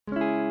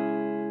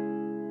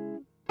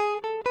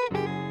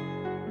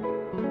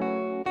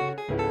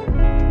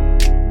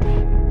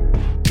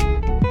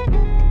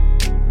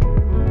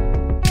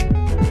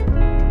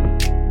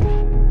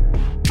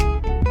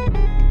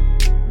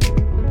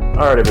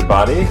All right,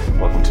 everybody.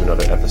 Welcome to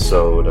another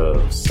episode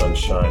of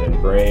Sunshine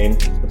and Brain,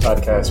 the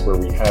podcast where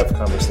we have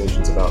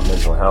conversations about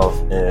mental health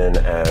in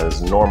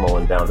as normal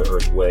and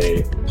down-to-earth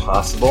way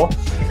possible.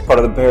 Part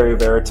of the Barry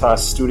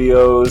Veritas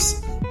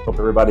Studios. Hope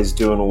everybody's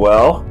doing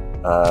well.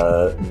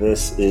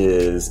 This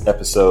is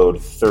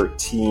episode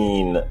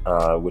 13,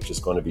 which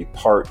is going to be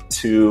part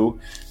 2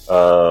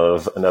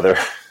 of another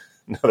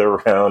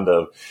round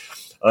of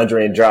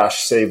Andre and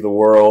Josh Save the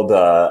World.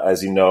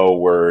 As you know,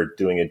 we're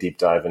doing a deep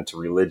dive into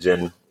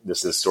religion.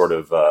 This is sort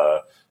of,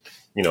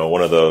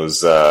 one of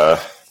those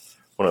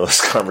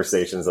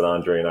conversations that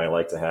Andre and I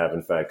like to have.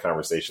 In fact,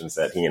 conversations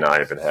that he and I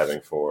have been having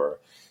for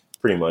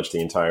pretty much the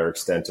entire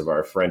extent of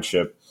our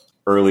friendship.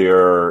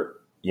 Earlier,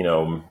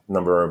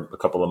 a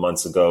couple of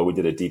months ago, we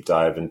did a deep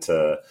dive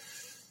into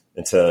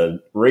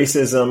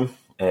racism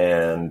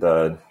and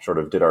sort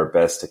of did our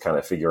best to kind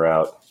of figure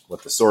out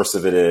what the source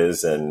of it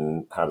is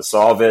and how to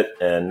solve it.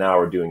 And now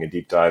we're doing a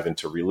deep dive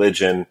into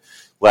religion.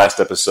 Last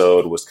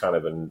episode was kind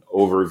of an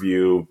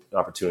overview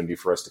opportunity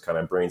for us to kind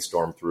of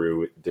brainstorm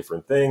through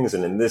different things.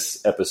 And in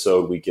this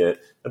episode, we get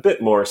a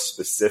bit more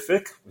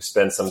specific. We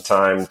spend some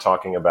time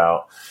talking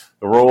about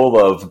the role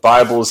of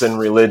Bibles in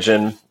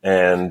religion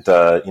and,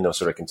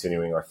 sort of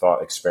continuing our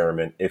thought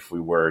experiment. If we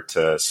were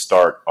to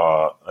start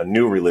a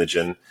new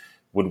religion,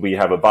 would we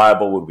have a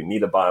Bible? Would we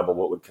need a Bible?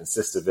 What would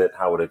consist of it?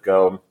 How would it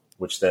go?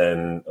 Which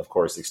then, of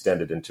course,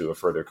 extended into a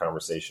further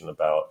conversation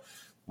about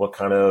what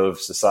kind of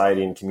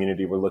society and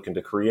community we're looking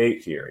to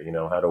create here.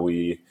 How do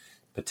we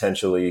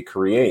potentially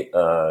create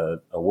a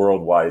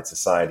worldwide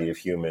society of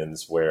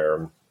humans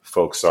where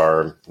folks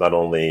are not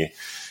only,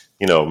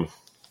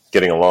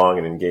 getting along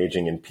and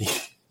engaging in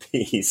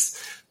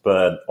peace,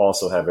 but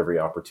also have every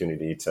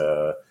opportunity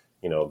to,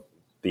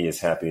 be as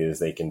happy as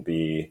they can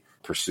be,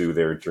 pursue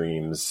their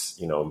dreams,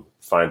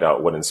 find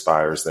out what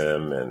inspires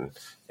them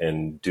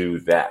and do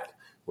that,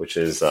 which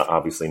is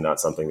obviously not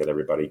something that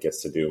everybody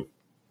gets to do.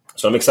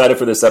 So I'm excited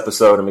for this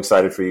episode. I'm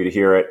excited for you to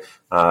hear it.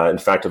 In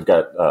fact, I've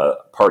got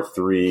part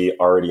 3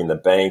 already in the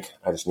bank.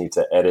 I just need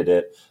to edit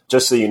it.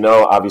 Just so you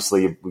know,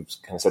 obviously, we've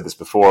kind of said this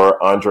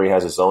before, Andre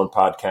has his own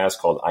podcast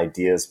called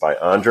Ideas by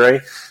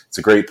Andre. It's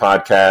a great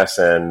podcast.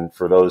 And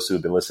for those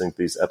who've been listening to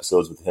these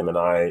episodes with him and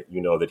I,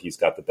 you know that he's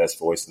got the best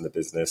voice in the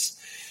business.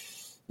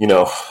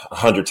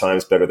 100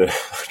 times better than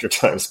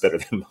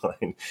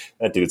mine.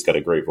 That dude's got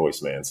a great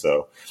voice, man.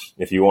 So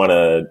if you want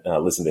to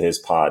listen to his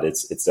pod,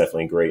 it's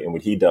definitely great. And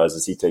what he does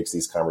is he takes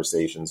these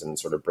conversations and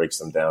sort of breaks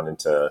them down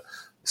into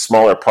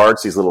smaller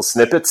parts, these little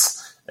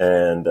snippets,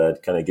 and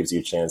kind of gives you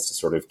a chance to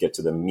sort of get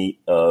to the meat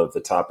of the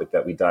topic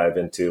that we dive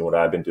into. What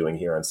I've been doing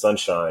here on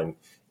Sunshine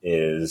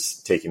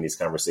is taking these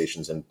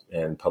conversations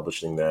and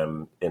publishing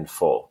them in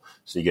full.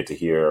 So you get to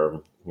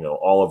hear,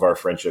 all of our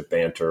friendship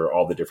banter,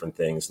 all the different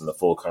things and the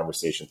full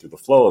conversation through the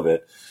flow of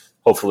it.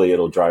 Hopefully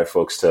it'll drive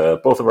folks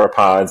to both of our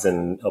pods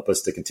and help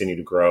us to continue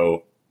to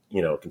grow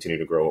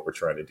what we're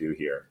trying to do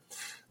here.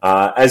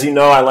 As you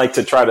know, I like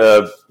to try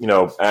to,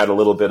 add a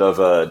little bit of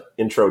a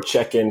intro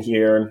check-in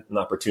here, an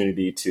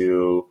opportunity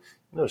to,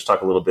 just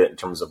talk a little bit in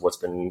terms of what's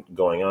been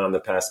going on the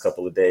past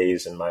couple of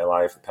days in my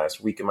life, the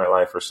past week in my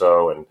life or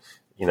so. And,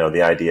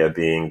 the idea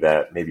being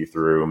that maybe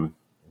through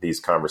these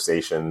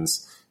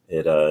conversations,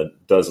 it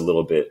does a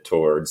little bit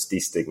towards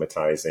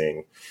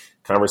destigmatizing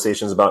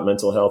conversations about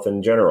mental health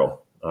in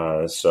general.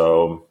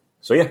 So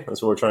yeah,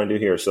 that's what we're trying to do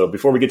here. So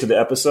before we get to the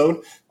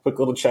episode, quick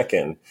little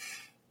check-in.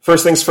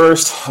 First things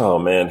first. Oh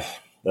man,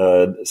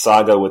 the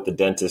saga with the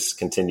dentist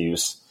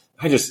continues.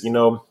 I just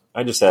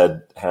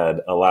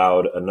had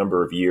allowed a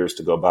number of years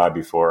to go by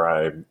before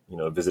I,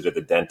 visited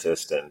the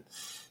dentist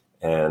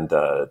and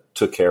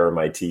took care of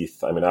my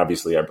teeth. I mean,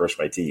 obviously I brush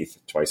my teeth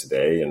twice a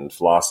day and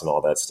floss and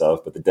all that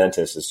stuff, but the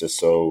dentist is just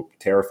so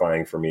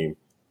terrifying for me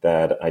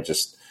that I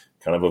just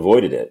kind of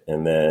avoided it.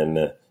 And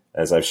then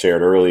as I've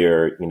shared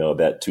earlier,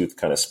 that tooth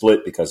kind of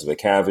split because of a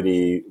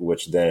cavity,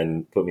 which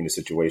then put me in a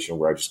situation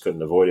where I just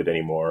couldn't avoid it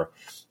anymore.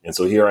 And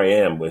so here I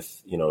am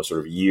with, sort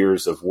of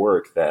years of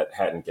work that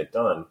didn't get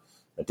done,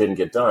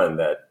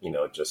 that,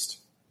 just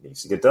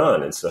needs to get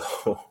done. And so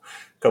a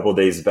couple of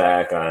days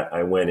back,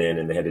 I went in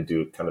and they had to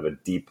do kind of a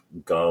deep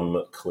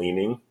gum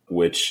cleaning,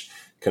 which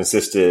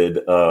consisted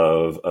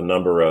of a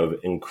number of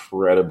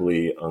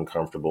incredibly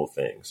uncomfortable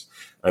things.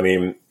 I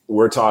mean,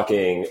 we're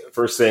talking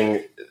first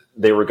thing,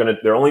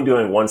 they're only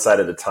doing one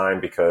side at a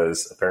time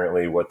because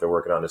apparently what they're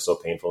working on is so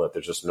painful that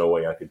there's just no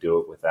way I could do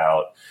it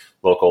without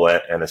local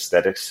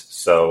anesthesia.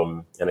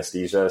 So,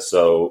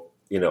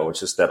 it's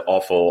just that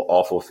awful,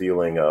 awful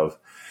feeling of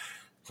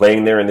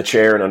laying there in the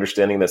chair and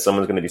understanding that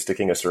someone's going to be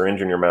sticking a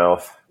syringe in your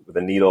mouth with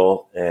a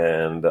needle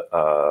and,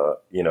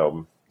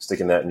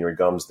 sticking that in your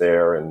gums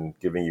there and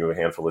giving you a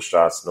handful of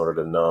shots in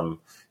order to numb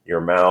your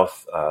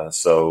mouth.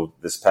 So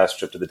this past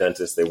trip to the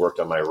dentist, they worked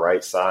on my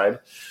right side.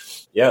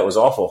 Yeah, it was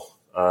awful.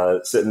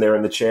 Sitting there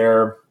in the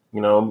chair,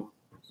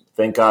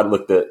 thank God.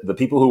 Look, the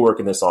people who work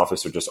in this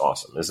office are just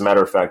awesome. As a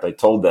matter of fact, I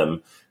told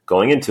them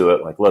going into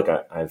it, like, look,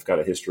 I've got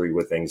a history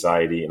with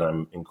anxiety and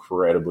I'm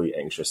incredibly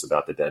anxious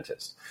about the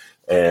dentist.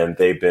 And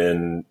they've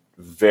been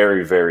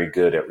very, very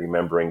good at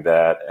remembering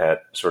that,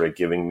 at sort of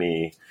giving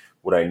me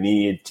what I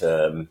need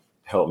to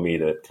help me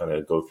to kind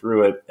of go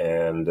through it.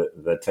 And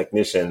the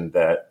technician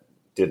that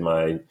did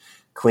my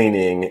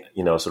cleaning,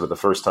 sort of the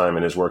first time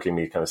and is working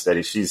me kind of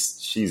steady,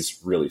 she's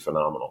really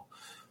phenomenal.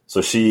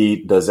 So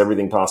she does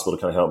everything possible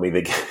to kind of help me.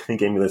 They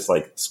gave me this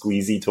like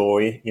squeezy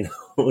toy,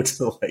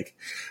 to like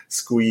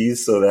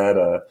squeeze so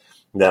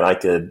that I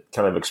could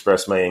kind of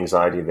express my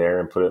anxiety there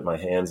and put it in my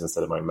hands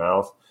instead of my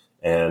mouth.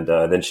 And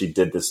then she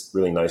did this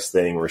really nice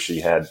thing where she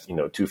had,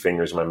 2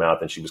 fingers in my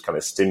mouth, and she was kind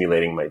of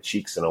stimulating my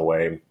cheeks in a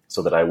way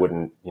so that I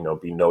wouldn't,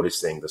 be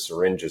noticing the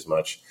syringe as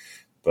much,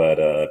 but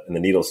and the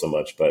needle so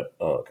much. But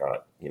oh God,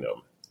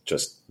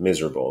 just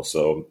miserable.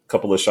 So a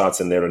couple of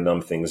shots in there to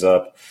numb things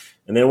up.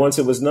 And then once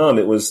it was numb,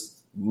 it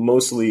was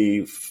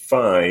mostly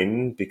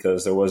fine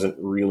because there wasn't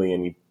really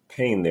any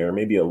pain there,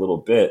 maybe a little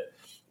bit,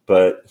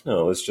 but it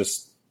was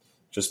just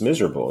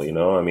miserable.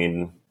 I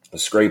mean, the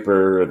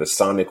scraper, the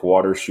sonic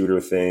water shooter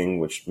thing,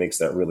 which makes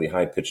that really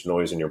high pitched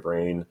noise in your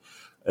brain.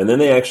 And then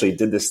they actually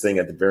did this thing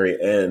at the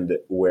very end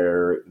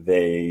where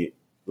they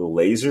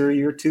laser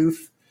your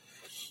tooth.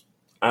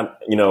 I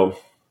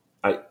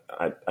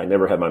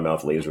never had my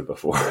mouth lasered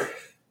before,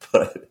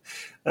 but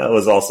that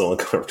was also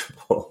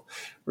uncomfortable.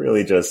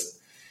 Really just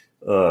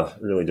not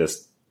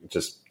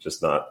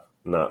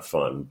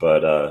fun.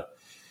 But,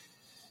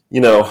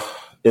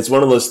 it's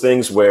one of those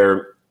things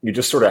where you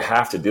just sort of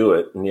have to do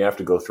it and you have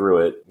to go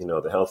through it.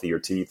 The health of your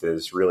teeth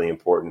is really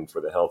important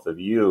for the health of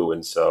you.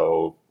 And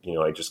so,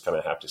 I just kind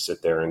of have to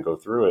sit there and go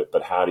through it.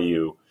 But how do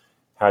you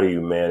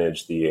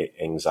manage the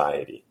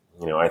anxiety?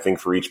 I think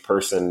for each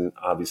person,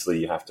 obviously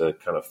you have to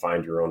kind of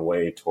find your own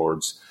way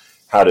towards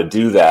how to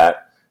do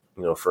that.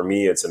 For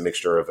me, it's a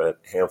mixture of a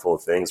handful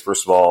of things.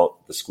 First of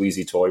all, the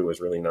squeezy toy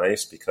was really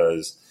nice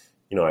because,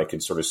 I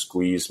could sort of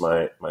squeeze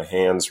my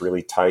hands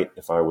really tight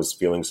if I was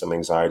feeling some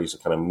anxiety, so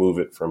kind of move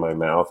it from my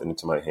mouth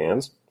into my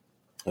hands.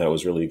 That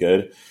was really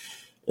good.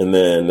 And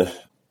then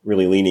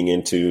really leaning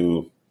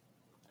into,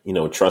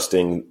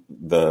 trusting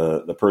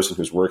the person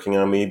who's working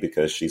on me,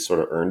 because she sort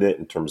of earned it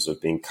in terms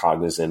of being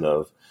cognizant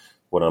of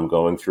what I'm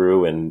going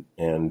through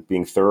and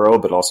being thorough,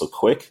 but also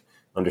quick,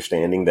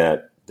 understanding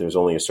that there's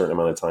only a certain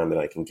amount of time that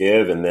I can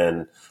give. And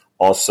then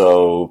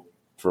also,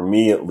 for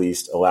me at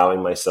least,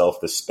 allowing myself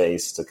the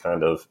space to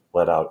kind of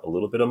let out a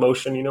little bit of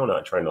emotion,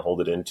 not trying to hold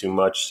it in too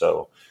much.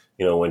 So,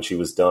 when she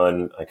was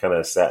done, I kind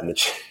of sat in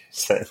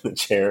the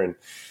chair and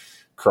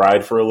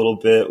cried for a little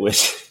bit,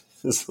 which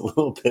is a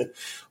little bit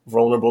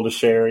vulnerable to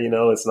share.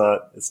 It's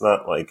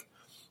not like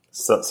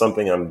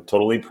something I'm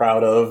totally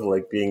proud of,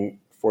 like being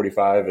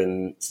 45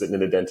 and sitting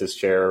in a dentist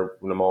chair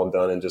when I'm all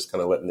done and just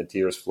kind of letting the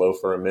tears flow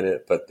for a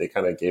minute. But they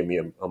kind of gave me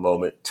a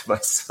moment to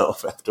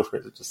myself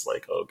afterwards. It's just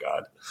like, oh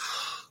God,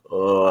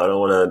 I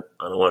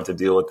don't want to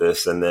deal with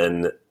this. And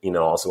then,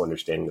 also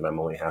understanding that I'm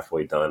only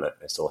halfway done.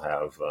 I still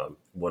have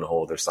one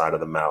whole other side of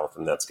the mouth,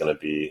 and that's going to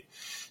be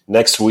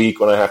next week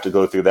when I have to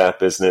go through that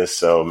business.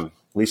 So at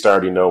least I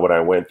already know what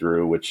I went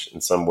through, which in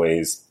some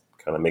ways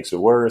kind of makes it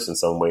worse, in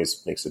some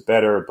ways makes it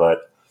better.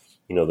 But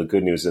the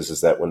good news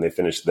is that when they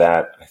finish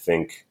that, I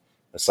think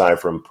aside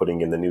from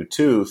putting in the new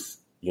tooth,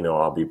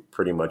 I'll be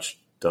pretty much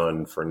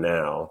done for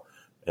now.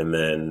 And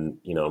then,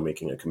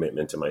 making a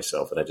commitment to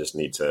myself that I just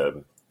need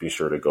to be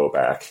sure to go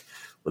back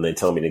when they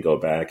tell me to go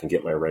back and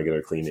get my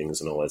regular cleanings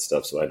and all that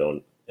stuff, so I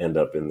don't end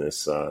up in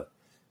this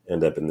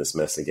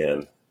mess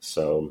again.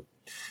 So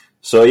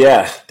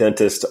yeah,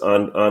 dentist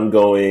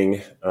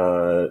ongoing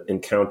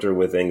encounter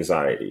with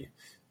anxiety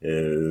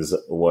is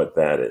what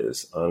that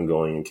is.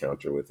 Ongoing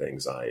encounter with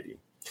anxiety.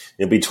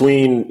 In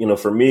between,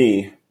 for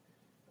me,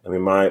 I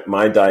mean,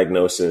 my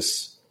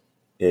diagnosis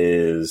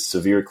is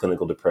severe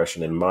clinical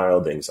depression and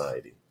mild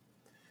anxiety.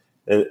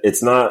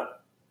 It's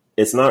not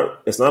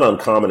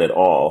uncommon at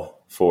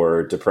all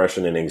for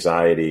depression and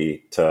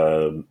anxiety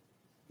to,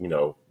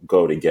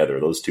 go together.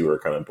 Those two are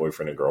kind of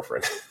boyfriend and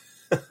girlfriend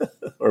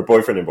or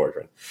boyfriend and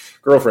boyfriend,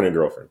 girlfriend and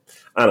girlfriend.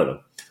 I don't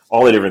know,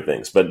 all the different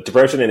things, but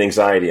depression and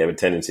anxiety have a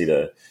tendency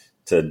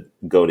to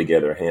go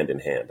together hand in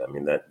hand. I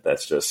mean,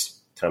 that's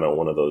just kind of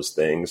one of those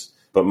things.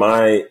 But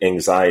my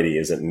anxiety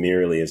isn't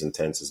nearly as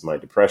intense as my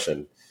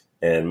depression,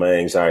 and my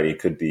anxiety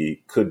could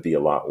be a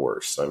lot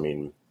worse. I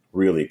mean,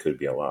 really could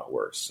be a lot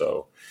worse.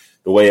 So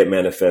the way it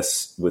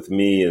manifests with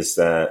me is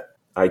that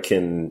I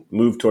can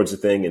move towards a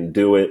thing and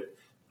do it.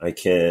 I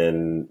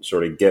can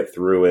sort of get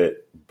through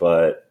it,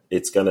 but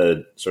it's going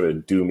to sort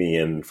of do me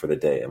in for the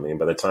day. I mean,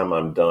 by the time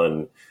I'm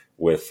done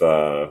with,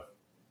 by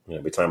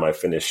the time I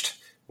finished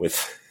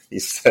with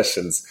these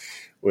sessions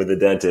with the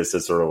dentist,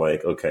 it's sort of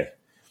like, okay,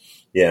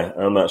 yeah,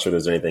 I'm not sure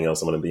there's anything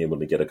else I'm going to be able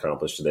to get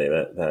accomplished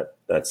today.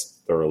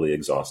 That's thoroughly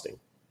exhausting,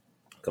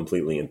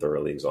 completely and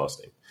thoroughly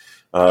exhausting.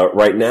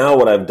 Right now,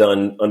 what I've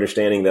done,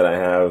 understanding that I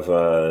have,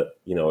 a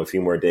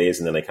few more days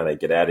and then I kind of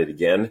get at it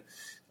again.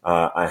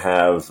 I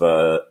have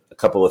a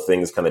couple of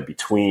things kind of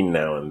between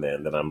now and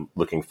then that I'm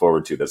looking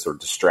forward to that's sort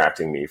of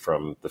distracting me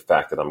from the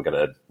fact that I'm going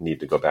to need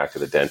to go back to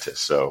the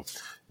dentist. So,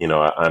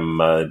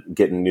 I'm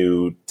getting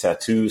new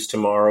tattoos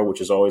tomorrow,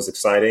 which is always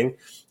exciting.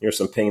 There's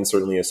some pain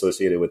certainly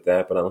associated with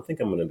that, but I don't think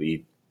I'm going to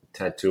be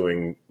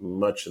tattooing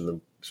much in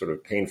the sort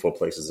of painful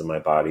places in my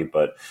body.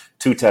 But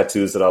 2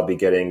 tattoos that I'll be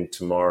getting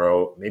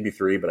tomorrow, maybe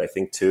 3, but I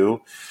think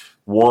 2.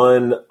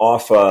 One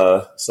off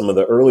some of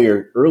the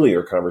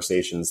earlier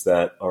conversations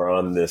that are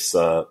on this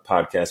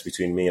podcast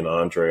between me and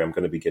Andre. I'm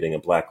going to be getting a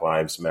Black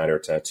Lives Matter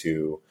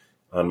tattoo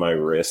on my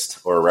wrist,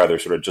 or rather,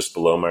 sort of just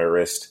below my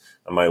wrist.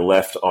 On my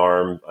left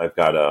arm, I've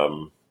got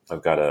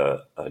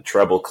a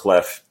treble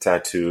clef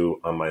tattoo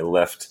on my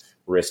left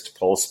wrist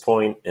pulse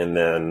point, and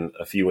then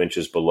a few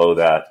inches below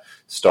that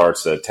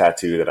starts a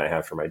tattoo that I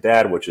have for my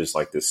dad, which is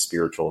like this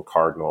spiritual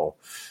cardinal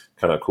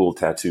kind of cool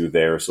tattoo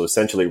there. So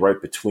essentially,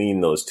 right between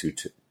those two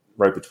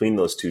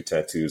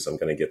tattoos, I'm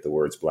going to get the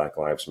words Black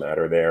Lives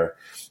Matter there.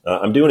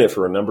 I'm doing it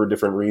for a number of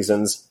different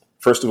reasons.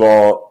 First of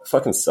all, it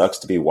fucking sucks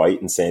to be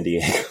white in San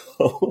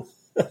Diego.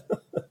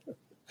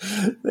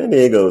 San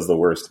Diego is the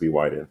worst to be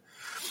white in.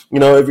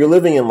 If you're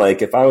living in,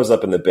 like, if I was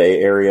up in the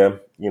Bay Area,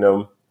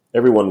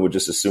 everyone would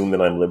just assume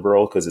that I'm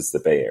liberal because it's the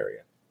Bay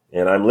Area.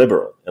 And I'm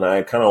liberal. And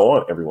I kind of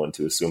want everyone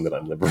to assume that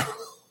I'm liberal.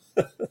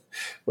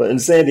 But in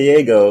San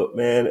Diego,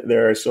 man,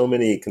 there are so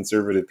many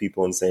conservative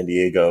people in San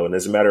Diego. And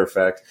as a matter of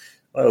fact,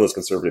 a lot of those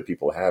conservative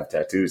people have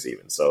tattoos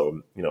even.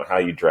 So, how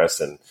you dress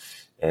and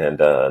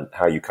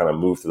how you kind of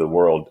move through the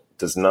world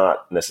does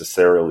not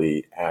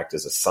necessarily act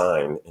as a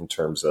sign in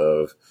terms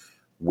of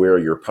where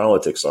your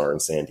politics are in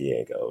San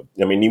Diego.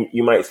 I mean,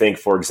 you might think,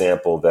 for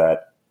example,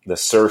 that the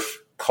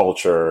surf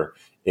culture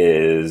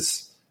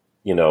is,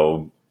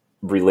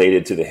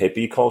 related to the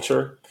hippie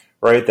culture,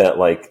 right? That,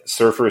 like,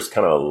 surfers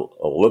kind of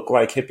look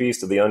like hippies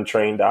to the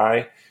untrained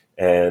eye.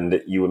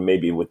 And you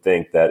would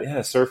think that, yeah,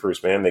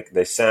 surfers, man,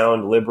 they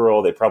sound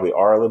liberal. They probably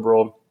are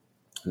liberal.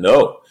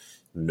 No,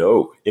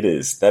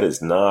 that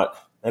is not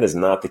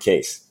the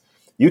case.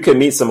 You can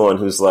meet someone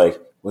who's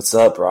like, "What's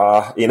up,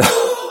 brah?"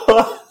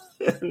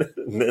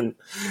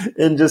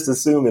 and just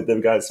assume that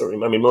they've got sort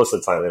of, I mean, most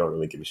of the time they don't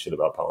really give a shit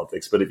about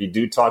politics. But if you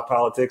do talk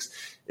politics,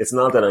 it's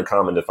not that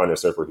uncommon to find a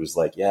surfer who's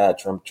like, "Yeah,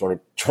 Trump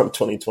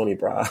 2020,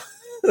 brah."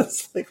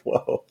 It's like,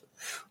 whoa,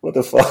 what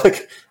the fuck?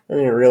 I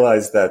didn't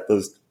realize that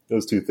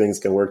those two things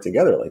can work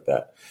together like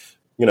that.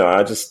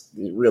 I just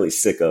really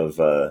sick of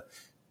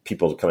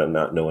people kind of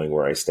not knowing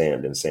where I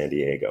stand in San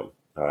Diego.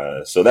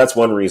 So that's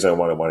one reason I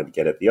wanted to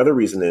get it. The other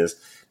reason is,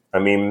 I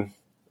mean,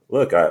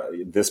 look,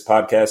 this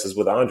podcast is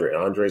with Andre.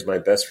 Andre's my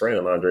best friend,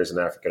 and Andre's an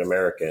African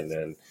American,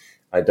 and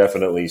I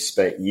definitely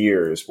spent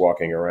years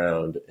walking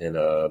around in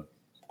a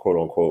quote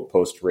unquote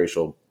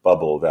post-racial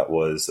bubble that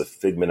was a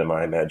figment of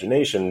my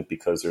imagination,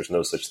 because there's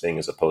no such thing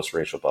as a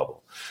post-racial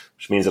bubble,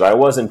 which means that I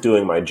wasn't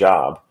doing my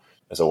job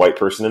as a white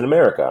person in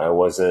America. I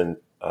wasn't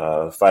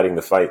fighting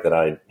the fight that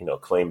I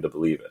claimed to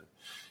believe in.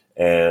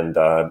 And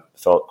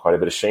felt quite a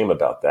bit of shame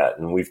about that.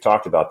 And we've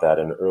talked about that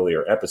in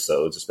earlier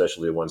episodes,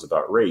 especially the ones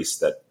about race,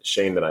 that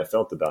shame that I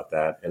felt about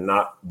that, and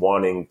not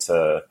wanting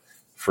to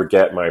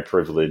forget my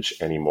privilege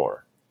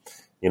anymore.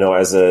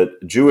 As a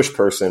Jewish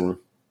person,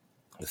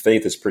 the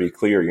faith is pretty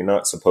clear. You're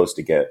not supposed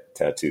to get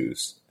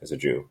tattoos as a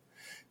Jew.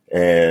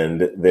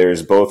 And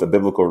there's both a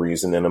biblical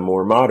reason and a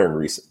more modern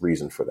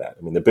reason for that.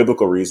 I mean, the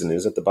biblical reason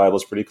is that the Bible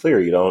is pretty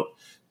clear.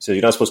 So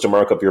you're not supposed to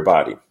mark up your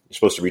body. You're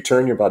supposed to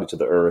return your body to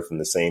the earth in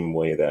the same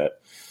way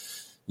that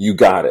you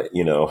got it,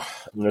 And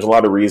there's a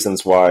lot of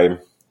reasons why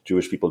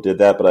Jewish people did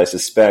that, but I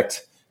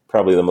suspect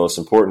probably the most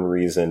important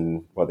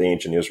reason why the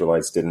ancient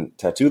Israelites didn't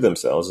tattoo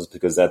themselves is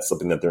because that's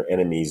something that their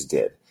enemies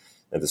did.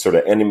 And the sort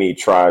of enemy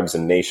tribes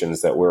and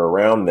nations that were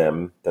around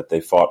them that they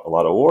fought a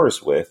lot of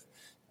wars with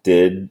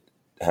did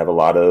have a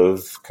lot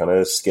of kind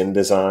of skin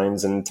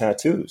designs and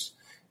tattoos.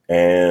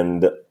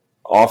 And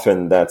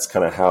often that's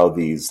kind of how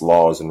these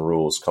laws and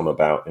rules come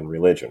about in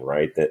religion,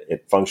 right? That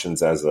it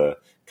functions as a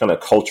kind of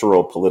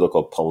cultural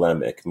political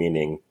polemic,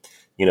 meaning,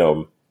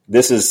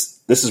 this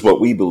is what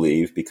we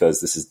believe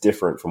because this is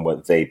different from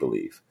what they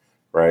believe,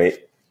 right?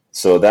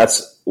 So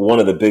that's one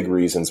of the big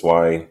reasons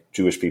why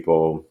Jewish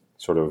people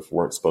sort of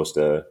weren't supposed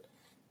to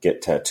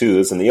get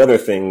tattoos. And the other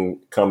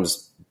thing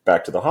comes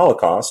back to the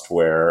Holocaust,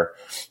 where,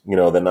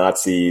 the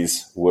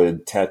Nazis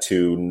would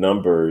tattoo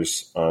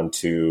numbers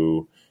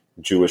onto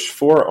Jewish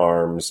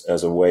forearms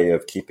as a way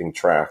of keeping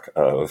track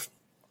of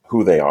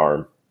who they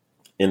are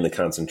in the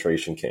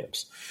concentration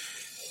camps.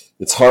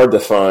 It's hard to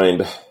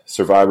find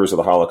survivors of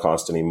the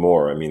Holocaust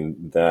anymore. I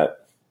mean,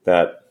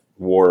 that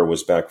war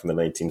was back from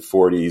the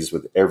 1940s.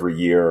 With every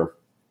year,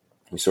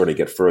 we sort of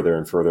get further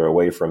and further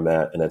away from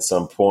that. And at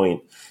some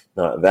point,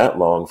 not that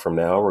long from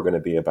now, we're going to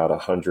be about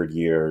 100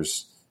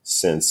 years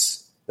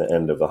since the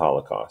end of the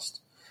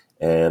Holocaust.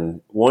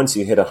 And once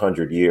you hit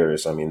 100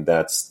 years, I mean,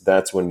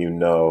 that's when you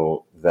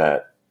know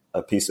that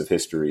a piece of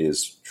history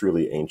is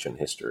truly ancient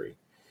history.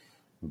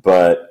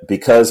 But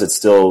because it's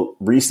still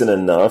recent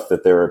enough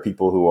that there are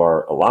people who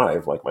are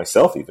alive, like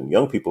myself, even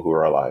young people who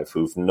are alive,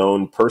 who've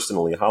known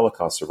personally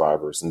Holocaust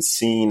survivors and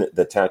seen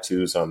the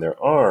tattoos on their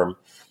arm,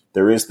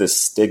 there is this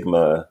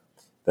stigma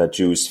that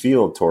Jews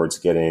feel towards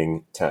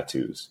getting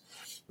tattoos.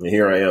 And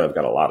here I am, I've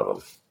got a lot of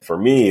them. For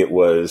me, it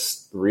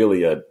was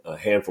really a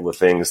handful of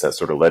things that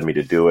sort of led me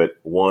to do it.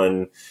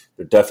 One,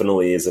 there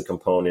definitely is a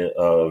component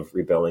of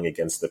rebelling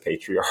against the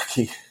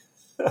patriarchy.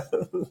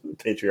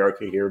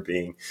 Patriarchy here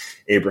being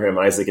Abraham,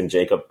 Isaac, and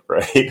Jacob,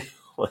 right?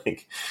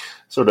 Like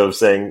sort of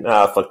saying,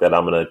 fuck that,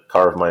 I'm going to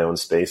carve my own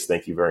space.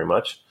 Thank you very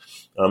much.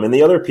 And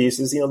the other piece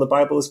is, the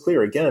Bible is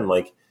clear. Again,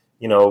 like,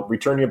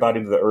 return your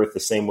body to the earth the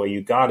same way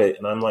you got it.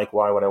 And I'm like,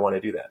 why would I want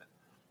to do that?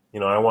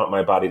 I want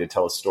my body to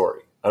tell a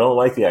story. I don't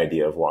like the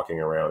idea of walking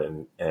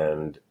around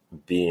and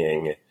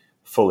being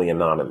fully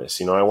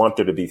anonymous. I want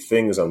there to be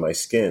things on my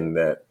skin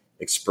that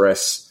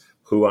express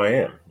who I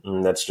am.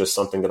 And that's just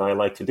something that I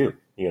like to do,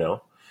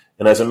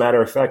 And as a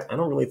matter of fact, I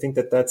don't really think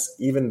that that's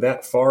even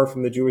that far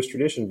from the Jewish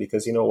tradition,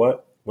 because you know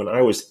what? When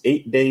I was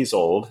 8 days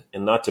old,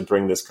 and not to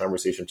bring this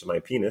conversation to my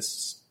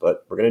penis,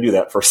 but we're going to do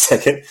that for a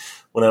second.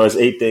 When I was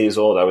 8 days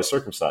old, I was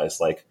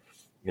circumcised like,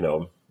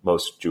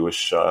 most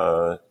Jewish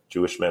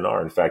men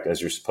are, in fact,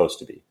 as you're supposed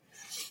to be.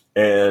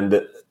 And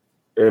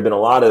there have been a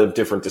lot of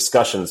different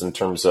discussions in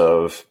terms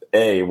of,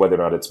 whether or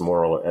not it's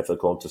moral or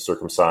ethical to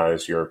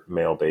circumcise your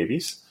male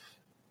babies.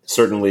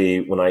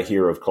 Certainly, when I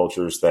hear of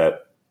cultures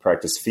that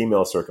practice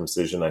female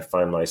circumcision, I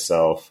find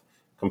myself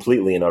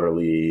completely and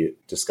utterly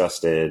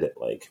disgusted,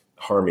 like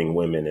harming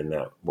women in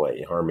that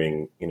way,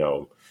 harming,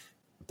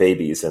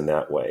 babies in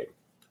that way.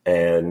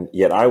 And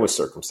yet I was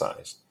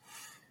circumcised.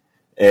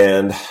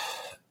 And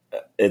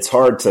it's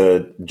hard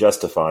to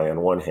justify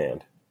on one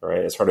hand, right?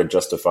 It's hard to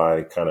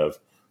justify kind of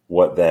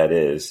what that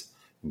is.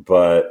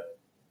 But,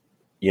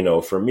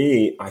 for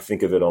me, I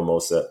think of it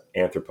almost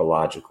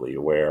anthropologically,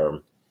 where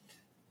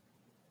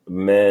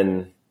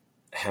men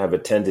have a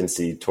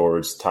tendency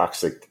towards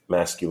toxic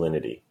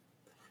masculinity.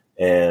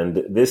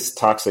 And this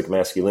toxic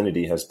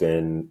masculinity has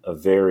been a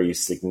very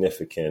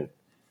significant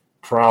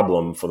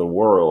problem for the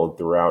world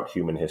throughout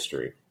human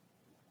history.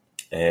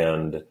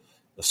 And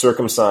a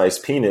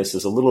circumcised penis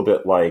is a little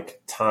bit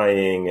like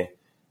tying,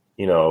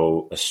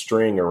 a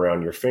string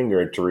around your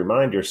finger to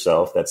remind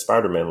yourself, that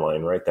Spider-Man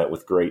line, right? That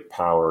with great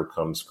power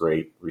comes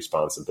great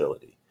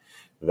responsibility.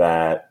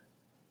 That,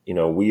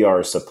 we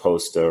are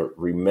supposed to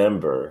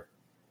remember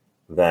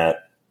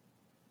that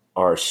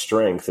our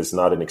strength is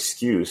not an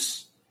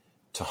excuse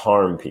to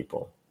harm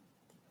people.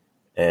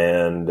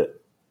 And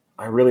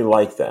I really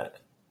like that.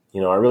 I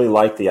really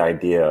like the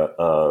idea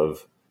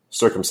of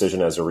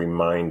circumcision as a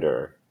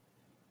reminder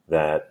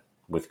that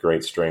with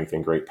great strength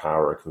and great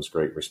power comes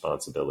great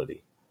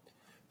responsibility.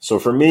 So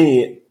for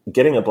me,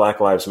 getting a Black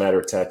Lives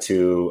Matter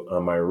tattoo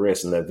on my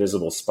wrist in that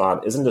visible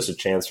spot isn't just a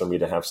chance for me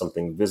to have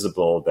something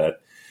visible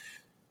that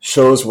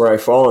shows where I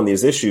fall on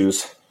these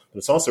issues, but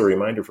it's also a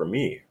reminder for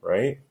me,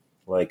 right?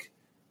 Like,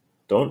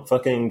 don't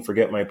fucking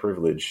forget my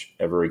privilege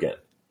ever again.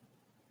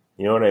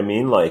 You know what I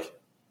mean? Like,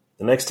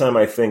 the next time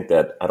I think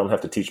that I don't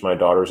have to teach my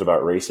daughters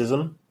about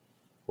racism,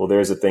 well,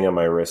 there's a thing on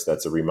my wrist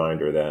that's a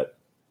reminder that,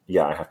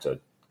 I have to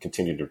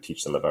continue to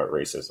teach them about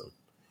racism.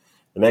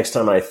 The next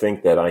time I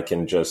think that I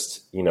can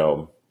just,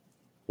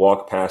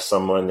 walk past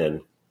someone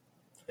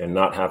and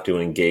not have to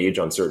engage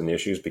on certain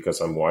issues because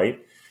I'm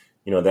white,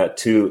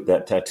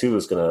 that tattoo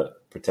is going to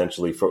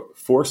potentially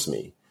force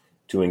me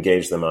to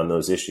engage them on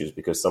those issues,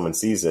 because someone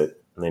sees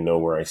it and they know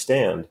where I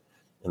stand,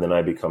 and then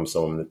I become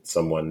someone,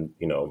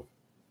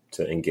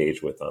 to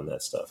engage with on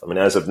that stuff. I mean,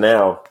 as of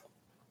now,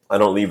 I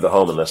don't leave the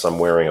home unless I'm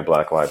wearing a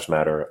Black Lives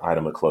Matter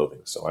item of clothing.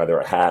 So either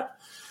a hat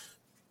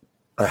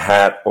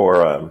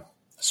or a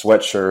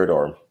sweatshirt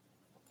or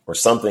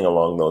something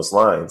along those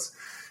lines.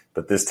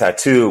 But this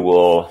tattoo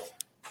will,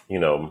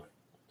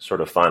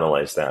 sort of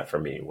finalize that for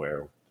me,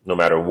 where no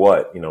matter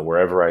what,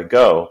 wherever I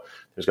go,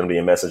 there's going to be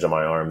a message on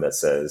my arm that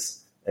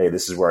says, hey,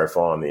 this is where I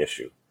fall on the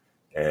issue.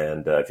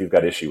 And if you've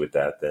got issue with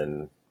that,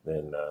 then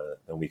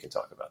we can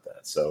talk about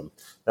that. So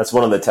that's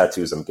one of the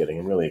tattoos I'm getting.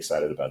 I'm really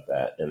excited about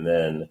that. And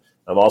then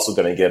I'm also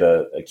going to get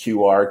a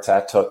QR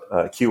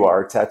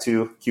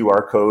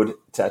code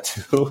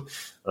tattoo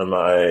on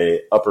my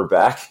upper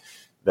back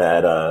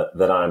that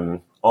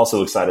I'm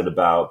also excited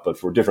about, but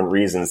for different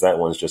reasons. That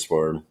one's just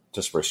for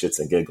shits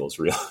and giggles,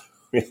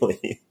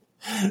 really.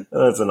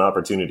 That's an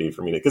opportunity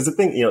for me to, because the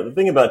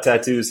thing about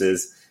tattoos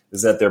is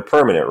that they're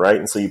permanent, right?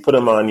 And so you put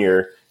them on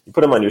your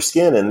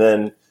skin, and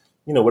then,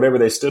 whatever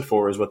they stood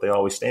for is what they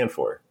always stand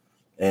for.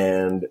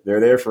 And they're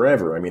there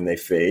forever. I mean, they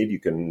fade. You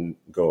can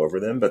go over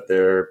them, but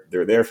they're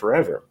there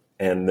forever.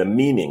 And the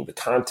meaning, the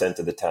content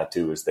of the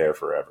tattoo is there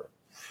forever.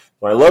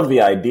 So I love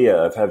the idea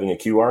of having a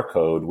QR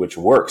code which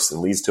works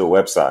and leads to a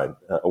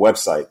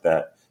website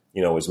that,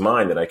 is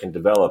mine, that I can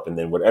develop. And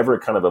then whatever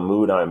kind of a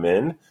mood I'm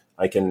in,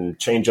 I can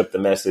change up the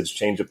message,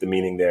 change up the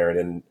meaning there. And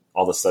then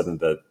all of a sudden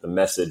the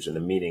message and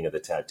the meaning of the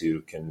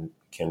tattoo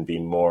can be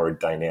more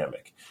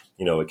dynamic.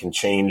 It can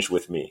change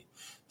with me.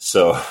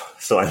 So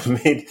I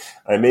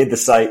made the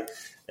site,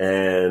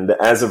 And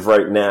as of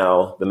right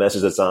now, the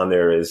message that's on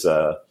there is,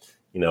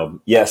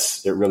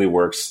 yes, it really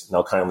works.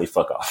 Now kindly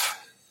fuck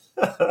off.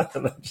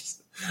 And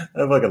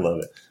I fucking love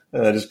it.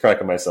 And I'm just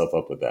cracking myself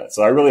up with that.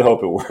 So I really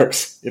hope it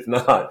works. If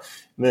not,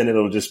 then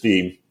it'll just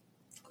be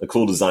a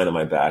cool design on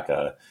my back.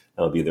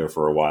 I'll be there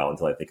for a while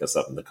until I think of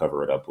something to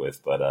cover it up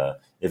with. But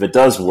if it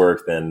does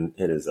work, then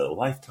it is a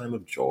lifetime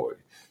of joy.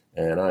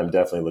 And I'm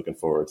definitely looking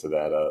forward to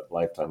that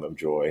lifetime of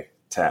joy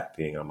tat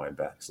being on my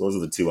back. So those are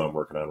the two I'm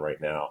working on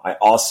right now. I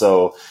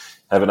also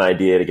have an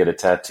idea to get a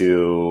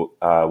tattoo.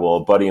 Well,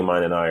 a buddy of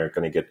mine and I are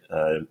going to get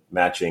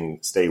matching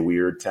Stay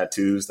Weird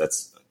tattoos.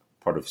 That's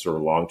part of sort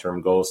of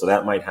long-term goals. So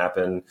that might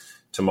happen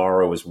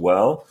tomorrow as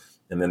well.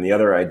 And then the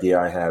other idea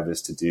I have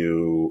is to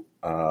do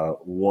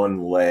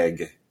one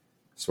leg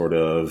sort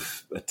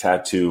of a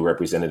tattoo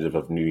representative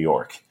of New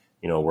York,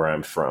 where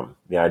I'm from.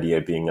 The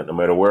idea being that no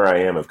matter where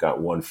I am, I've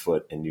got one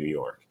foot in New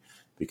York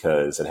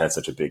because it had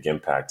such a big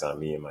impact on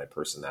me and my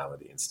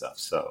personality and stuff.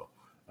 So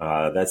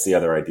that's the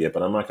other idea,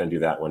 but I'm not going to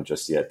do that one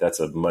just yet. That's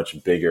a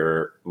much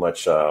bigger,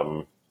 much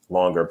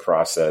longer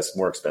process,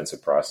 more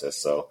expensive process.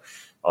 So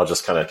I'll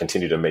just kind of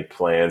continue to make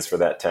plans for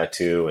that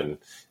tattoo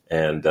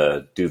and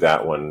do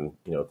that one,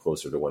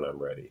 closer to when I'm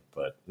ready.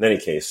 But in any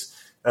case,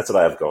 that's what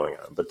I have going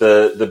on. But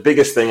the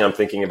biggest thing I'm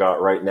thinking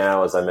about right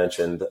now, as I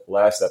mentioned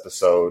last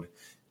episode,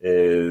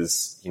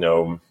 is,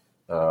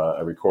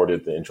 I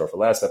recorded the intro for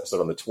last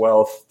episode on the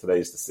 12th.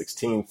 Today's the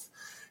 16th.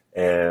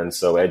 And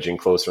so edging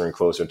closer and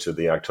closer to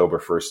the October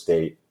 1st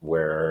date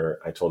where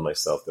I told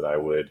myself that I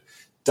would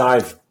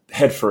dive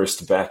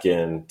headfirst back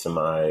into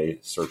my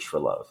search for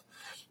love.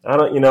 I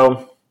don't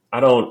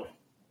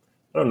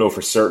know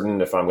for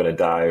certain if I'm going to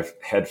dive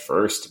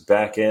headfirst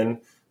back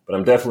in, but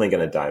I'm definitely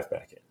going to dive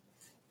back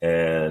in.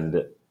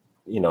 And,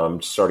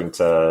 I'm starting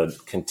to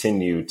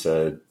continue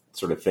to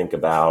sort of think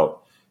about,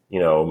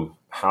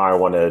 how I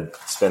want to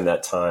spend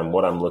that time,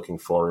 what I'm looking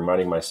for,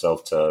 reminding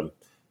myself to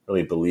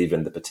really believe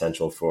in the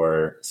potential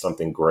for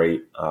something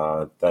great.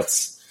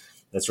 That's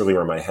really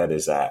where my head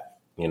is at.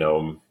 If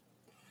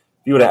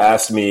you would have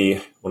asked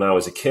me when I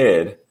was a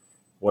kid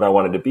what I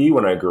wanted to be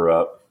when I grew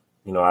up,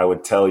 I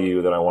would tell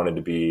you that I wanted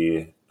to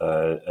be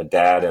a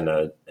dad and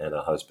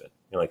a husband,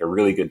 like a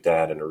really good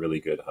dad and a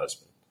really good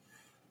husband.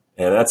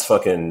 And that's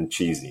fucking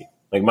cheesy.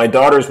 Like my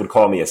daughters would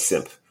call me a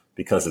simp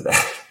because of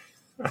that.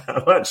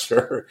 I'm not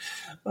sure.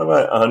 I'm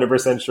not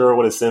 100% sure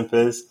what a simp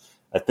is.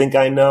 I think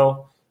I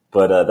know,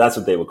 but that's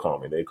what they would call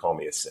me. They'd call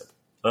me a simp.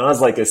 And I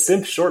was like, is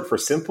simp short for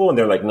simple? And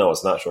they're like, no,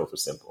 it's not short for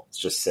simple. It's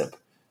just simp.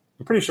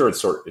 I'm pretty sure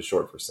it's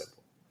short for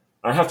simple.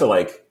 I have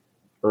to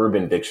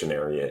Urban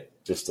Dictionary it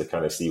just to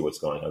kind of see what's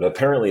going on. But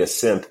apparently a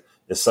simp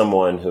is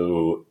someone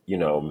who,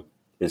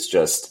 is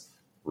just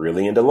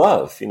really into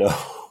love,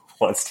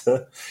 wants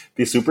to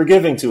be super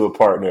giving to a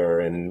partner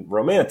and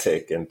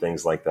romantic and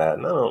things like that.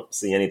 And I don't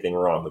see anything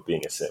wrong with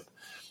being a simp.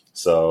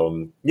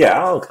 So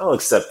yeah, I'll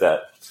accept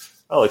that.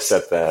 I'll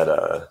accept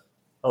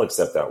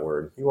that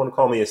word. You want to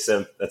call me a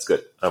simp? That's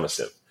good. I'm a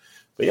simp.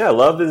 But yeah,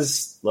 love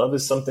is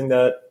something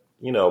that,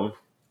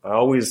 I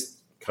always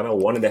kind of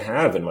wanted to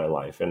have in my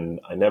life. And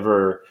I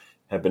never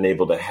have been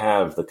able to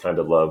have the kind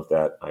of love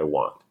that I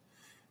want,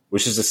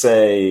 which is to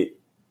say,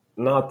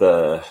 not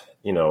the,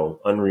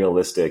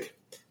 unrealistic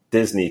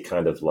Disney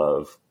kind of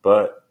love,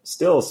 but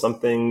still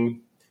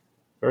something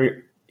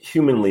very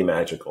humanly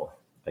magical,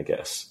 I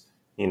guess,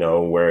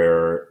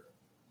 where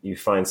you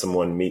find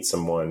someone, meet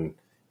someone,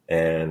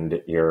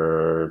 and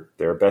you're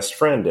their best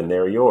friend and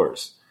they're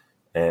yours.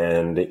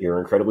 And you're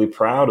incredibly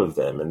proud of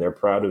them and they're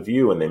proud of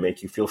you and they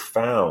make you feel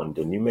found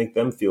and you make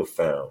them feel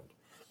found.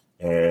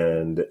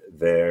 And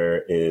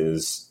there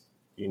is,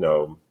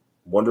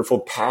 wonderful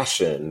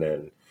passion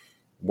and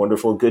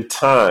wonderful good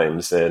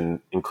times and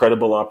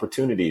incredible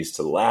opportunities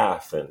to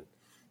laugh and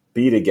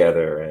be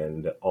together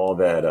and all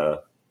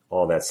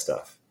that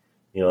stuff.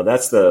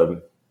 That's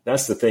the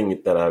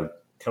thing that I've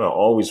kind of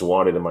always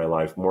wanted in my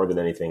life more than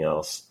anything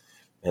else.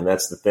 And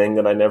that's the thing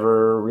that I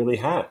never really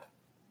had.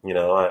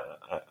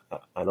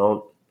 I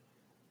don't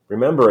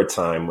remember a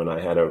time when I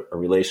had a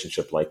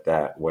relationship like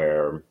that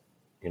where,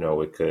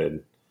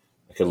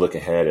 I could look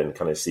ahead and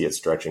kind of see it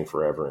stretching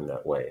forever in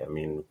that way. I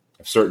mean,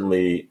 I've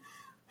certainly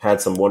had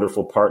some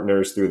wonderful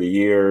partners through the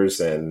years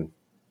and,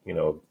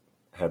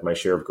 had my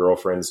share of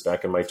girlfriends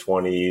back in my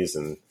 20s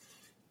and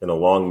in a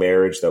long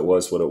marriage that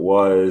was what it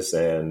was.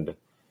 And,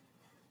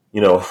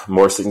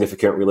 more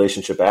significant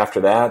relationship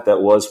after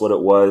that was what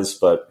it was,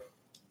 but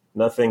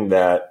nothing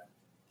that,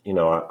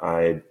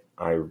 I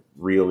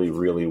really,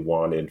 really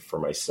wanted for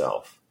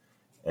myself.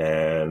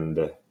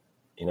 And,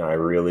 I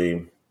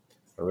really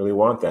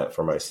want that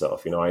for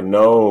myself. I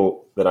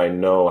know that I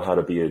know how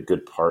to be a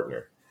good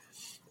partner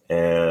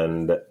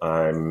and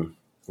I'm,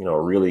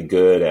 really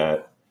good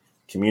at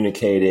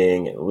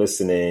communicating and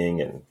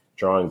listening and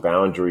drawing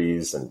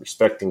boundaries and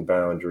respecting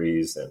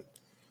boundaries and,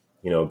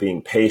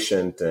 being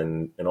patient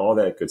and all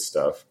that good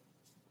stuff.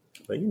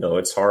 But,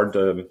 it's hard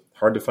to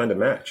find a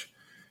match.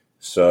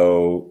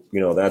 So,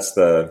 that's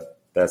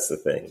the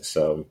thing.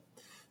 So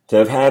to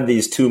have had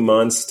these 2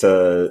 months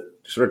to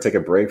sort of take a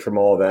break from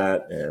all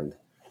that and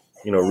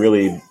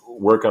really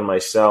work on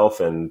myself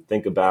and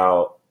think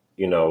about,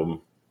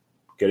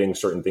 getting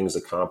certain things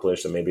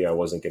accomplished that maybe I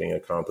wasn't getting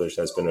accomplished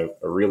has been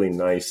a really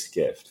nice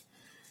gift.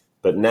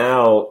 But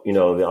now,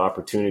 the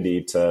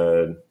opportunity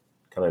to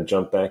kind of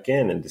jump back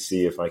in and to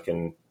see if I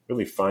can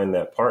really find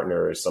that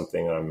partner is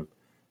something I'm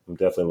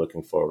definitely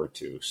looking forward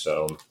to.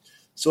 So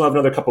still have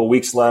another couple of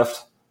weeks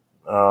left.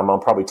 I'll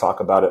probably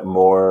talk about it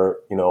more,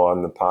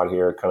 on the pod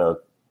here, kind of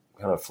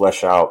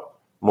flesh out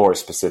more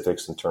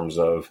specifics in terms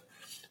of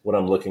what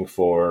I'm looking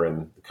for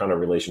and the kind of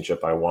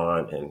relationship I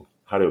want and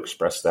how to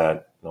express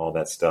that and all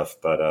that stuff.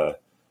 But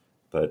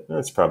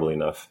it's probably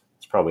enough.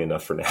 It's probably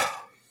enough for now.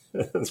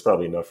 It's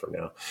probably enough for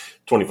now.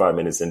 25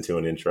 minutes into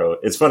an intro.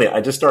 It's funny.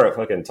 I just started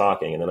fucking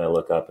talking and then I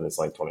look up and it's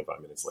like 25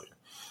 minutes later.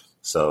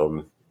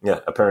 So yeah,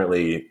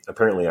 apparently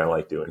I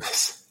like doing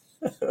this.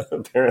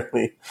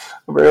 apparently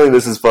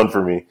this is fun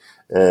for me.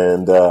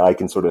 And I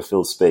can sort of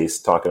fill space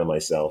talking to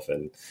myself.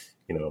 And,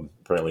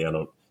 apparently I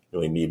don't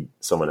really need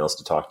someone else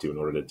to talk to in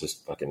order to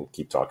just fucking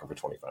keep talking for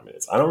 25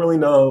 minutes. I don't really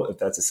know if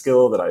that's a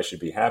skill that I should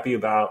be happy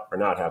about or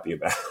not happy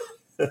about,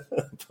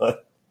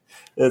 but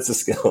it's a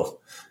skill.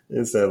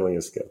 It's definitely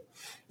a skill.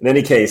 In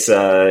any case,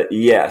 so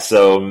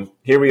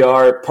here we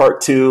are,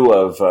 part 2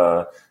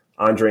 of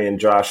Andre and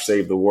Josh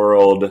Save the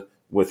World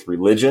with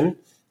Religion.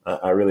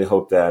 I really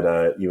hope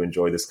that you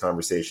enjoy this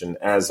conversation.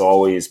 As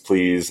always,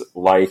 please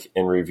like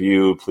and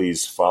review.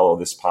 Please follow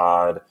this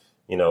pod.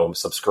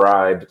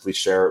 Subscribe. Please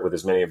share it with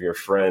as many of your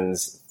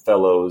friends,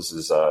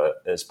 fellows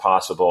as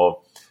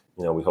possible.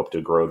 We hope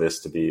to grow this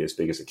to be as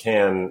big as it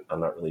can. I'm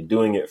not really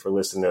doing it for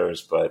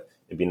listeners, but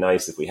it'd be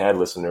nice if we had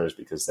listeners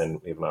because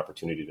then we have an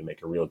opportunity to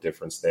make a real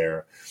difference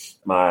there.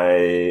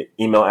 My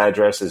email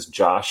address is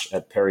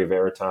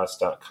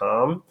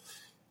josh@perryveritas.com.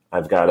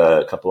 I've got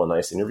a couple of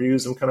nice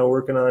interviews I'm kind of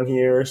working on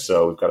here.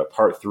 So we've got a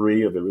part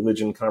 3 of the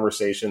religion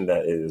conversation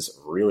that is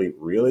really,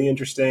 really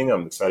interesting.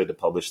 I'm excited to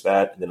publish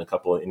that. And then a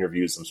couple of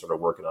interviews I'm sort of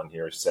working on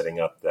here,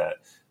 setting up that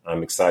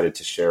I'm excited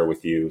to share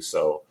with you.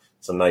 So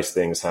some nice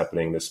things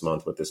happening this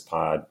month with this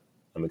pod.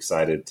 I'm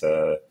excited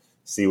to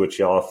see what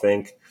y'all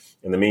think.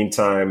 In the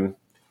meantime,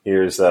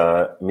 here's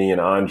me and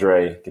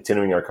Andre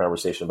continuing our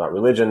conversation about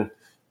religion.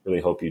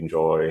 Really hope you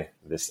enjoy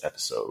this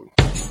episode.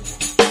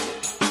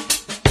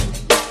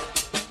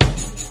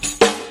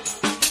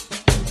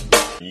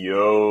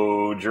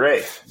 Yo,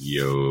 Dre.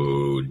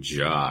 Yo,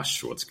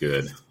 Josh. What's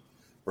good?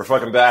 We're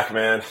fucking back,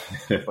 man.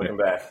 Fucking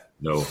back.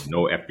 No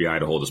FBI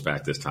to hold us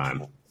back this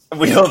time.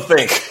 We don't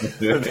think.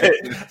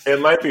 It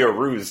might be a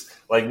ruse.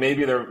 Like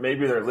maybe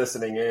they're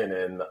listening in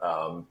and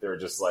they're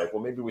just like,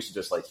 well, maybe we should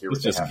just hear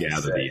what they have to say. Let's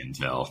just gather the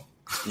intel.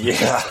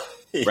 Yeah.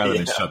 Rather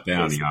than shut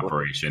down the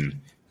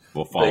operation,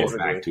 we'll follow it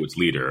back to its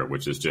leader,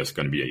 which is just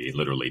going to be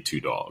literally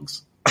 2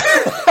 dogs.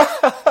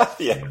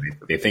 Yeah.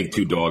 They think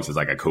 2 dogs is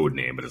like a code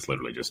name, but it's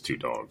literally just 2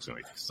 dogs,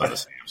 like Son of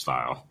Sam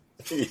style.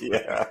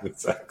 Yeah,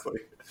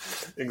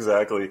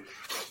 exactly.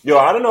 Yo,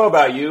 I don't know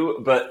about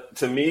you, but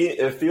to me,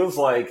 it feels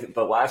like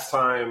the last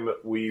time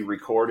we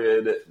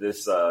recorded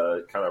this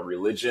kind of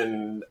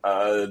religion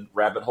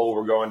rabbit hole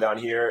we're going down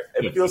here,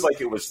 it feels like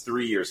it was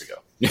 3 years ago.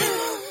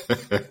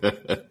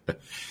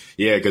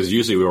 Yeah, because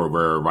usually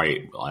we're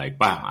right, like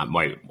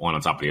one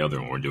on top of the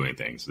other when we're doing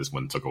things. This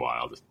one took a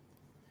while.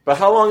 But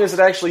how long has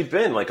it actually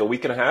been? Like a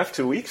week and a half,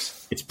 2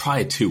 weeks? It's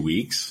probably 2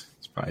 weeks.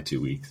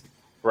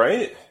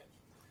 Right?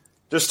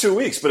 Just 2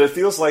 weeks, but it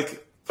feels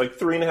like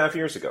 3.5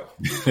 years ago.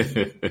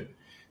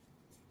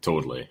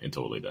 Totally. It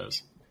totally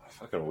does.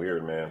 Fucking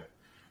weird, man.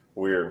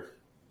 Weird.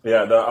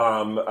 Yeah,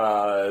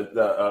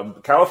 the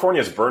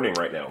California is burning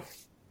right now.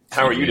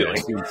 How are you doing?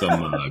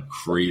 Some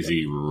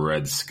crazy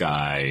red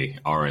sky,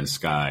 orange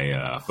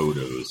sky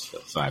photos,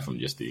 aside from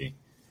just the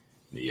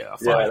fire. Yeah,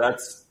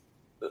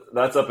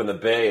 that's up in the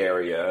Bay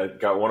Area. I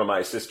got one of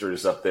my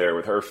sisters up there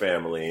with her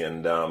family,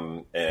 and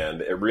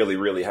it really,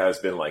 really has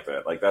been like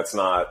that. Like that's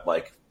not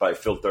like by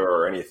filter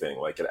or anything.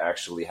 Like it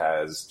actually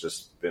has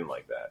just been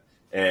like that.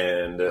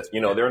 And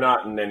they're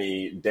not in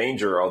any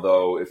danger.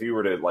 Although if you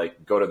were to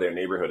go to their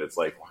neighborhood, it's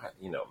like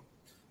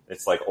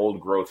it's like old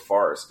growth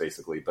forest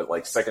basically, but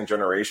like second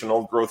generation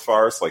old growth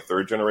forest, like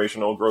third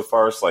generation old growth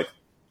forest, like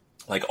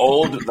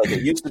old, like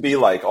it used to be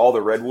like all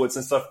the redwoods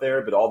and stuff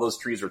there, but all those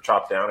trees were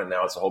chopped down and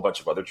now it's a whole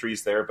bunch of other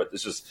trees there, but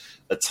there's just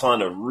a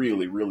ton of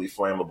really, really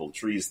flammable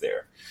trees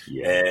there.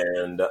 Yeah.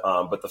 And,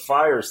 but the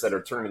fires that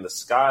are turning the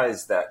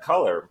skies that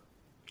color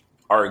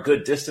are a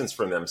good distance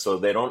from them. So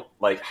they don't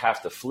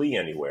have to flee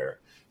anywhere.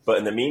 But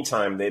in the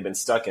meantime, they've been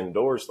stuck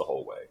indoors the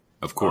whole way.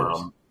 Of course.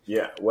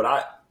 Yeah. What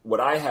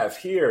I have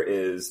here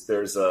is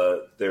there's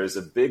a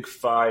big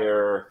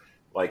fire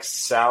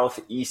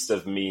southeast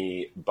of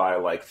me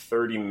by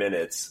 30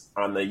 minutes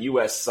on the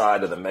U.S.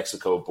 side of the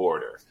Mexico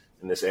border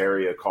in this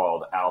area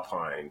called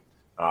Alpine.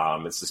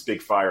 It's this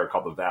big fire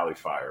called the Valley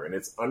Fire, and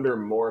it's under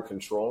more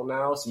control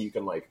now, so you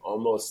can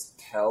almost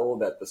tell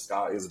that the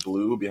sky is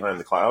blue behind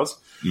the clouds.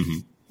 Mm-hmm.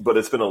 But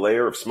it's been a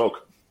layer of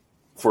smoke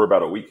for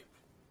about a week.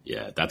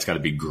 Yeah, that's got to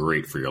be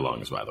great for your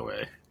lungs, by the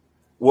way.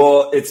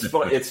 Well,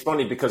 it's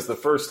funny because the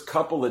first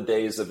couple of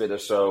days of it or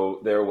so,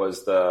 there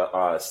was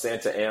the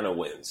Santa Ana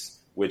winds.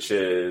 which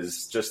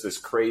is just this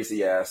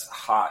crazy ass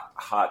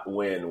hot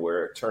wind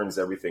where it turns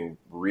everything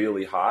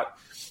really hot.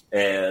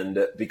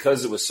 And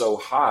because it was so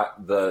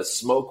hot, the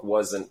smoke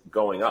wasn't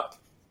going up.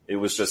 It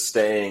was just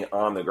staying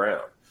on the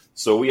ground.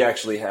 So we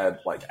actually had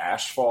like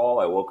ash fall.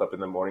 I woke up in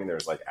the morning,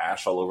 there's like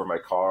ash all over my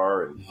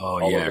car and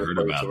all I over heard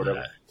the place about or whatever.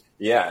 that.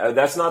 Yeah,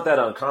 that's not that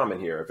uncommon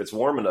here. If it's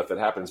warm enough, it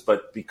happens.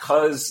 But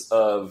because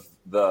of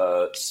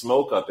the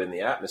smoke up in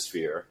the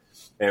atmosphere,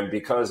 and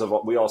because of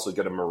we also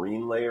get a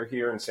marine layer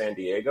here in San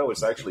Diego,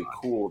 it's actually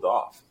cooled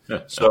off.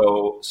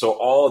 So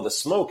all of the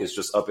smoke is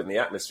just up in the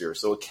atmosphere.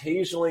 So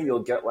occasionally you'll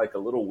get like a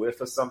little whiff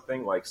of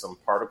something, like some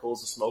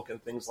particles of smoke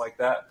and things like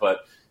that. But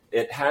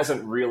it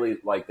hasn't really,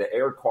 like the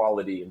air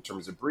quality in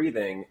terms of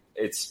breathing,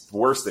 it's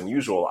worse than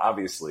usual,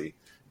 obviously.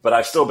 But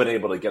I've still been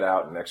able to get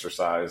out and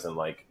exercise and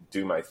like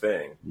do my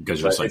thing.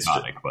 Because you're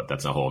psychotic, but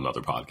that's a whole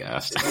nother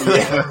podcast.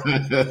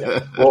 Yeah.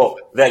 Well,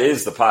 that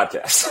is the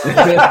podcast.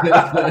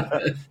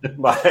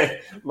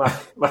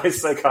 my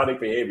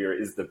psychotic behavior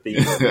is the theme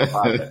of the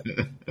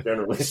podcast,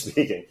 generally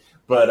speaking.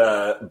 But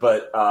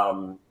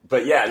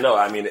yeah, no,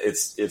 I mean,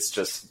 it's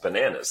just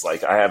bananas.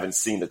 Like I haven't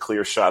seen a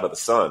clear shot of the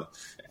sun.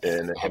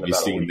 Have you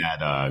seen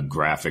that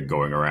graphic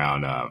going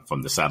around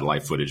from the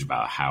satellite footage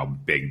about how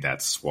big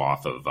that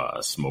swath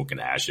of smoke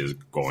and ash is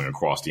going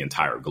across the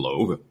entire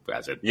globe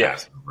as it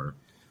passes over?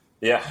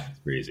 Yeah, it's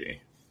crazy.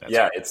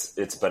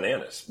 It's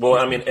bananas. Well,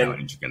 I mean, how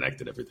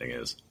interconnected everything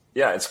is.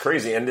 Yeah, it's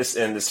crazy. And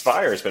this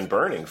fire has been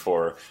burning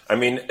for. I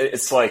mean,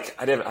 it's like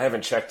I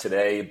haven't checked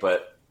today,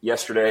 but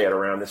yesterday at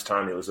around this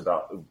time, it was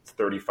about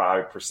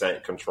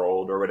 35%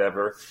 controlled or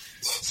whatever.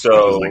 So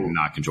it was like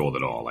not controlled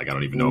at all. Like I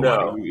don't even know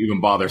what you even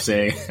bother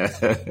saying.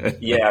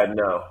 Yeah,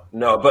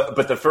 no.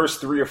 But the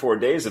first 3 or 4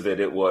 days of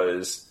it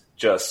was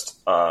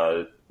just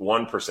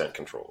 1%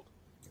 controlled,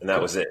 and that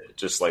was it.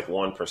 Just like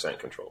 1%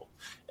 controlled,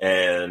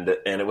 and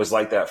it was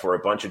like that for a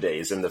bunch of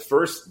days. And the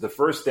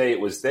first day it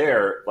was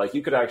there, like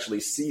you could actually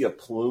see a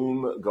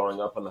plume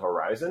going up on the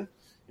horizon.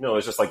 You know,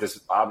 it's just like this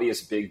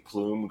obvious big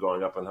plume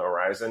going up on the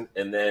horizon.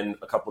 And then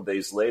a couple of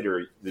days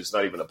later, there's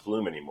not even a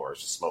plume anymore.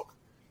 It's just smoke.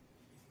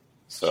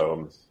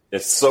 So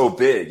it's so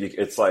big.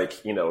 It's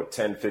like,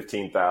 10,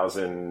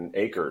 15,000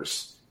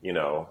 acres,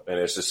 and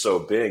it's just so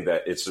big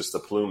that it's just the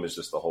plume is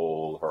just the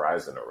whole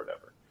horizon or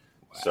whatever.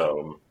 Wow.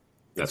 So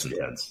that's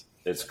intense.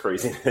 It's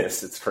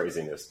craziness. It's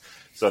craziness.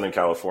 Southern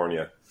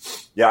California.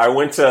 Yeah. I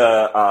went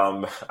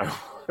to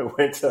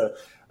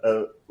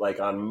like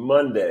on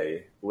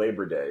Monday,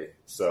 Labor Day.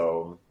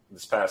 So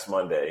this past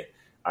Monday,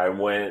 I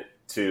went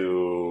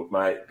to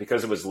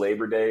because it was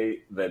Labor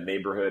Day, the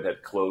neighborhood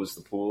had closed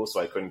the pool, so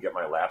I couldn't get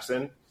my laps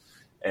in.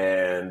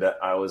 And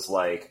I was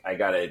like, I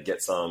got to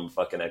get some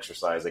fucking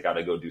exercise. I got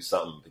to go do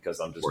something because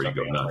I'm just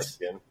jumping on my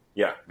skin.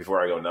 Yeah,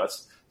 before I go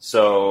nuts.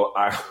 So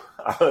I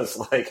was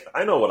like,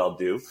 I know what I'll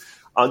do.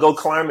 I'll go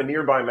climb a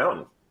nearby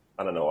mountain.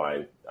 I don't know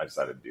why I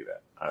decided to do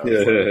that. I don't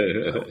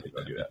think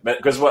I'll do that.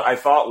 Because what I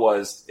thought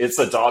was it's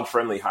a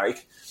dog-friendly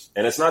hike,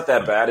 and it's not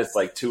that bad. It's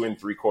like 2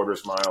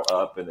 3/4 mile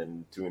up and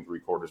then 2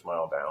 3/4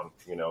 mile down,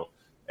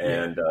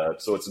 And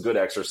so it's a good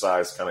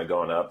exercise kind of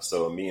going up.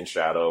 So me and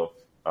Shadow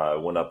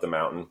went up the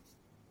mountain.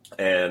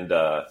 And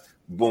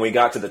when we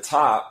got to the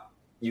top,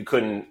 you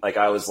couldn't, like,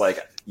 I was like,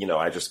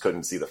 I just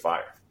couldn't see the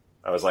fire.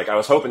 I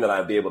was hoping that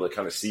I'd be able to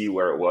kind of see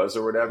where it was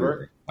or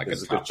whatever. Like a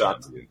good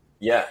shot.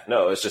 Yeah,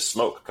 no, it's just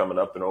smoke coming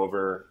up and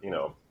over,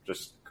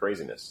 just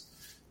craziness.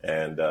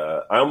 And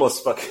I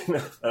almost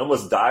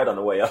died on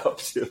the way up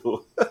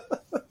too.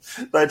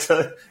 Did I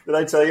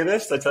tell you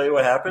this? Did I tell you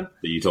what happened?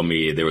 You told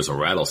me there was a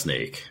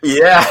rattlesnake.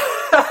 Yeah.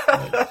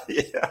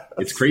 Yeah.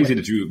 It's crazy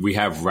that we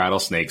have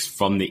rattlesnakes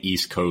from the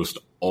East Coast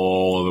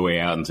all the way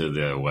out into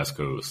the West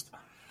Coast.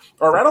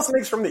 Are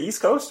rattlesnakes from the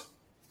East Coast?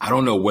 I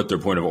don't know what their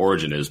point of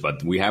origin is,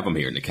 but we have them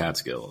here in the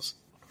Catskills.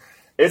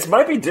 It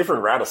might be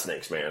different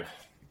rattlesnakes, man.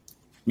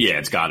 Yeah,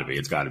 it's got to be.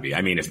 It's got to be.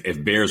 I mean,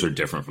 if bears are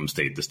different from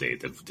state to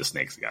state, the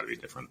snakes got to be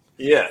different.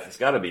 Yeah, it's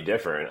got to be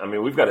different. I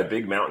mean, we've got a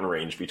big mountain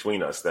range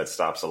between us that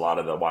stops a lot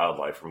of the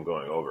wildlife from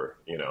going over,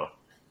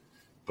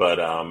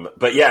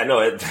 But yeah,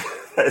 no,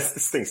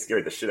 this thing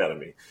scared the shit out of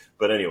me.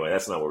 But anyway,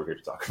 that's not what we're here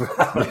to talk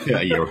about. Yeah,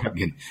 you're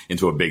getting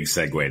into a big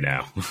segue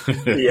now.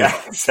 Yeah,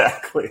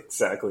 exactly.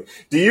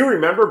 Do you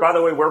remember, by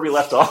the way, where we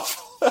left off?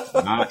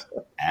 Not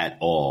at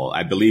all.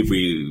 I believe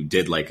we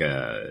did like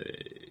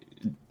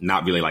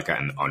not really like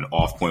an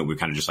off point. We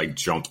kind of just like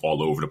jumped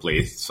all over the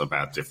place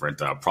about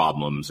different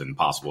problems and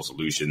possible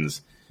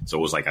solutions. So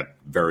it was like a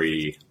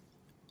very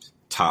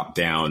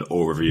top-down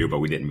overview, but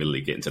we didn't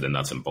really get into the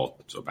nuts and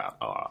bolts about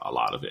a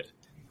lot of it.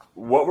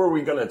 What were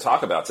we going to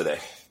talk about today?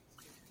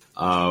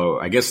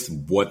 I guess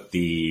what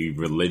the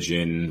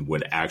religion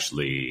would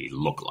actually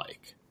look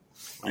like.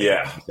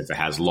 Yeah. If it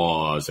has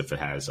laws, if it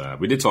has...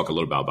 we did talk a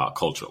little bit about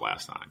culture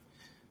last time.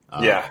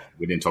 Yeah.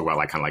 We didn't talk about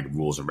like kind of like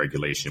rules and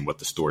regulation, what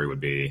the story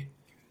would be,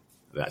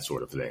 that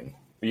sort of thing.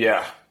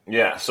 Yeah.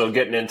 Yeah. So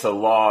getting into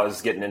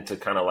laws, getting into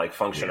kind of like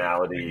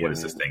functionality. Yeah, like what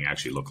does this thing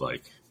actually look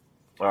like?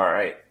 All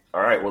right.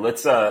 Well,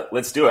 let's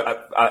do it.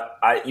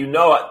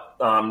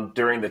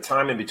 during the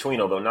time in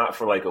between, although not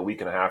for like a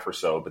week and a half or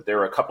so, but there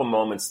were a couple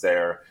moments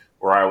there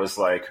where I was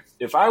like,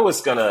 if I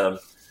was going to,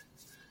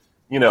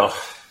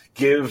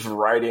 give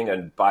writing a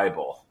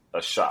Bible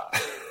a shot,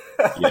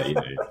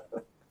 Yeah.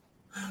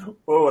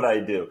 what would I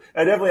do?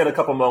 I definitely had a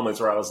couple moments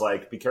where I was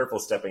like, be careful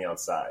stepping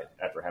outside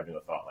after having a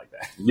thought like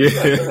that.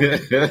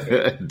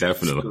 Yeah,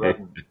 definitely.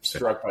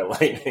 Struck by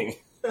lightning.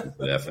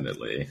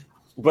 Definitely.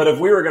 But if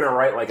we were going to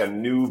write like a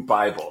new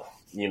Bible,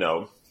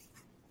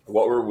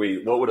 what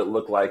would it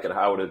look like and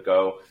how would it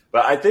go?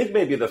 But I think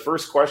maybe the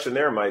first question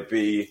there might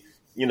be,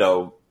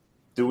 do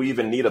we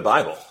even need a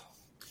Bible?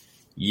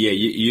 Yeah,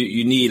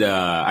 you need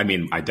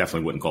I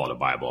definitely wouldn't call it a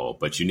Bible,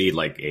 but you need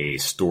like a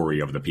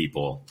story of the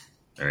people,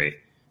 right?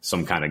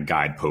 Some kind of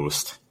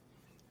guidepost.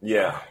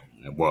 Yeah.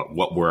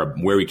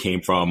 Where we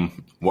came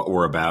from, what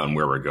we're about, and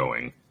where we're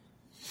going.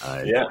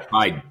 It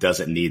probably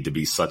doesn't need to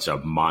be such a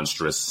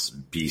monstrous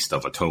beast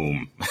of a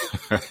tome.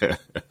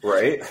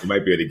 Right. You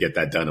might be able to get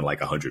that done in like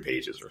 100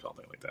 pages or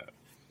something like that.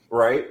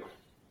 Right.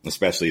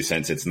 Especially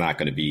since it's not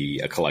going to be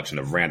a collection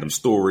of random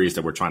stories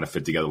that we're trying to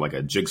fit together like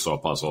a jigsaw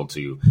puzzle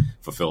to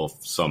fulfill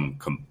some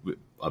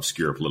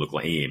obscure political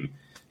aim.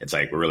 It's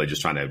like we're really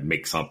just trying to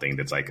make something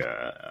that's like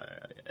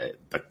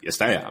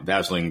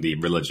establishing the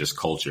religious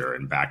culture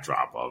and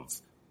backdrop of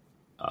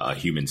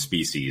human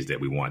species that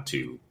we want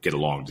to get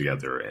along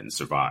together and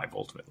survive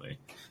ultimately.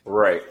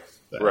 Right.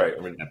 But right.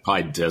 That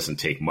probably doesn't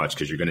take much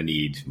because you're going to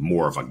need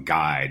more of a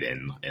guide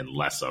and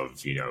less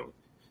of,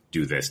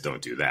 do this,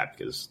 don't do that,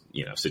 because,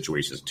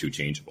 situations are too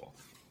changeable.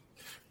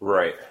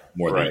 Right.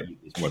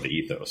 It's more the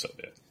ethos of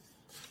it.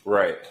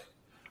 Right.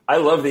 I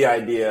love the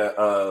idea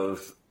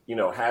of,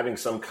 having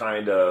some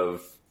kind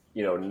of,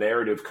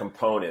 narrative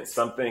component,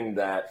 something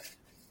that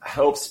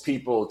helps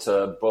people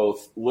to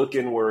both look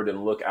inward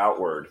and look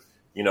outward,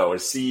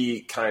 and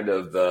see kind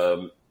of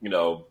the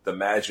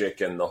magic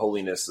and the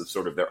holiness of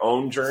sort of their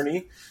own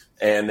journey,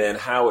 and then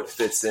how it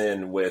fits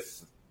in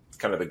with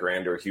kind of the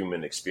grander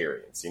human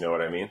experience. You know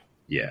what I mean?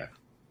 Yeah.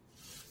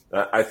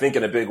 I think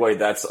in a big way,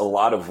 that's a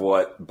lot of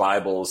what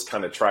Bibles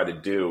kind of try to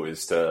do,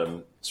 is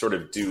to sort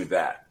of do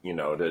that,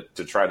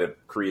 to try to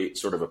create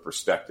sort of a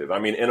perspective. I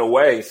mean, in a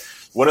way,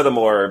 one of the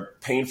more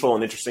painful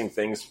and interesting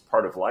things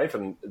part of life,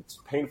 and it's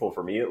painful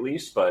for me at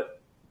least,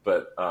 but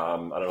I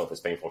don't know if it's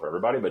painful for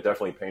everybody, but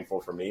definitely painful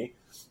for me,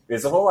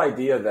 is the whole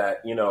idea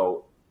that,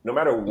 no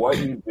matter what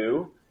you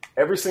do,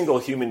 every single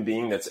human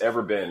being that's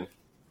ever been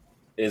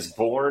is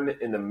born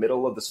in the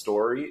middle of the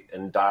story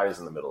and dies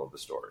in the middle of the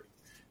story.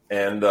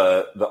 And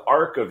the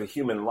arc of a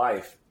human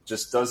life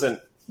just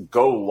doesn't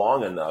go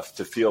long enough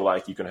to feel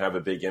like you can have a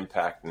big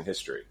impact in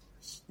history.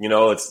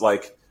 It's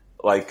like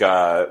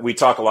we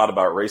talk a lot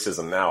about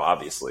racism now,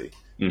 obviously.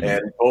 Mm-hmm.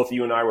 And both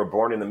you and I were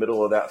born in the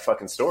middle of that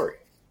fucking story.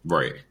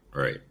 Right.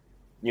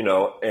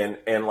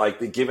 And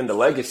like given the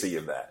legacy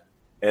of that.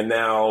 And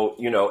now,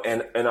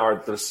 and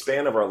the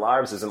span of our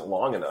lives isn't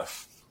long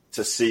enough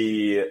to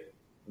see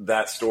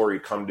that story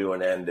come to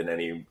an end in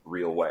any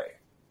real way.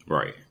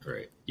 Right.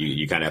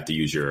 You kind of have to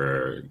use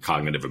your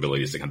cognitive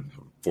abilities to kind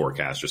of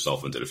forecast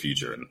yourself into the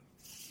future and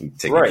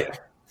take it.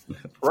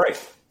 Right.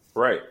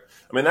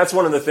 I mean, that's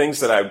one of the things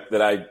that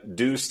I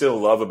do still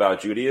love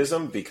about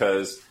Judaism,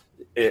 because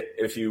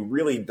if you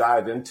really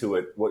dive into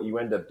it, what you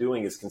end up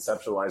doing is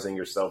conceptualizing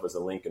yourself as a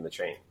link in the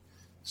chain.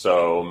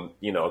 So,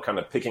 kind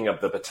of picking up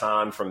the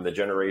baton from the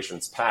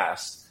generations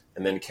past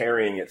and then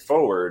carrying it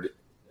forward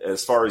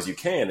as far as you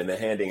can, and then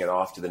handing it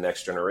off to the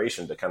next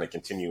generation to kind of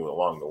continue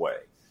along the way.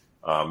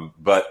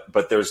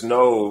 But there's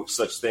no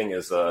such thing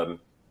as an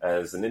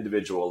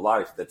individual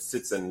life that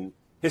sits in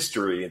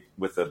history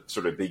with a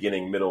sort of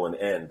beginning, middle, and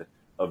end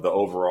of the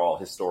overall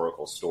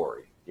historical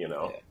story.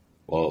 Yeah.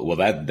 Well,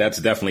 that's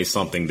definitely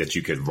something that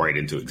you could write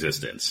into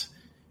existence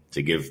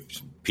to give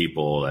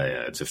people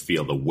to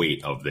feel the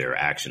weight of their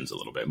actions a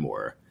little bit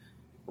more.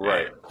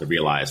 Right. To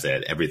realize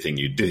that everything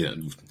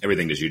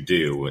that you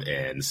do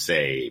and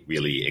say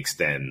really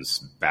extends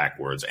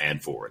backwards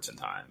and forwards in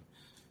time.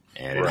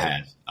 And it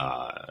has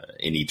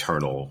an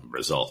eternal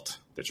result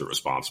that you're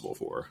responsible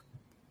for.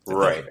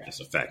 Right. That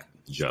doesn't affect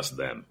just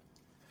them.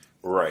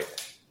 Right.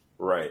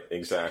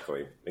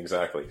 Exactly.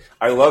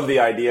 I love the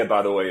idea,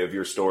 by the way, of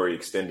your story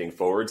extending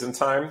forwards in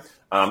time.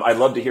 I'd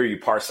love to hear you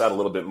parse out a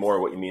little bit more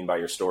what you mean by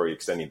your story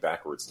extending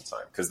backwards in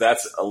time, because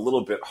that's a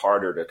little bit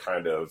harder to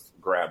kind of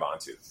grab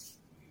onto.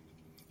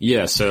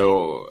 Yeah.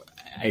 So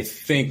I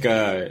think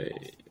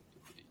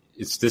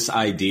it's this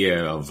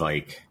idea of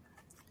like,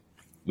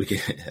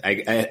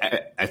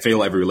 I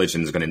feel every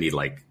religion is going to need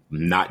like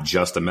not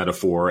just a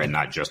metaphor and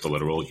not just a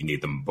literal. You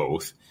need them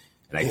both.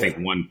 And I think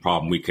one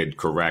problem we could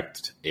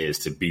correct is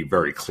to be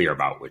very clear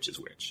about which is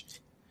which.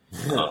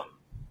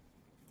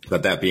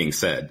 But that being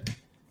said,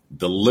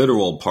 the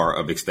literal part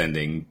of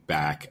extending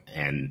back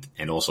and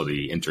also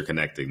the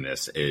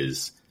interconnectedness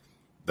is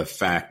the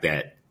fact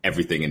that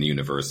everything in the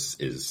universe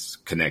is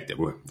connected.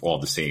 We're all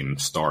the same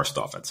star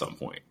stuff at some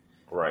point.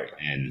 Right.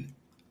 And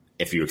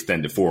if you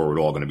extend it forward,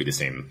 we're all going to be the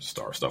same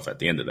star stuff at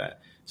the end of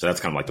that. So that's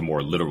kind of like the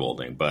more literal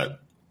thing.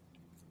 But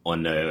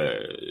on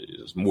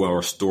the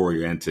more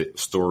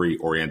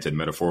story-oriented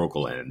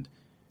metaphorical end,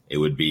 it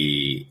would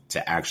be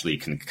to actually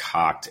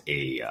concoct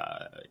a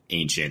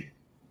ancient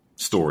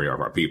story of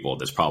our people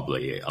that's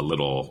probably a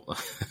little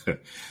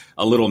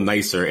a little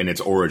nicer in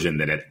its origin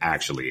than it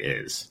actually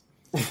is.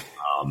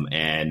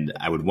 And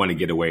I would want to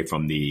get away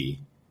from the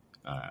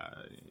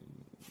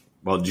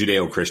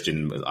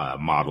Judeo-Christian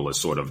model is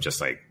sort of just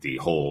like the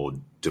whole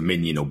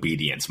dominion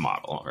obedience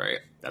model, right?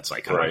 That's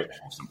like kind of the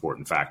most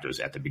important factors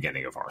at the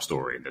beginning of our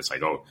story. And it's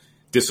like, oh,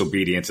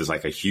 disobedience is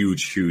like a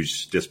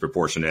huge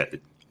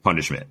disproportionate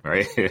punishment,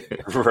 right?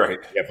 Right.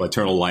 You have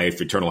eternal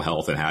life, eternal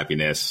health and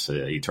happiness,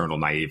 eternal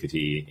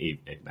naivety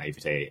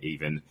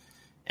even.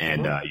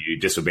 And you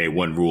disobey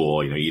one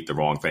rule, you eat the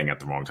wrong thing at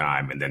the wrong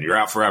time, and then you're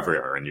out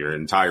forever, and your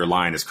entire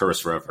line is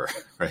cursed forever,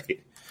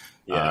 right?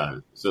 Yeah.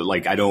 So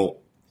like, I don't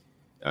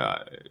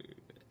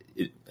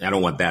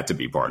want that to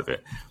be part of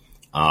it.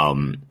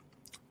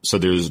 So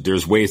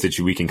there's ways that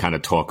we can kind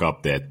of talk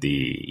up that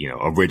the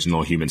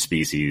original human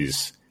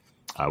species.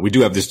 We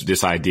do have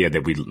this idea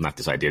that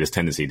this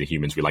tendency to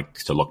humans, we like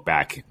to look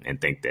back and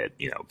think that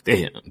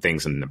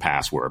things in the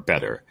past were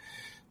better.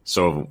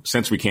 So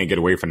since we can't get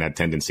away from that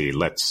tendency,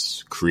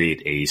 let's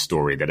create a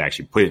story that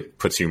actually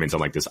puts humans in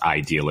like this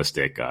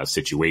idealistic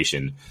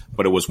situation,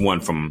 but it was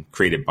one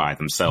created by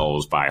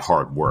themselves by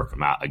hard work,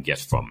 not a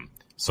gift from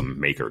some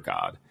maker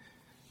god.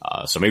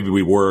 So maybe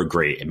we were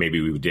great, and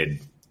maybe we did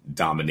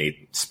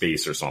dominate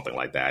space or something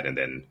like that, and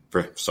then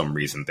for some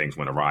reason things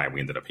went awry and we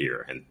ended up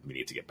here, and we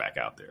need to get back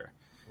out there.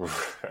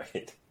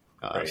 Right.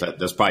 So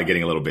that's probably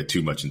getting a little bit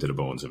too much into the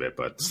bones of it,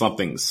 but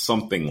something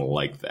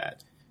like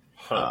that.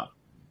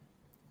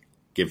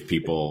 Give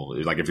people,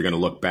 like, if you're going to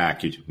look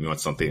back, you want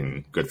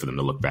something good for them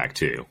to look back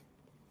to.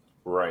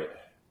 Right.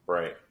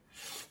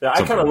 Yeah,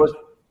 I kind of look.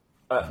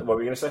 What were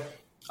you going to say?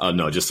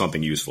 No, just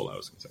something useful, I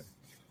was going to say.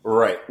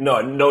 Right.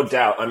 No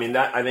doubt. I mean,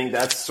 I think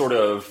that's sort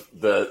of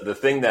the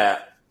thing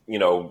that,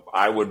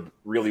 I would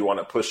really want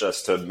to push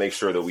us to make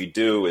sure that we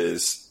do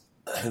is,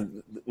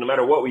 no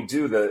matter what we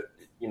do,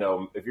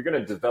 if you're going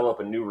to develop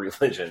a new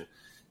religion,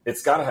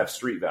 it's got to have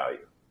street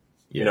value.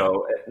 Yeah.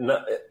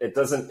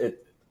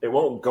 It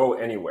won't go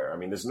anywhere. I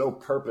mean, there's no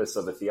purpose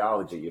of a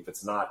theology if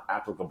it's not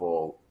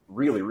applicable,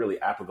 really,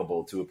 really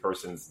applicable to a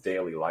person's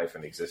daily life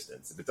and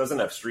existence. If it doesn't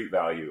have street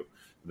value,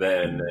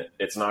 then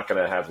it's not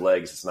going to have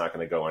legs. It's not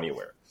going to go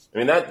anywhere. I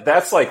mean,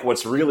 that's like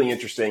what's really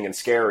interesting and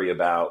scary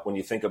about when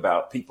you think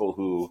about people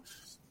who,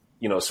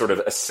 sort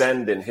of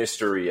ascend in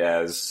history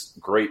as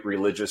great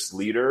religious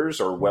leaders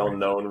or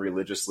well-known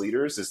religious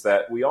leaders, is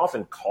that we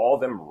often call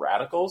them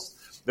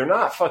radicals. They're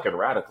not fucking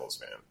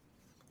radicals, man.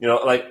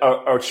 Like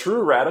a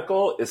true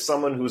radical is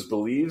someone whose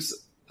beliefs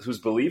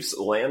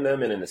land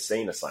them in an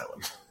insane asylum.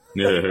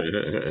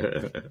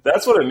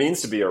 That's what it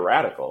means to be a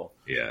radical.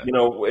 Yeah.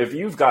 If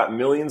you've got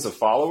millions of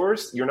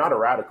followers, you're not a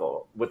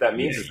radical. What that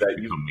means is that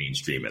you become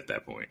mainstream at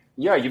that point.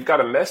 Yeah, you've got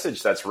a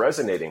message that's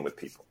resonating with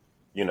people.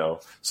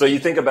 So you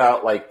think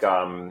about like,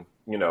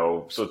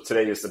 so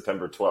today is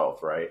September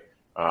 12th, right?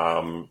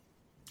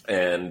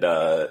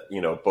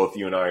 Both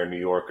you and I are New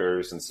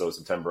Yorkers, and so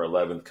September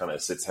 11th kind of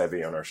sits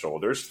heavy on our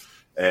shoulders.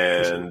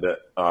 And,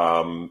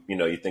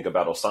 you think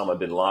about Osama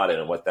bin Laden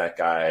and what that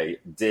guy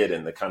did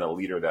and the kind of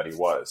leader that he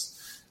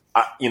was.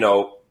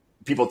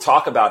 People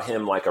talk about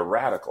him like a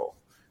radical,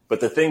 but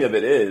the thing of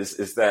it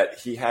is that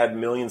he had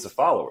millions of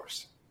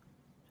followers.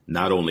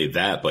 Not only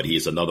that, but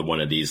he's another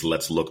one of these,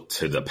 let's look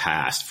to the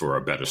past for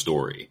a better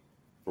story.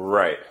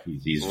 Right.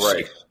 He's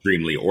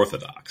extremely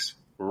orthodox.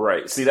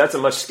 Right. See, that's a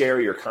much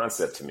scarier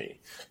concept to me.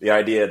 The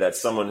idea that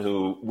someone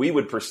who we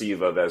would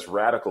perceive of as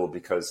radical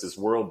because his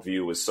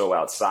worldview is so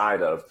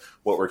outside of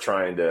what we're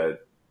trying to,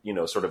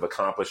 sort of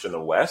accomplish in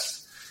the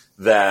West,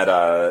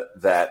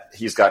 that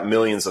he's got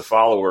millions of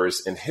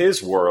followers in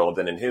his world,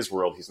 and in his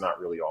world, he's not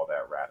really all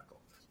that radical.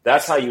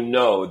 That's how you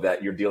know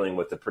that you're dealing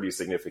with a pretty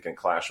significant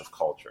clash of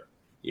culture.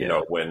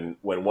 Yeah. When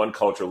one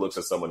culture looks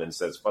at someone and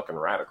says fucking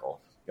radical,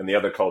 and the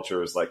other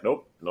culture is like,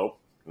 nope.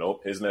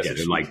 His message. Yeah,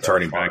 they're like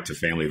turning back to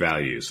family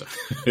values.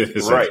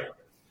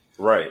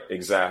 Right.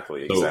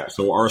 Exactly.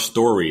 So our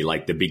story,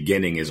 like the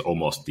beginning is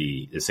almost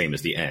the same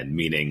as the end,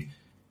 meaning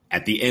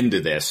at the end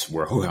of this,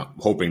 we're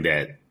hoping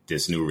that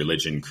this new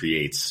religion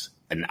creates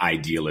an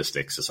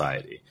idealistic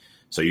society.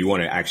 So you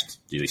want to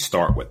actually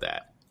start with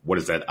that. What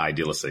does that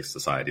idealistic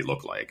society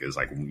look like? It's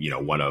like,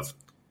 one of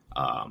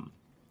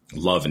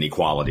love and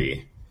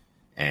equality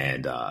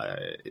and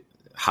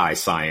high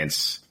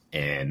science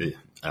and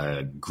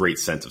a great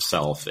sense of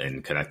self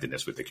and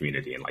connectedness with the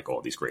community and like all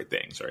these great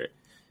things, right?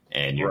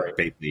 And you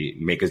basically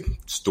make a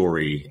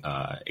story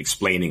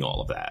explaining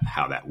all of that,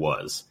 how that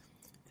was.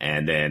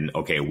 And then,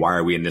 okay, why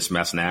are we in this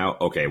mess now?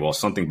 Okay, well,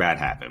 something bad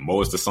happened. What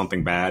was the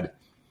something bad?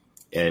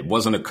 It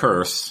wasn't a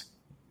curse.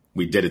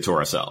 We did it to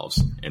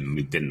ourselves and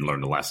we didn't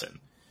learn the lesson.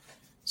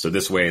 So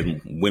this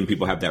way, when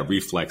people have that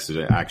reflex to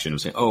the action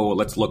of saying, oh,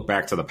 let's look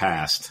back to the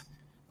past.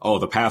 Oh,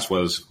 the past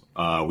was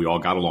we all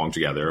got along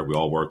together. We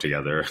all worked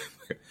together.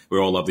 We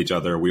all loved each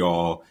other. We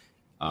all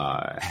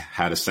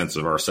had a sense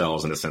of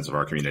ourselves and a sense of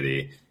our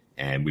community.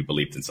 and we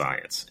believed in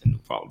science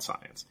and followed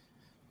science.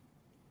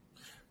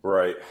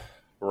 Right.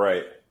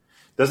 Right.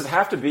 Does it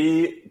have to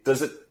be,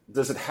 does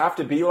it have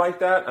to be like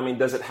that? I mean,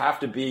 does it have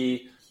to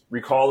be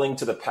recalling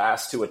to the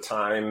past, to a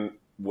time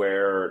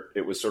where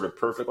it was sort of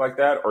perfect like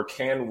that? Or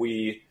can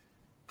we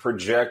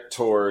project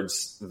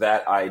towards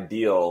that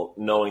ideal,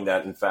 knowing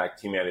that in fact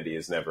humanity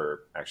has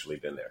never actually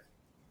been there?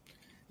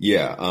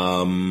 Yeah,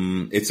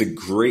 it's a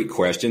great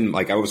question.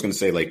 Like I was going to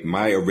say, like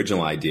my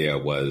original idea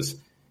was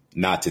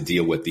not to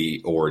deal with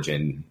the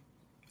origin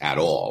at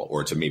all,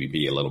 or to maybe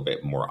be a little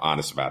bit more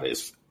honest about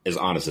it, as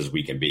honest as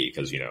we can be,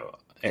 because, you know,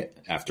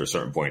 after a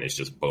certain point, it's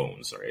just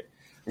bones, right?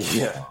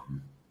 Yeah.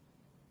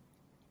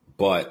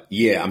 But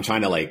yeah, I'm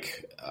trying to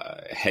like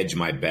hedge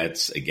my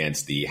bets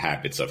against the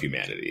habits of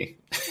humanity.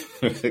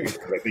 I think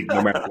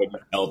no matter what you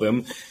tell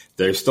them,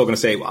 they're still going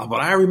to say, well,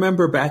 but I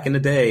remember back in the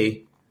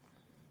day,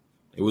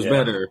 it was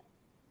better.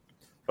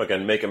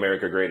 Fucking make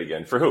America great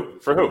again. For who?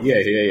 For who?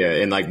 Yeah.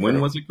 And like, when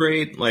was it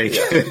great? Like,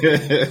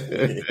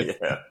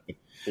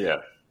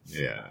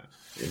 yeah.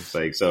 It's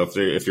like, so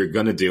if you're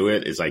going to do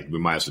it, it's like, we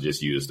might as well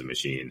just use the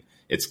machine.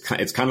 It's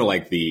kind of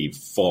like the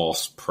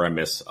false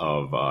premise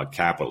of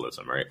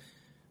capitalism, right?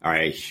 All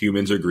right,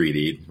 humans are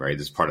greedy, right?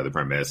 This is part of the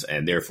premise,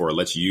 and therefore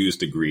let's use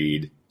the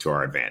greed to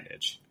our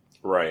advantage.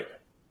 Right.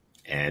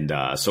 And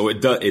so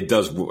it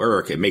does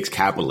work. It makes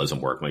capitalism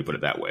work, let me put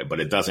it that way. But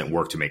it doesn't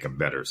work to make a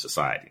better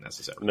society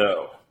necessarily.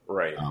 No,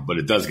 right. But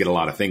it does get a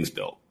lot of things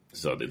built.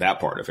 So that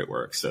part of it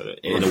works. So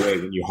in a way,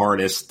 when you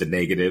harness the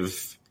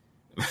negative,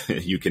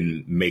 you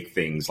can make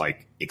things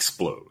like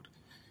explode.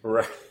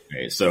 Right.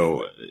 Okay,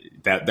 so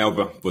that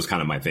was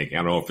kind of my thinking.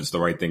 I don't know if it's the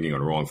right thinking or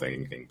the wrong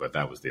thinking, but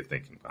that was the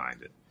thinking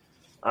behind it.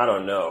 I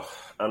don't know.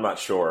 I'm not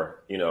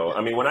sure. You know,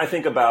 I mean, when I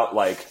think about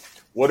like,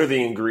 what are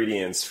the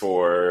ingredients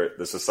for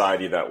the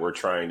society that we're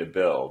trying to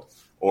build,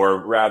 or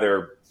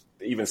rather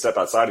even step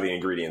outside of the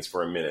ingredients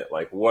for a minute,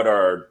 like what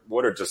are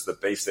just the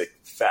basic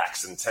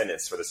facts and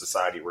tenets for the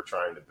society we're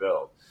trying to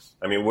build?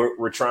 I mean,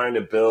 we're trying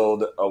to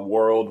build a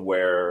world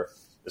where,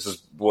 this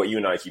is what you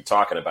and I keep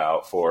talking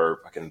about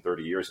for fucking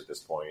 30 years at this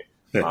point,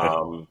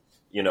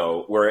 you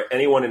know, where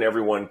anyone and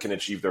everyone can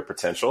achieve their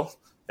potential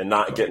and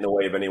not get in the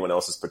way of anyone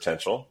else's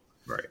potential.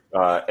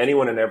 Right.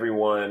 Anyone and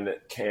everyone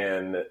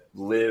can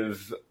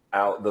live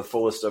out the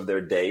fullest of their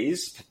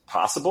days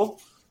possible,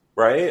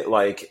 right?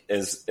 Like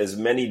as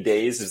many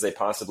days as they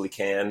possibly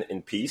can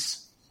in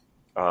peace.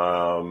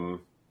 Right.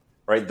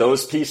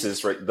 Those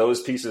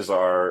pieces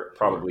are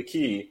probably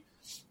key.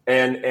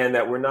 And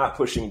that we're not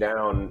pushing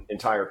down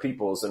entire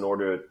peoples in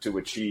order to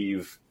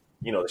achieve,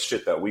 you know, the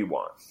shit that we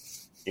want,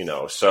 you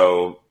know?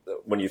 So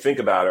when you think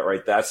about it,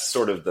 right, that's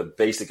sort of the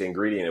basic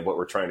ingredient of what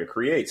we're trying to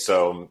create.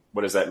 So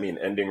what does that mean?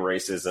 Ending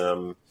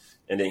racism,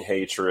 ending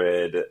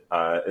hatred,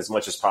 as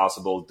much as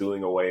possible,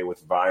 doing away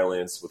with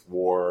violence, with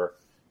war,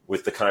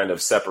 with the kind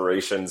of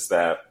separations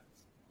that,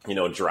 you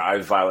know,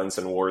 drive violence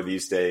and war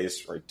these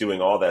days, right?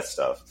 Doing all that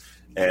stuff.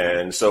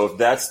 And so if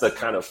that's the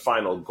kind of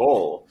final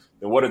goal,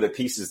 then what are the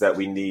pieces that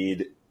we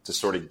need to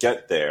sort of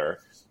get there?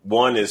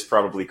 One is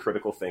probably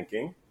critical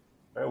thinking.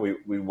 Right?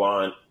 We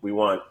want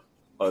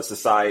a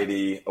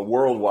society, a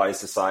worldwide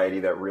society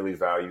that really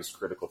values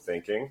critical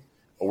thinking,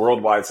 a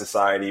worldwide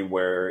society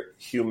where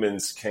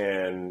humans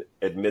can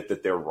admit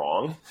that they're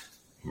wrong.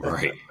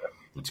 Right.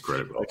 It's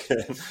critical.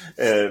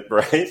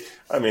 Right.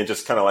 I mean,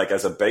 just kind of like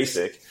as a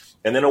basic.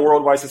 And then a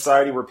worldwide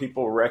society where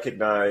people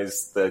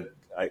recognize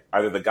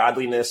either the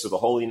godliness or the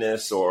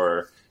holiness,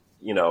 or,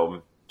 you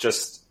know,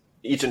 just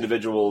each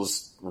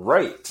individual's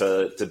right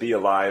to be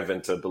alive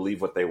and to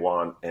believe what they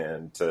want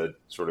and to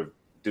sort of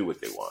do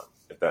what they want,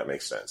 if that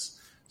makes sense.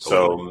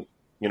 So,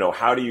 you know,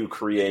 how do you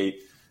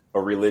create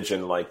a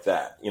religion like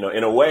that? You know,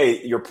 in a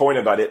way, your point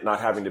about it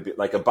not having to be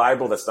like a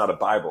Bible that's not a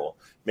Bible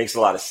makes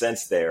a lot of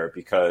sense there,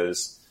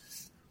 because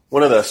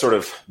one of the sort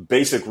of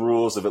basic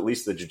rules of at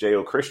least the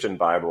Judeo-Christian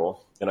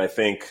Bible, and I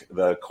think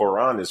the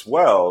Quran as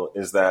well,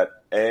 is that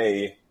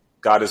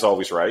God is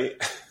always right.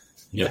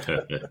 Yeah.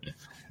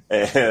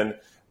 And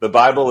the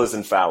Bible is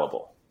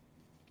infallible.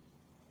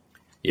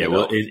 Yeah,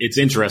 well, it's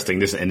interesting.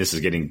 This is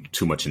getting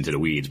too much into the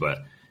weeds, but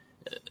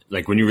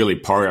like when you really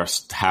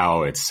parse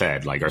how it's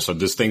said, like, so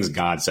there's things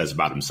God says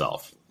about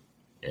himself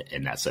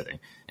in that setting,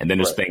 and then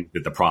there's things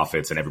that the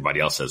prophets and everybody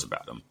else says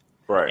about him.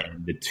 Right.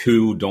 And the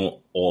two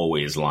don't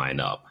always line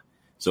up.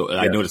 So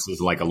I noticed this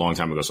like a long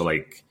time ago. So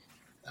like,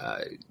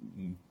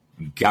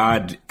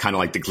 God kind of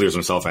like declares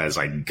himself as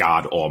like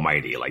God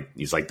Almighty. Like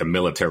he's like the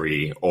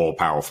military, all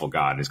powerful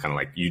God. And it's kind of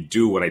like, you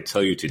do what I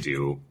tell you to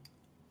do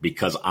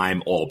because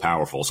I'm all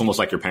powerful. It's almost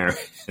like your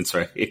parents,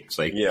 right? It's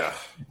like,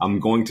 I'm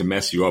going to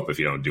mess you up if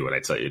you don't do what I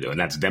tell you to do. And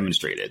that's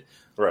demonstrated.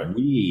 Right.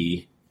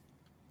 We,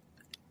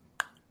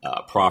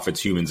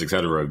 prophets, humans,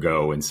 etc.,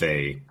 go and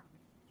say,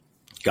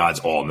 God's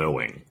all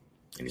knowing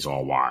and he's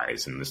all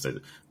wise and this,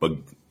 but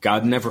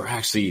God never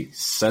actually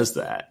says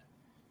that.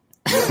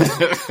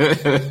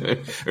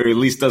 Or at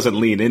least doesn't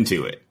lean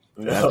into it.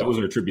 No. Those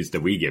are attributes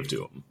that we give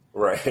to him.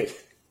 Right.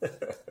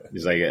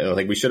 He's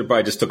like we should have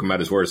probably just took him at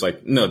his word. It's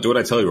like, no, do what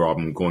I tell you or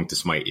I'm going to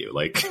smite you.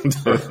 Like,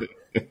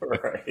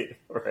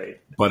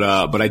 right.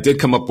 But I did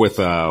come up with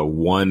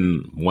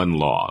one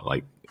law.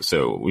 Like,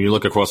 so when you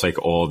look across like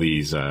all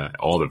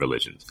the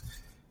religions,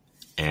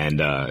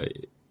 and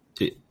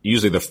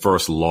usually the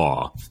first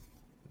law,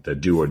 the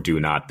do or do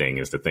not thing,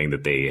 is the thing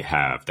that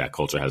that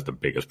culture has the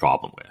biggest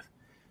problem with.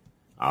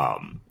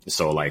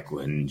 So like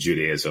in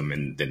Judaism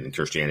and then in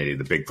Christianity,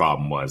 the big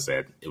problem was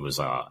that it was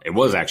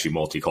actually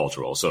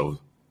multicultural. So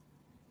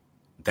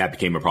that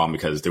became a problem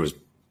because there was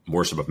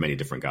worship of many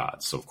different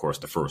gods. So of course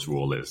the first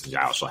rule is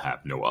thou shalt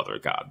have no other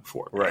god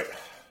before me.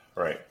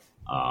 Right.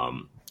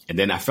 And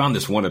then I found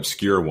this one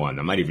obscure one.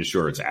 I'm not even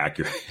sure it's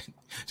accurate,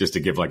 just to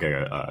give like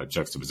a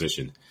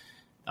juxtaposition.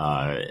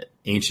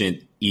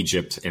 Ancient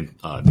Egypt and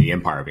the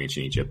Empire of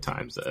Ancient Egypt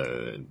times,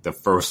 the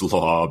first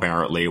law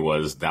apparently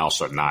was thou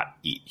shalt not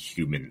eat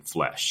human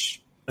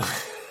flesh.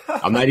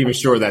 I'm not even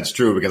sure that's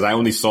true because I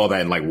only saw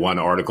that in like one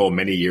article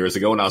many years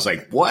ago, and I was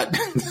like, "What?"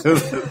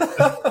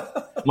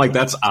 I'm like,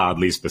 that's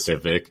oddly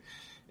specific.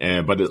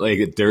 But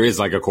there is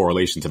like a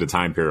correlation to the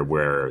time period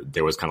where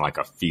there was kind of like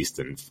a feast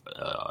and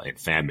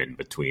famine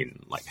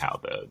between like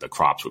how the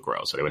crops would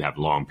grow. So they would have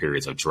long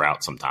periods of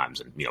drought sometimes,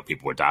 and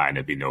people would die and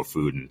there'd be no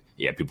food, and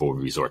people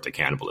would resort to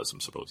cannibalism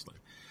supposedly.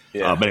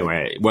 Yeah. But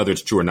anyway, whether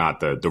it's true or not,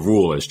 the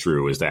rule is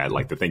true. Is that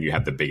like the thing you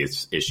have the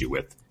biggest issue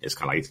with is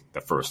kind of like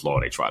the first law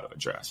they try to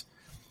address.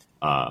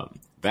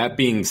 That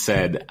being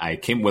said, I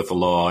came with the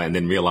law and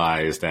then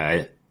realized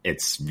that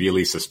it's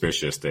really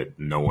suspicious that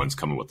no one's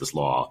coming with this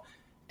law.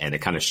 And it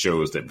kind of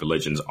shows that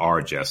religions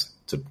are just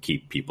to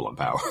keep people in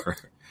power.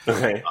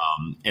 Okay.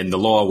 And the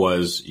law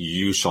was,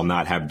 you shall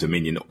not have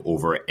dominion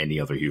over any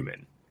other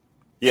human.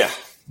 Yeah.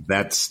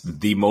 That's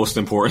the most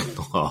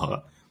important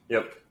law.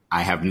 Yep.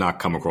 I have not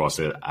come across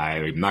it.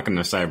 I'm not going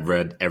to say I've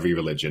read every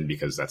religion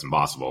because that's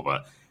impossible,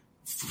 but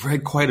I've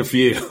read quite a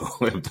few.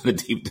 I've done a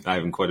deep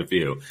dive in quite a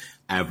few.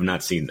 I have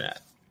not seen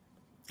that.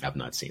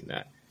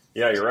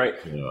 Yeah, you're right.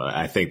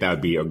 I think that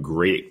would be a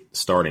great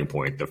starting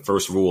point. The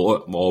first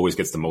rule always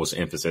gets the most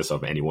emphasis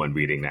of anyone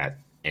reading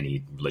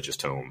any religious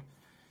tome,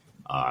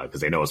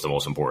 because they know it's the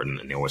most important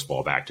and they always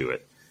fall back to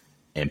it.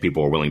 And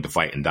people are willing to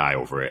fight and die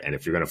over it. And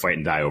if you're going to fight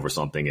and die over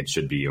something, it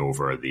should be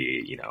over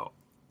the,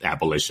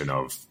 abolition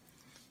of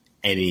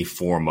any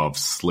form of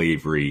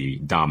slavery,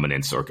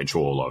 dominance, or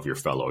control of your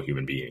fellow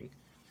human being.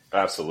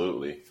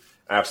 Absolutely.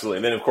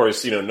 And then, of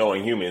course,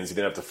 knowing humans, you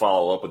then have to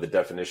follow up with the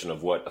definition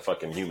of what a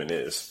fucking human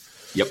is.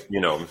 Yep.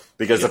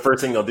 Because the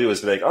first thing they'll do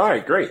is be like, all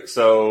right, great.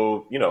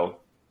 So,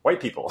 white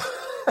people.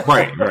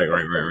 Right.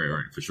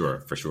 For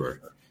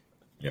sure.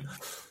 Yeah.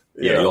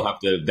 Yeah, you'll have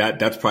to,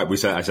 that's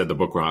probably, I said the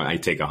book where I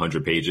take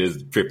 100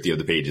 pages, 50 of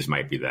the pages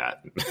might be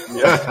that.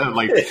 Yeah.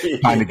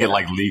 Trying to get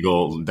like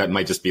legal, that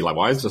might just be like,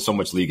 why is there so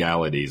much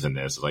legalities in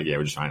this? It's like, yeah,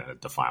 we're just trying to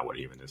define what a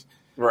human is.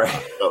 Right.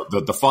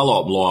 The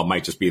follow-up law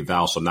might just be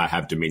thou shalt not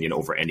have dominion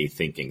over any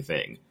thinking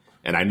thing.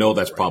 And I know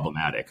that's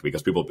problematic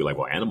because people will be like,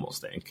 well, animals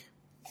think.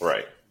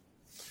 Right.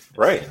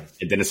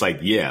 And then it's like,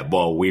 yeah,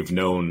 well, we've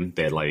known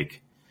that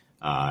like,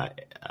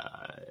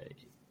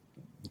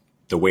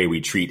 the way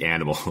we treat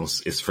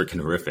animals is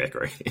freaking horrific,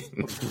 right?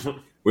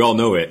 We all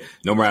know it.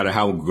 No matter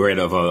how great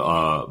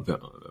of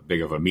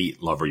big of a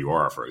meat lover you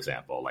are, for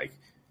example, like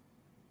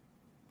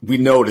we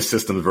know the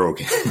system's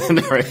broken,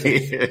 right?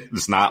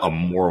 It's not a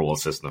moral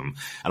system.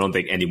 I don't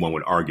think anyone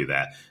would argue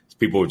that.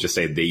 People would just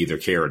say they either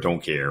care or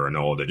don't care, or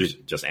no, they're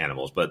just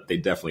animals. But they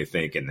definitely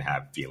think and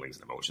have feelings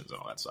and emotions and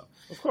all that stuff.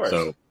 Of course.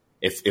 So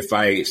if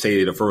I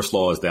say the first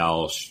law is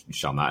thou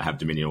shall not have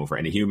dominion over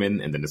any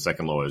human, and then the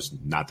second law is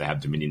not to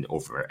have dominion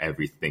over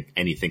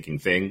any thinking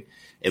thing,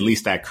 at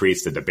least that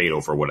creates the debate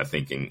over what a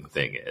thinking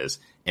thing is.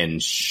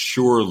 And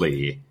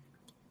surely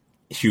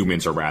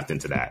humans are wrapped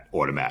into that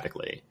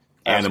automatically.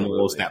 Absolutely.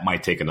 Animals, that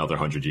might take another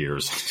 100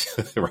 years,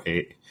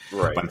 right?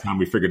 By the time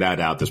we figure that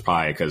out, there's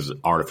probably, because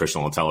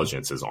artificial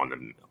intelligence is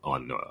on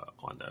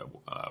the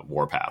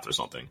warpath or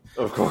something.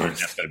 Of course, and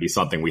that's going to be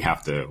something we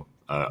have to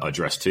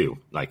address too.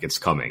 Like it's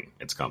coming.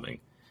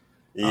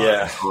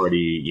 Yeah,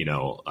 already,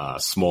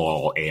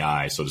 small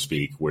AI, so to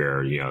speak,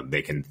 where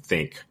they can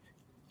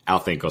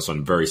outthink us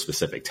on very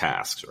specific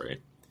tasks, right?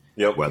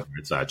 Yep. Whether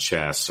it's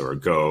chess or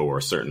Go or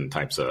certain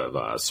types of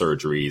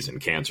surgeries and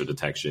cancer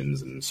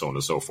detections and so on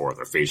and so forth,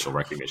 or facial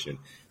recognition,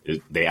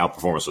 they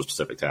outperform us with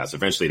specific tasks.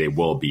 Eventually, they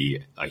will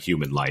be a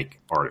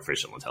human-like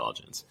artificial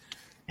intelligence.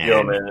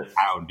 And man.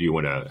 How do you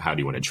want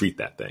to treat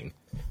that thing?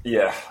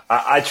 Yeah,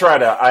 I try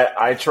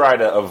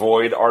to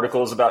avoid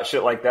articles about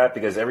shit like that,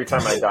 because every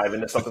time I dive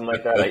into something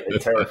like that,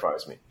 it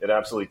terrifies me. It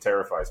absolutely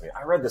terrifies me.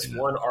 I read this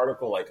one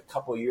article like a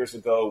couple of years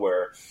ago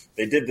where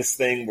they did this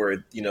thing where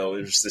it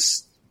was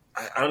this.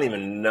 I don't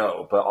even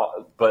know,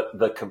 but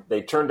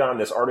they turned on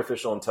this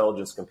artificial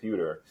intelligence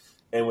computer,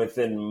 and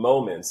within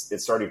moments, it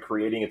started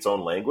creating its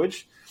own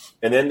language,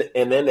 and then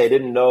they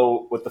didn't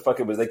know what the fuck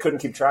it was. They couldn't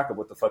keep track of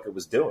what the fuck it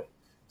was doing,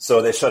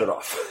 so they shut it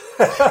off.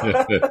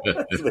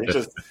 They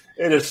just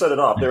shut it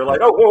off. They were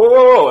like, "Oh,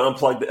 whoa," and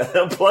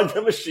unplugged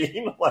the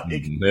machine,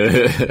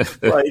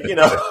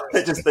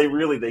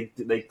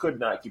 they could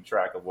not keep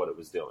track of what it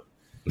was doing.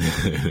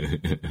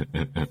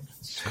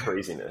 It's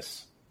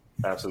craziness.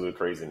 Absolute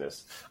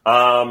craziness.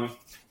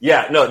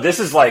 Yeah, no, this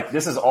is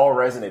all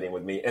resonating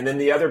with me. And then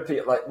the other,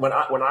 like when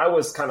I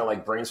was kind of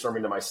like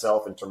brainstorming to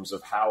myself in terms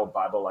of how a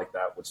Bible like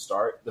that would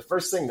start, the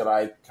first thing that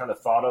I kind of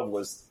thought of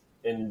was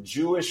in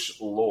Jewish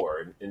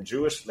lore, in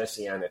Jewish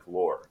messianic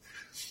lore.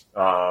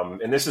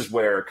 And this is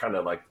where kind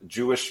of like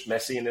Jewish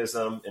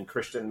messianism and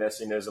Christian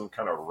messianism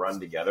kind of run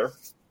together.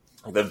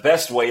 The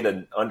best way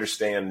to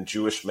understand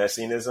Jewish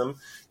messianism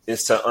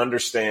is to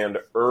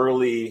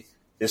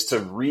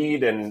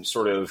read and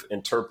sort of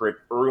interpret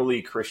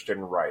early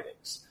Christian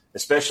writings,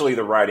 especially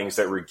the writings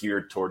that were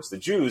geared towards the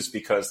Jews,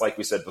 because like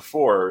we said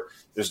before,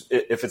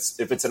 if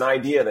it's an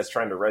idea that's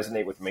trying to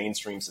resonate with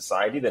mainstream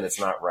society, then it's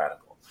not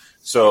radical.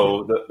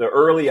 So the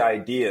early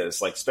ideas,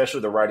 like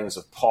especially the writings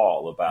of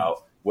Paul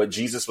about what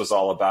Jesus was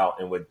all about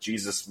and what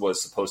Jesus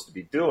was supposed to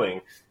be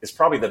doing, is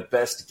probably the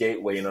best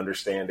gateway in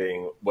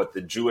understanding what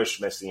the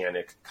Jewish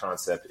messianic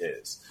concept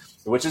is,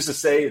 which is to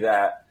say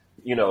that,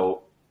 you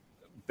know,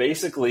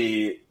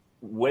 basically,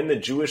 when the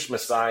Jewish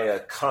Messiah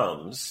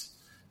comes,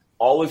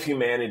 all of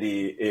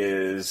humanity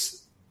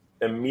is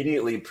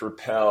immediately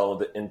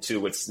propelled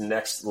into its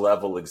next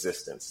level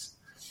existence.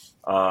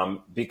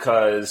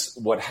 Because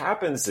what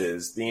happens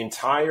is the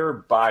entire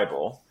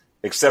Bible,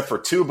 except for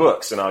 2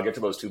 books, and I'll get to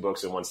those 2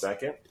 books in 1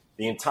 second,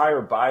 the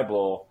entire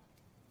Bible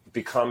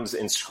becomes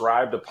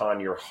inscribed upon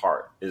your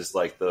heart, is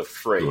like the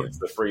phrase, Sure.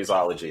 the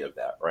phraseology of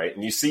that, right?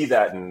 And you see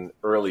that in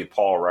early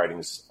Paul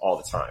writings all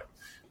the time.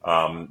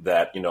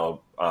 That, you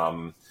know,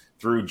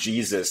 through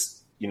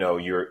Jesus, you know,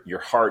 your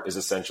heart is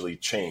essentially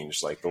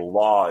changed. Like the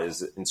law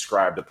is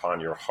inscribed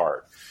upon your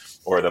heart,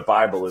 or the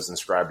Bible is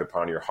inscribed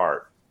upon your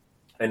heart.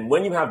 And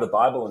when you have the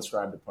Bible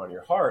inscribed upon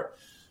your heart,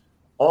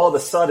 all of a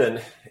sudden,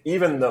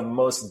 even the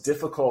most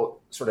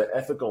difficult sort of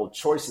ethical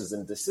choices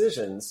and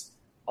decisions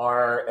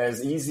are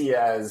as easy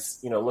as,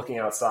 you know, looking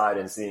outside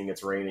and seeing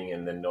it's raining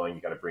and then knowing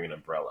you got to bring an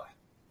umbrella.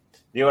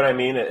 You know what I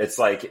mean? It's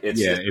like,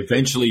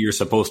 eventually you're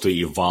supposed to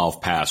evolve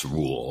past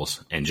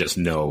rules and just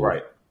know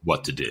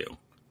what to do.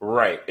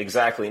 Right,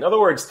 exactly. In other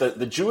words,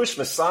 the Jewish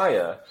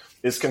Messiah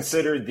is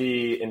considered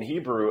in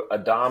Hebrew,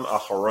 Adam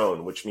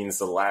Aharon, which means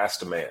the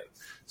last man.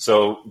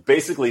 So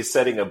basically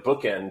setting a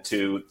bookend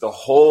to the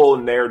whole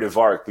narrative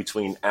arc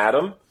between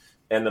Adam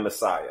and the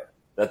Messiah.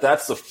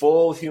 That's the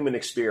full human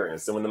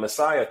experience. And when the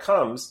Messiah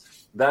comes,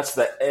 that's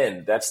the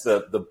end. That's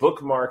the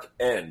bookmark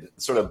end,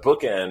 sort of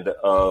bookend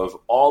of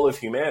all of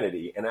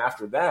humanity. And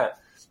after that,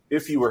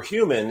 if you were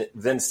human,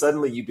 then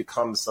suddenly you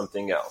become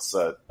something else,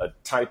 a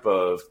type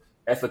of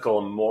ethical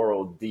and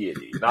moral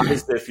deity. Not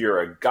as if you're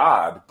a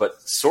god,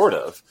 but sort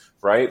of,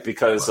 right?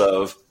 Because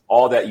of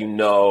all that you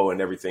know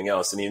and everything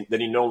else. And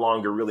then you no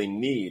longer really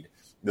need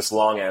this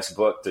long-ass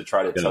book to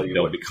try to tell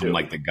you what to do. They'll become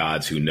like the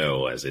gods who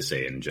know, as they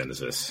say in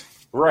Genesis.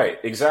 Right,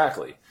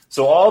 exactly.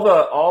 So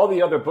all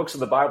the other books of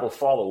the Bible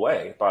fall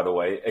away, by the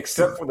way,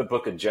 except for the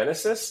book of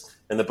Genesis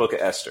and the book of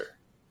Esther.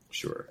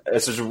 Sure.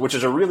 Which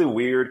is a really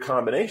weird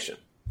combination,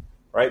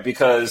 right?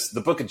 Because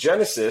the book of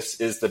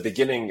Genesis is the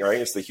beginning, right?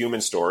 It's the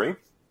human story.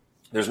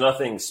 There's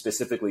nothing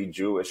specifically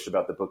Jewish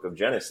about the book of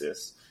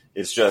Genesis.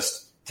 It's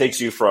just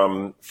takes you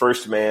from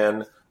first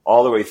man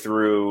all the way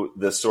through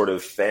the sort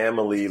of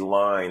family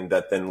line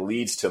that then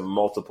leads to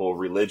multiple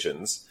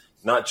religions,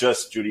 not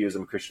just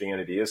Judaism,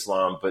 Christianity,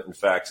 Islam, but in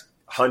fact,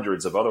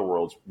 hundreds of other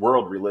world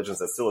religions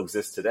that still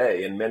exist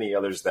today, and many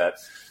others that,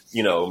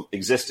 you know,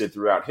 existed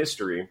throughout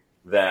history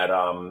that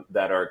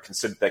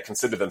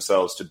consider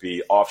themselves to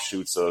be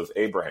offshoots of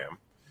Abraham,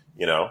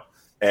 you know,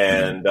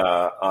 and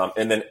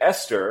then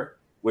Esther,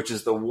 which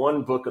is the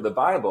one book of the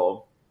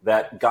Bible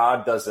that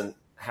God doesn't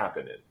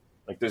happen in.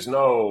 Like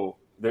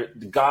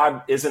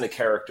God isn't a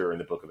character in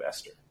the book of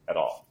Esther at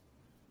all.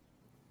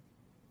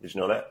 Did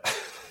you know that?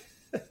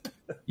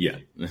 Yeah.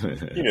 You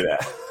knew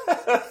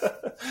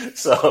that.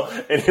 So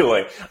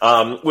anyway,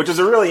 which is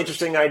a really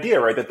interesting idea,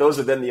 right? That those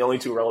are then the only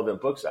 2 relevant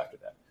books after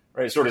that,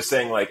 right? Sort of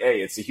saying like,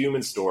 A, it's a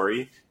human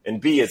story,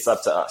 and B, it's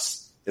up to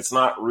us. It's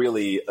not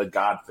really a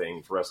God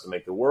thing for us to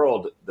make the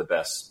world the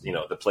best, you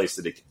know, the place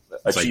that it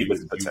achieve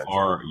its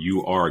potential.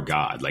 You are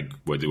God, like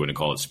whether you want to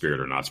call it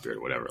spirit or not spirit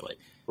or whatever. Like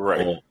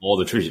right. all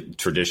the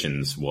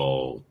traditions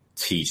will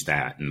teach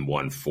that in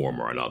one form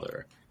or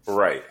another.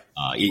 Right.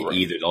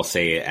 Either they'll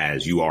say it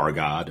as you are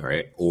God,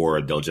 right?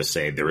 Or they'll just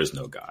say there is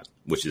no God,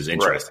 which is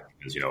interesting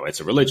because, you know, it's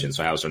a religion.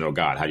 So how is there no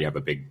God? How do you have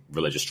a big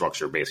religious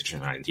structure basically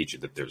trying to teach you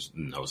that there's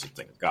no such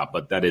thing as God?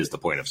 But that is the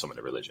point of some of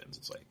the religions.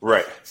 It's like,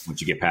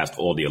 once you get past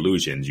all the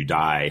illusions, you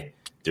die.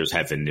 There's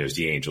heaven, there's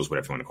the angels,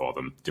 whatever you want to call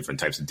them, different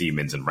types of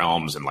demons and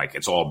realms. And like,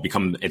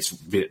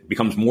 it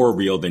becomes more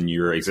real than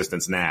your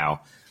existence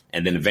now.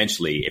 And then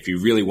eventually, if you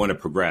really want to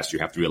progress, you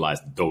have to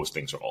realize that those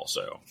things are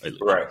also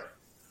right.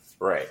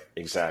 Right.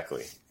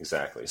 Exactly.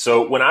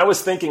 So when I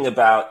was thinking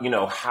about, you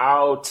know,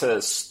 how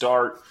to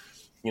start,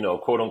 you know,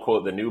 quote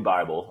unquote, the new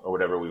Bible or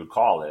whatever we would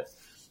call it,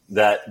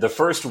 that the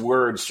first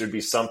words should be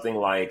something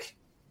like,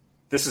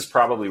 this is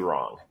probably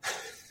wrong.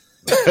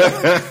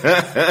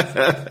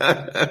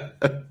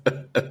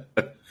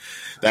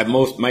 That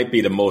might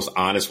be the most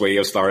honest way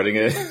of starting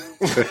it.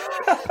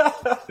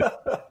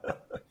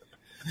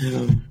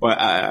 Well,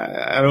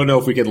 I don't know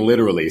if we can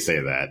literally say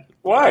that.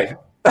 Why?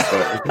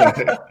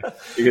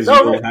 Because you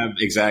will have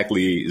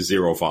exactly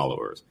 0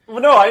 followers.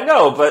 Well, no, I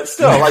know, but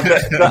still, like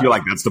you're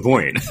like, that's the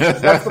point.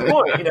 That's the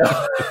point, you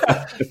know.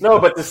 No,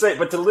 but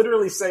to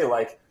literally say,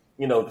 like,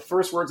 you know, the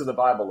first words of the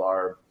Bible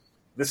are,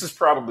 "This is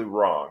probably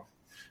wrong,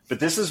 but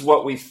this is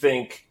what we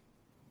think.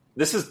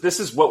 This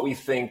is what we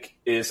think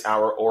is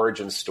our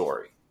origin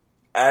story,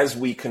 as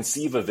we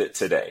conceive of it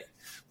today.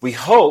 We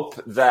hope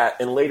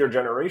that in later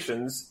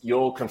generations,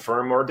 you'll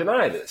confirm or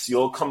deny this.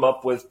 You'll come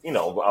up with, you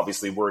know,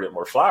 obviously word it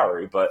more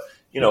flowery, but,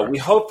 you know, we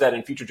hope that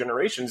in future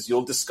generations,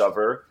 you'll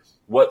discover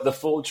what the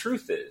full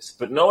truth is.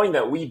 But knowing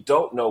that we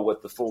don't know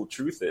what the full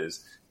truth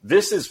is,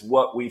 this is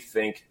what we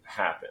think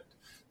happened.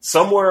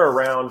 Somewhere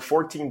around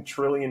 14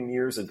 trillion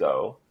years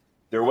ago,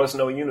 there was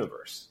no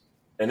universe.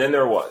 And then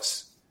there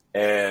was.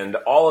 And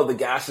all of the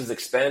gases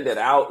expanded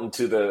out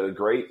into the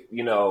great,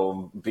 you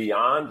know,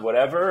 beyond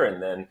whatever.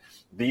 And then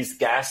these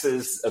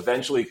gases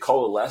eventually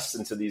coalesced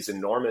into these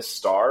enormous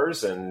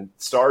stars, and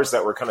stars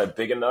that were kind of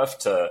big enough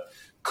to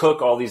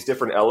cook all these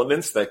different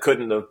elements that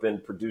couldn't have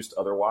been produced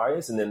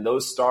otherwise. And then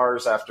those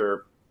stars,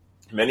 after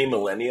many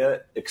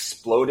millennia,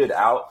 exploded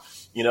out,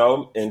 you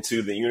know,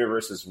 into the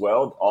universe as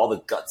well. All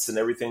the guts and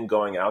everything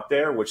going out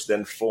there, which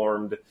then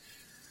formed,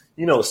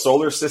 you know,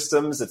 solar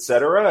systems,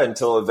 etc.,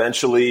 until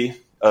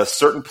eventually a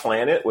certain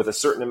planet with a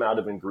certain amount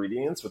of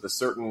ingredients, with a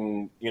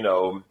certain, you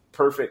know,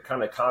 perfect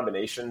kind of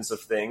combinations of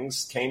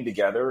things came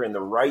together in the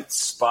right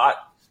spot,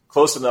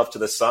 close enough to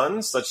the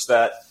sun, such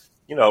that,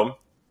 you know,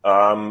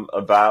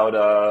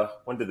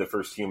 when did the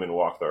first human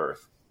walk the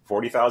earth?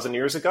 40,000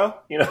 years ago,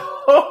 you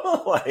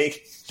know,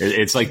 like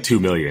it's like 2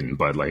 million,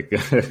 but like,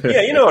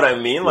 yeah, you know what I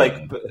mean?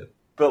 Like,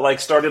 but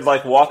like started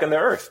like walking the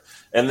earth,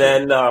 and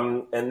then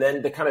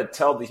to kind of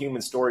tell the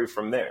human story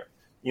from there.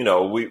 You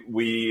know,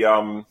 we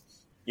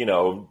you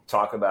know,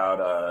 talk about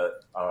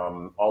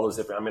all those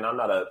different. I mean, I'm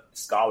not a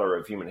scholar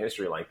of human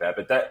history like that,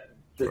 but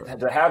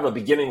to have a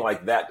beginning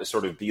like that to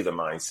sort of be the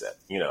mindset.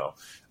 You know,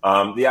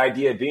 the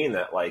idea being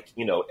that, like,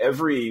 you know,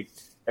 every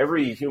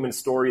human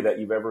story that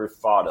you've ever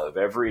thought of,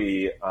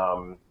 every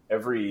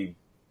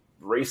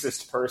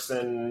racist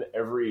person,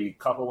 every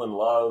couple in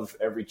love,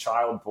 every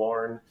child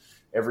born,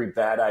 every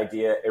bad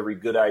idea, every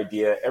good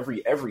idea,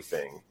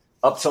 everything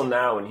up till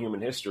now in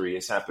human history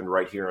has happened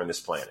right here on this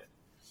planet.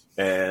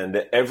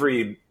 And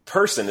every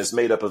person is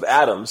made up of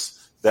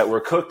atoms that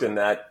were cooked in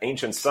that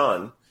ancient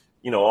sun,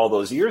 you know, all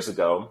those years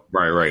ago.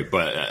 Right.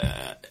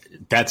 But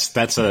that's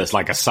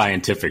like a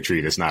scientific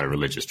treatise, not a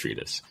religious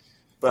treatise.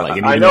 But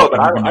like, I know,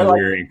 but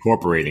we're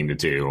incorporating the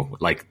two.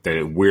 Like,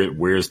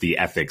 where's the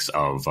ethics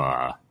of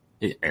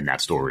in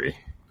that story?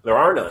 There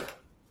are none.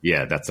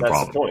 Yeah, that's the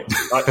problem.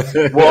 The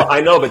point. Well,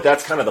 I know, but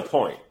that's kind of the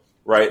point,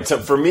 right? So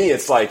for me,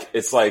 it's like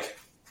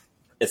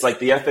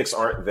the ethics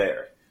aren't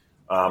there.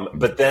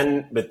 But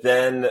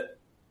then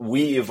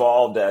we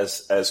evolved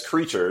as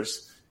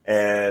creatures,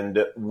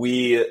 and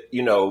we,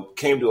 you know,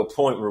 came to a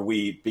point where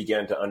we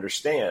began to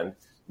understand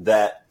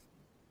that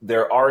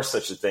there are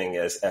such a thing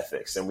as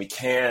ethics, and we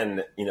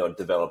can, you know,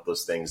 develop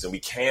those things, and we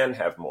can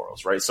have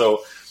morals, right?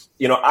 So,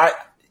 you know,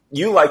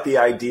 you like the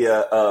idea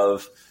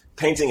of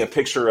painting a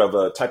picture of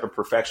a type of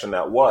perfection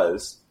that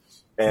was,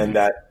 and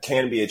that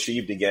can be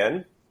achieved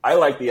again. I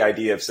like the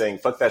idea of saying,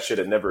 fuck that shit,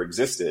 it never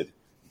existed,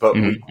 but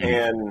we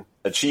can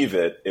achieve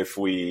it if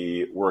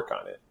we work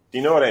on it. Do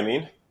you know what I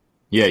mean?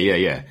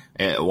 Yeah.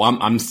 Well,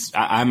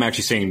 I'm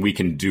actually saying we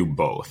can do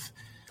both.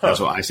 That's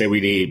what I say.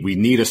 We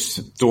need a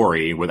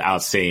story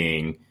without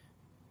saying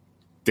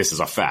this is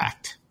a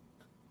fact.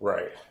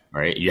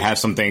 Right. You have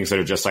some things that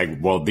are just like,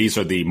 well, these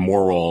are the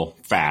moral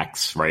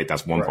facts, right?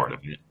 That's one part of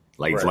it.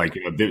 Like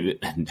you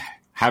know,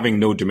 having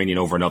no dominion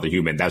over another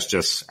human. That's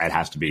just, it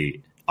has to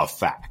be a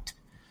fact.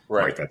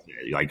 Right. That's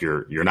like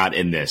you're not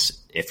in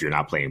this if you're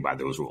not playing by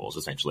those rules,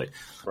 essentially.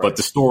 Right. But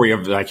the story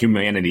of like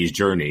humanity's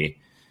journey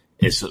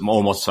is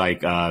almost like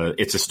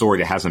it's a story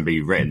that hasn't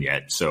been written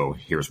yet. So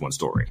here's one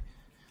story.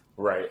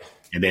 Right.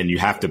 And then you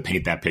have to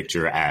paint that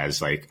picture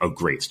as like a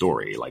great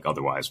story. Like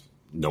otherwise,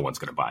 no one's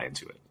going to buy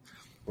into it.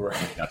 Right.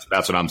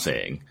 That's what I'm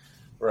saying.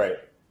 Right.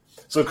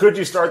 So could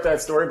you start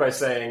that story by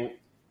saying,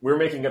 we're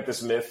making up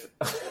this myth.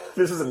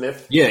 This is a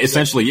myth. Yeah,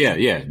 essentially.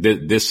 Yeah.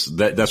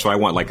 That's what I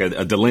want. Like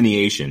a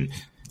delineation.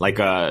 Like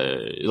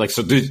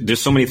so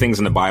there's so many things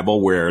in the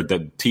Bible where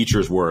the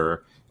teachers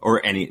were,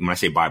 or when I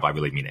say Bible, I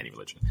really mean any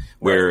religion,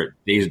 where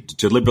they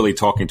deliberately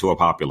talking to a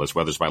populace,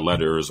 whether it's by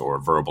letters or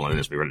verbal, and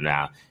this we written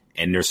now,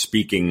 and they're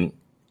speaking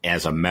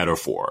as a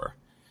metaphor.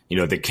 You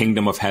know, the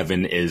kingdom of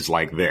heaven is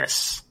like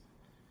this.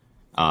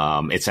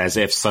 It's as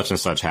if such and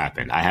such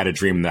happened. I had a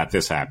dream that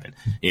this happened.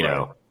 You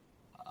know,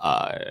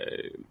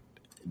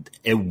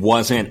 it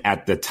wasn't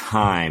at the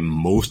time,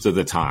 most of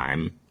the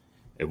time,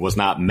 it was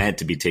not meant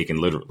to be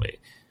taken literally.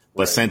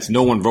 But since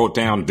no one wrote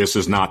down, this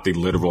is not the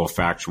literal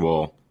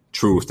factual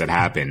truth that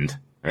happened,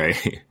 right?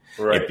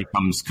 It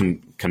becomes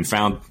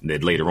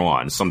confounded later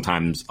on,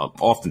 sometimes,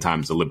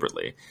 oftentimes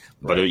deliberately.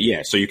 But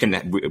so you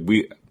can,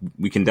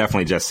 we can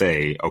definitely just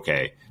say,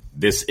 okay,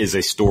 this is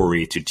a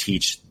story to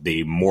teach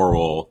the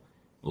moral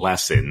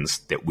lessons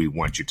that we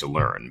want you to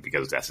learn,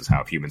 because that's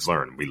how humans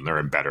learn. We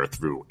learn better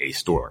through a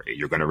story.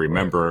 You're going to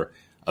remember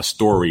a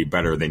story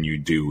better than you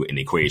do an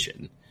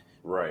equation.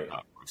 Right.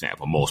 For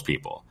example, most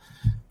people.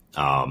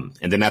 And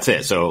then that's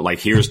it. So like,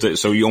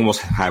 so you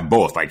almost have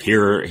both. Like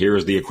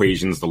here's the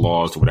equations, the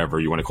laws, whatever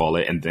you want to call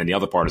it. And then the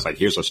other part is like,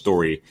 here's a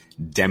story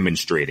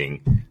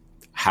demonstrating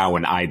how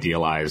an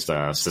idealized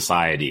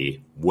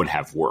society would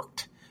have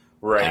worked.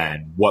 Right.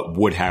 And what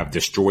would have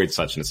destroyed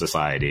such a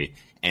society,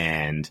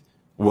 and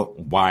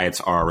why it's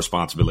our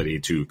responsibility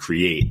to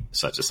create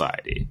such a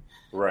society.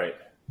 Right.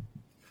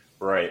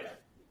 Right.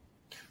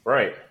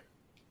 Right.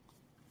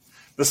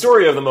 The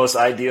story of the most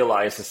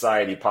idealized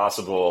society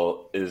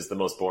possible is the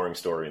most boring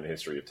story in the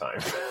history of time.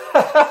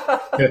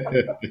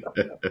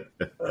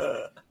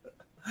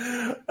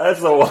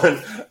 That's the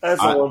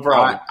one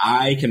problem.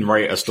 I can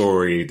write a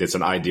story that's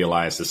an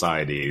idealized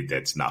society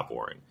that's not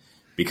boring.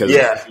 Because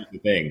here's the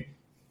thing.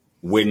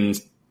 When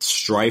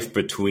strife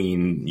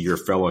between your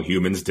fellow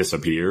humans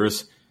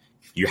disappears,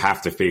 you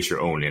have to face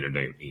your own inner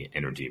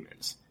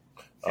demons.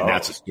 And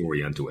that's a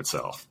story unto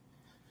itself.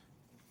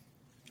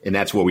 And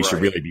that's what we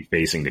should really be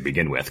facing to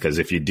begin with. Because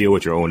if you deal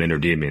with your own inner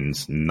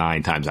demons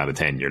 9 times out of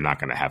 10, you're not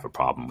going to have a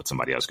problem with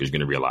somebody else, because you're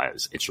going to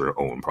realize it's your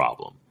own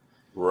problem.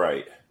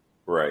 Right.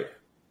 Right.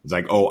 It's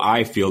like, oh,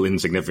 I feel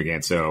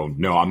insignificant, so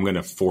no, I'm going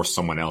to force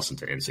someone else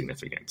into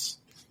insignificance.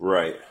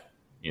 Right.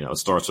 You know, it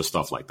starts with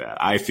stuff like that.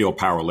 I feel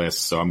powerless,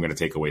 so I'm going to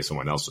take away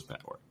someone else's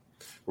power.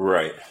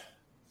 Right.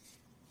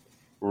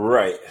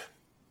 Right.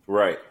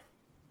 Right.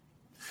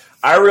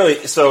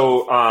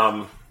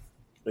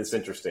 It's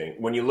interesting.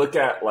 When you look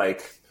at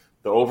like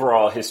the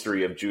overall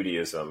history of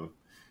Judaism,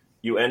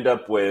 you end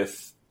up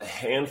with a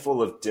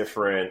handful of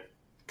different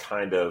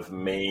kind of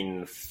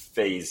main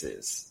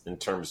phases in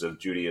terms of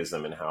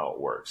Judaism and how it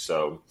works.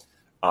 So,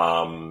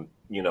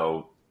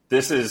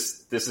 this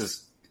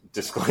is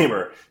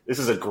disclaimer. This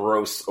is a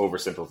gross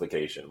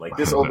oversimplification. Like,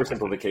 this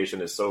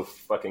oversimplification is so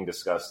fucking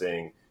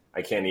disgusting.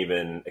 I can't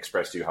even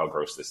express to you how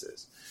gross this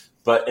is.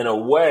 But in a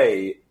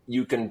way,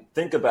 you can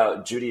think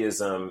about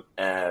Judaism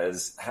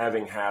as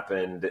having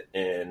happened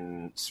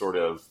in sort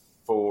of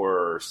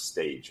 4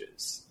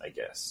 stages, I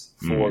guess.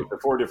 The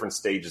 4 different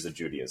stages of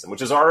Judaism,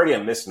 which is already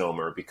a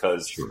misnomer,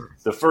 because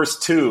the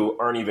first 2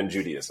 aren't even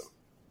Judaism.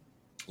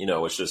 You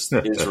know, it's just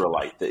the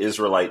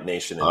Israelite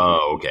nation.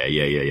 Oh, okay.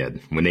 Yeah.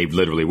 When they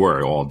literally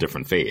were all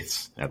different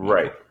faiths.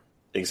 Right.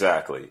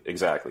 Exactly.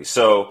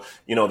 So,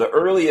 the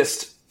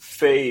earliest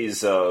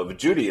phase of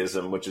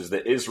Judaism, which is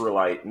the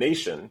Israelite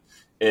nation,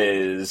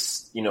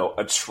 is,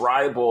 a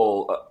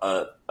tribal,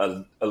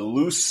 a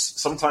loose,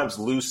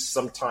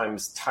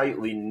 sometimes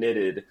tightly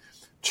knitted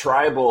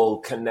tribal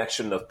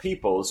connection of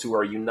peoples who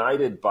are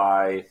united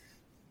by,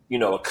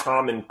 a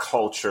common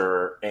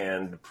culture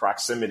and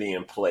proximity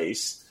in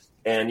place,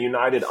 and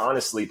united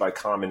honestly by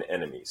common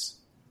enemies,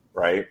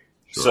 right?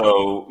 Sure.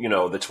 So,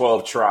 the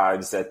 12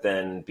 tribes that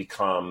then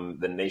become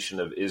the nation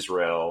of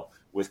Israel,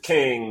 with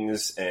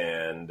kings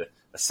and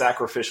a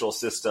sacrificial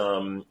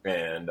system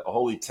and a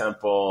holy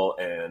temple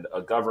and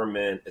a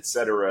government,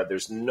 etc.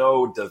 There's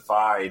no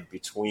divide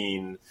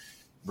between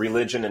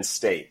religion and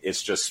state.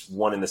 It's just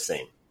one and the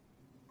same,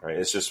 right?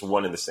 It's just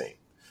one and the same.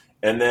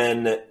 And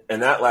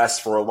that lasts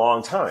for a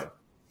long time.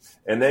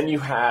 And then you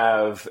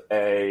have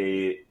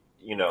an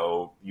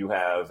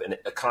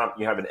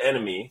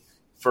enemy,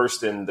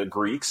 first in the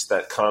Greeks,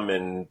 that come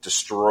and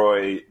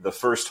destroy the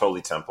first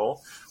holy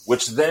temple,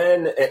 which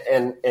then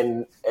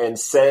and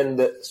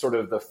send sort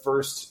of the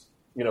first,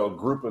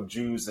 group of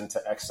Jews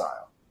into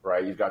exile,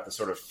 right? You've got the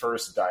sort of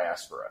first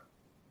diaspora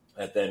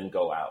that then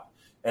go out.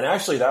 And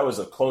actually, that was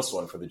a close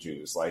one for the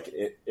Jews. Like,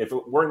 if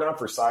it were not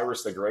for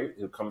Cyrus the Great,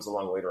 who comes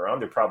along later on,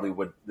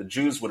 the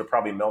Jews would have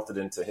probably melted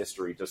into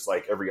history just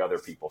like every other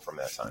people from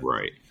that time.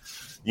 Right.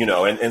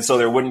 And so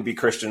there wouldn't be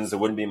Christians, there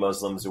wouldn't be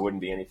Muslims, there wouldn't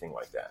be anything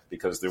like that,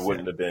 because there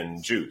wouldn't have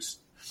been Jews.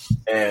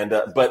 And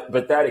but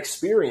that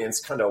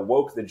experience kind of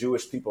woke the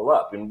Jewish people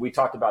up. And we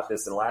talked about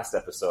this in the last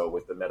episode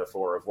with the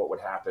metaphor of what would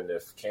happen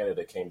if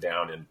Canada came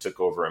down and took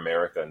over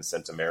America and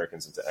sent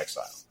Americans into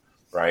exile,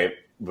 right?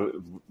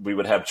 We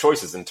would have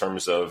choices in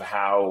terms of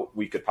how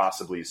we could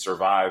possibly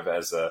survive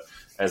as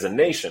a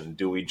nation.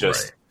 Do we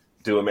just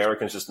do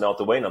Americans just melt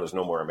away? Now there's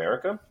no more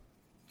America.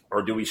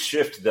 Or do we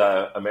shift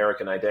the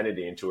American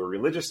identity into a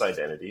religious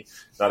identity,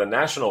 not a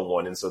national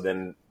one? And so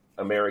then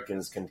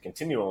Americans can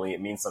continually,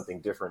 it means something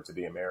different to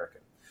be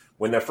American.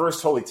 When the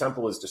first Holy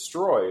Temple is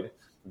destroyed,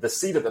 the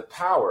seat of the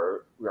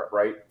power,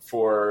 right,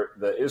 for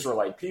the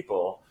Israelite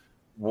people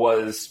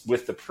was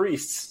with the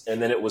priests,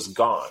 and then it was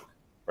gone,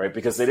 right?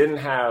 Because they didn't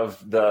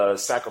have the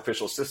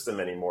sacrificial system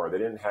anymore. They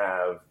didn't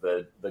have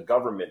the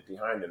government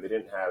behind them. They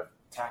didn't have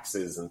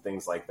taxes and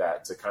things like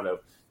that to kind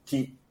of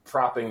keep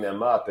propping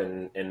them up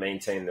and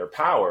maintain their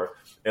power.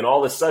 And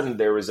all of a sudden,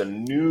 there was a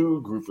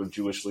new group of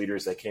Jewish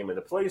leaders that came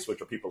into place,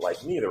 which are people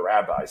like me, the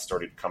rabbis,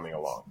 started coming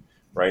along,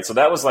 right? So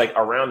that was like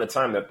around the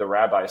time that the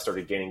rabbis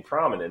started gaining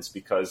prominence,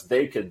 because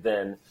they could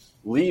then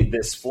lead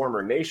this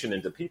former nation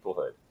into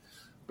peoplehood.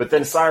 But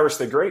then Cyrus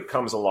the Great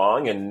comes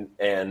along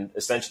and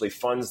essentially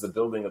funds the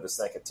building of the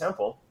Second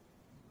Temple.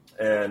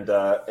 And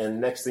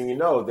next thing you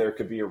know, there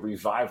could be a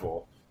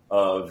revival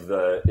of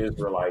the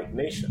Israelite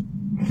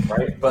nation,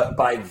 right? But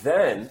by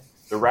then,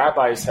 the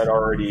rabbis had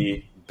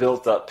already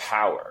built up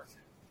power.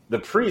 The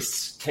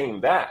priests came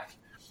back,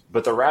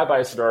 but the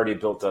rabbis had already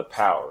built up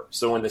power.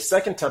 So when the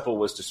Second Temple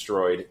was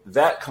destroyed,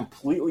 that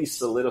completely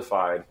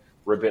solidified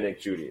Rabbinic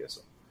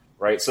Judaism,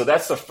 right? So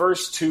that's the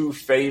first two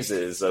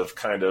phases of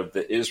kind of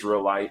the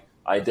Israelite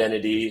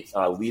identity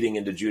leading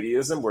into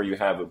Judaism, where you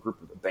have a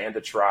band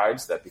of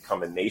tribes that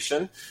become a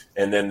nation,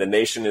 and then the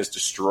nation is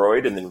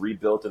destroyed and then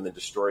rebuilt and then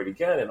destroyed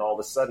again. And all of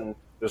a sudden,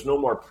 there's no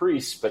more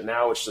priests, but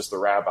now it's just the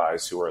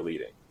rabbis who are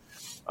leading.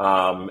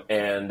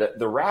 And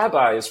the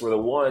rabbis were the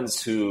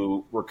ones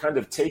who were kind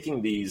of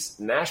taking these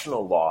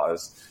national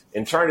laws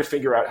and trying to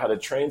figure out how to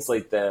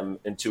translate them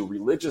into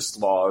religious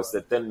laws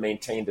that then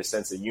maintained a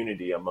sense of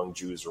unity among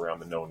Jews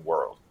around the known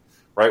world,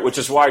 right? Which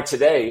is why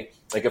today,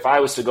 like if I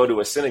was to go to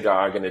a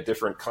synagogue in a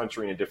different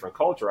country, in a different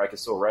culture, I could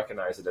still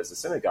recognize it as a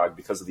synagogue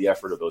because of the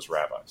effort of those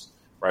rabbis,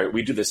 right?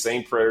 We do the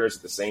same prayers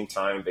at the same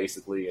time,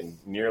 basically, in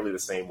nearly the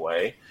same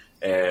way.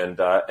 And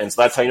so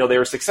that's how you know they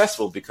were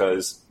successful,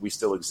 because we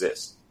still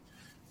exist.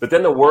 But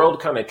then the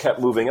world kind of kept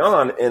moving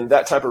on, and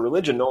that type of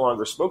religion no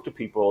longer spoke to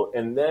people.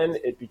 And then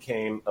it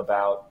became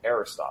about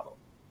Aristotle,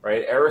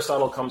 right?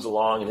 Aristotle comes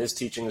along, and his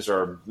teachings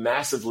are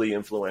massively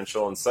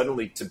influential. And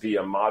suddenly, to be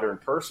a modern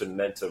person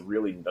meant to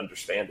really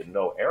understand and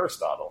know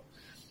Aristotle.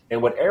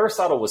 And what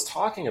Aristotle was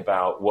talking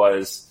about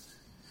was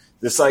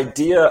this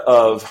idea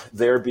of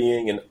there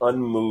being an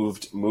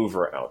unmoved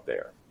mover out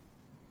there,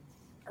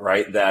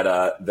 right?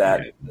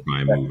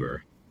 Prime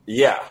mover.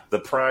 Yeah, the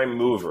prime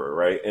mover,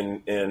 right?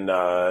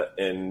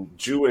 In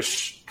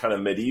Jewish kind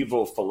of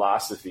medieval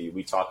philosophy,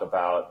 we talk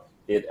about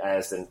it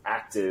as an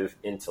active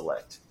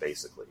intellect,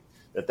 basically.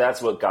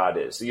 That's what God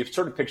is. So you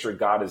sort of picture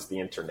God as the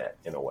internet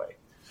in a way.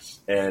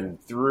 And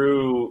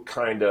through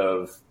kind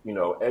of,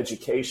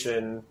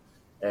 education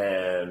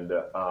and,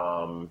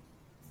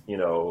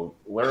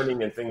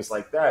 learning and things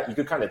like that, you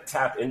could kind of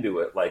tap into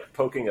it, like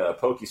poking a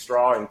pokey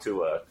straw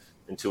into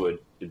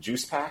a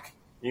juice pack.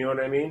 You know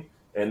what I mean?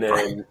 And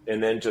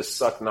then just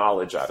suck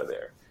knowledge out of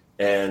there.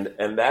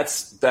 And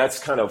that's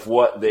kind of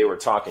what they were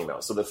talking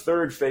about. So the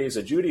third phase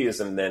of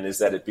Judaism then is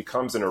that it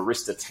becomes an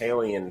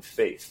Aristotelian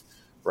faith,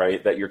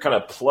 right? That you're kind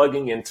of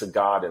plugging into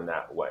God in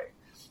that way.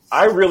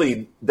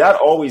 That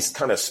always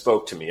kind of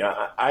spoke to me.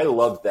 I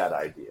loved that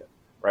idea,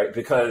 right?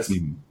 Because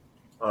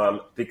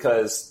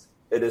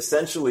it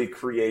essentially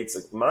creates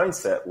a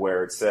mindset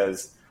where it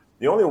says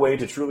the only way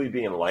to truly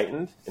be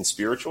enlightened and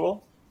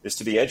spiritual is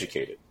to be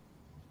educated,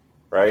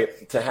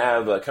 right? To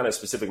have a kind of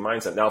specific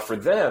mindset. Now, for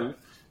them,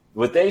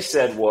 what they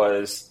said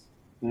was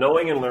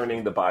knowing and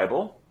learning the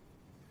Bible,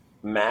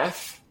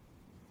 math,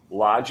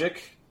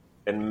 logic,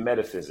 and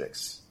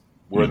metaphysics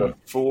were the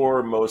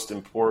four most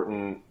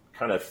important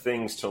kind of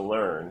things to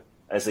learn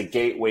as a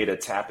gateway to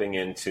tapping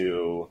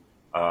into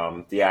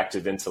the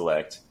active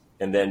intellect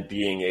and then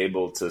being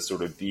able to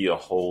sort of be a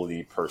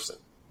holy person,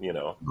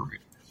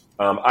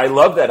 I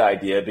love that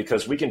idea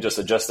because we can just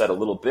adjust that a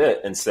little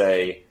bit and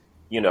say,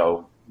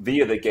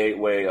 via the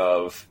gateway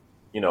of,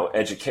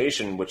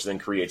 education, which then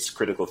creates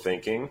critical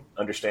thinking,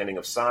 understanding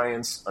of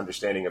science,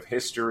 understanding of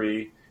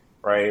history,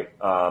 right?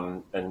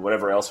 And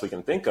whatever else we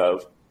can think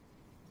of,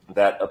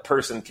 that a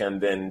person can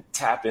then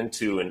tap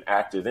into an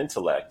active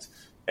intellect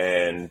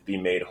and be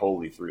made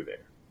holy through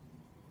there.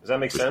 Does that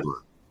make sense?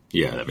 Sure.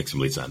 Yeah, that makes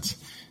complete sense.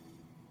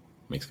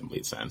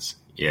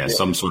 Yeah,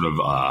 some sort of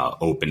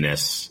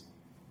openness.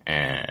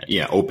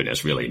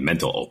 Openness, really,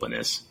 mental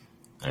openness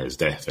is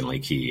definitely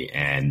key.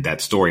 And that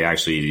story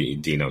actually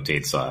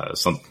denotates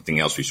something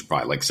else we should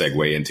probably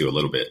segue into a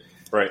little bit.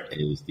 Right.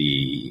 Is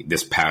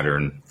this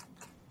pattern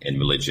in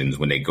religions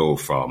when they go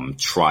from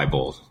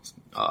tribal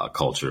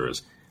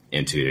cultures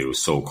into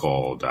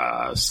so-called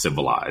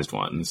civilized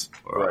ones.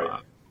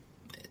 Right.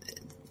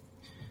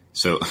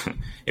 So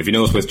if you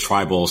notice with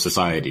tribal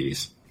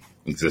societies,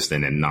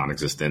 existent and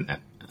non-existent,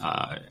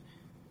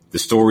 the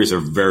stories are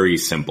very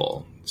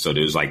simple. So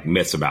there's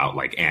myths about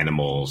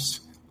animals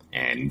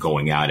and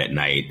going out at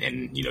night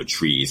and,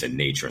 trees and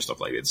nature and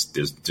stuff like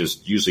that.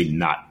 There's usually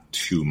not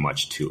too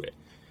much to it.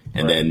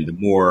 And then the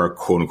more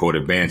quote unquote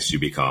advanced you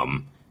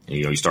become, and,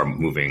 you start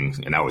moving.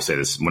 And I always say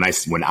this,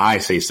 when I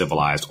say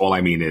civilized, all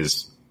I mean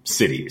is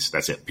cities.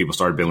 That's it. People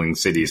started building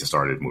cities and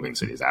started moving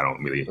cities. I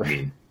don't really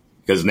mean,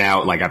 because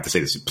now, I have to say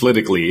this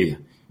politically,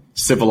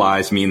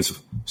 civilized means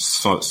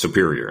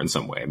superior in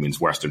some way. It means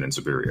Western and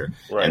superior.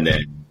 Right. And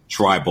then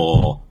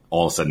tribal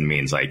all of a sudden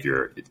means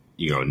you're,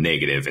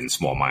 negative and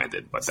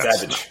small-minded. But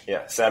that's savage.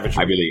 Savage.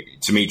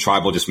 To me,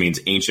 tribal just means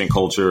ancient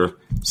culture.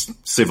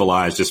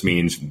 Civilized just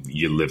means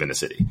you live in a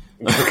city.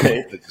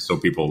 Okay. So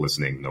people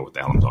listening know what the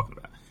hell I'm talking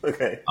about.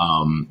 Okay.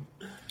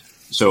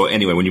 So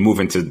anyway, when you move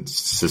into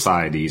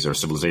societies or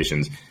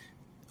civilizations,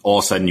 all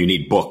of a sudden you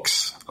need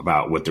books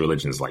about what the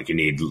religion is like. You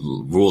need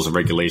rules and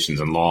regulations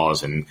and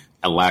laws and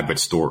elaborate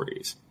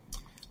stories.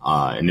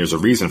 And there's a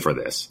reason for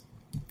this.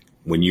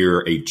 When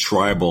you're a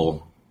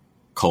tribal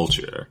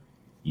culture,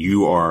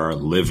 you are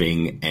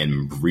living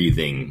and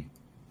breathing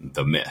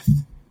the myth.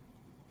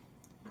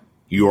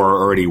 You are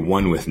already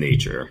one with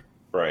nature.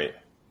 Right.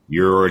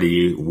 You're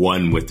already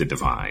one with the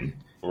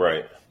divine.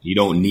 Right. You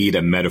don't need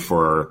a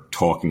metaphor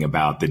talking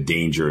about the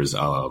dangers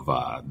of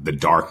the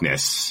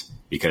darkness,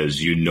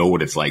 because you know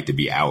what it's like to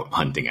be out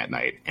hunting at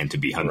night and to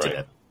be hunted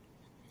at.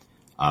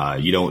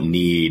 You don't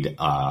need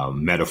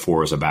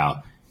metaphors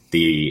about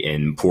the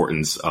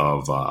importance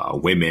of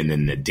women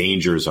and the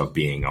dangers of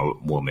being a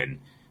woman,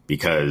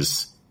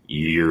 because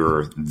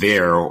you're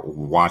there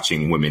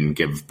watching women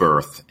give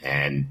birth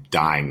and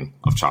dying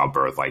of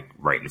childbirth, like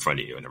right in front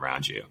of you and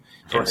around you,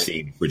 and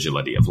seeing the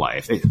fragility of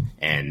life,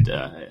 and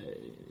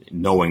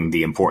knowing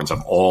the importance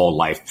of all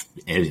life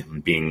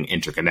being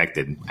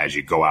interconnected as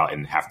you go out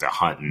and have to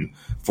hunt and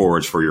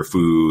forage for your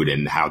food,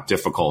 and how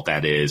difficult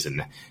that is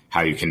and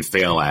how you can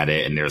fail at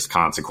it. And there's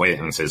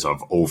consequences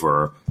of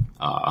over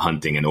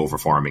hunting and over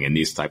farming and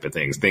these type of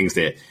things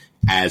that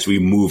as we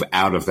move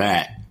out of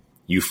that,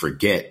 you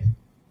forget,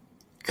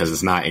 because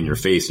it's not in your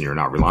face and you're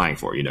not relying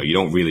for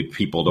it.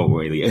 People don't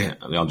really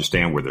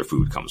understand where their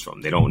food comes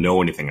from. They don't know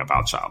anything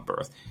about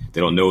childbirth. They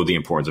don't know the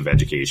importance of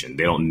education.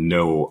 They don't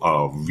know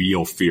a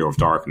real fear of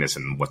darkness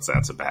and what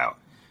that's about.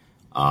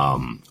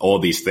 All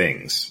these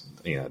things,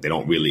 they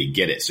don't really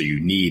get it. So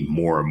you need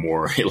more and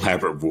more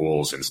elaborate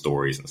rules and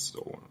stories and so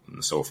on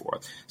and so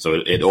forth.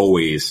 So it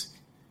always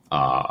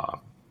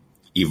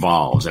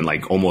evolves, and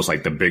like almost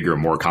like the bigger,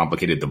 more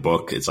complicated the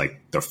book, it's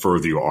like the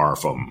further you are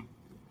from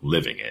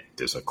living it,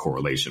 there's a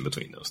correlation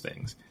between those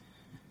things.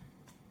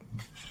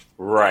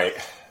 Right.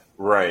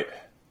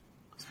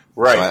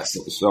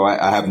 So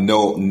I have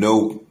no.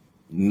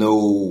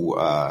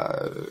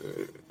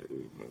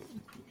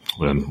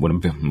 What am I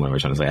trying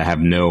to say? I have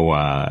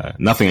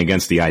nothing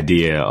against the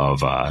idea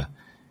of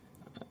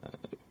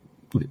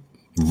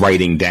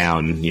writing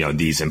down,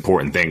 these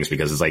important things,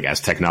 because it's like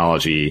as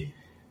technology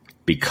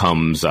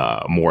becomes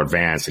more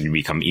advanced and you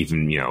become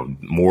even,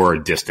 more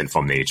distant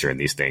from nature and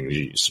these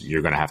things,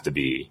 you're going to have to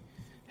be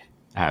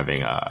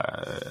having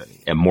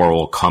a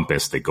moral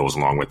compass that goes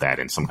along with that,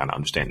 and some kind of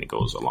understanding that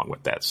goes along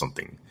with that,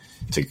 something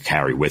to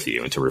carry with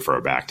you and to refer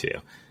back to.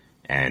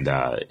 And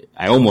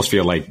I almost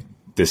feel like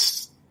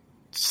this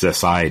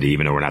society,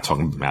 even though we're not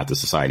talking about the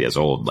society as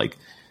old, like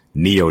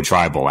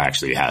neo-tribal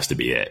actually has to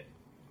be it.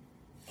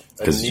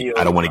 Because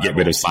I don't want to get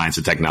rid of science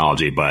and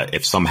technology, but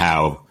if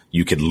somehow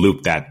you could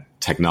loop that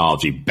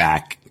technology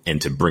back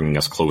into bringing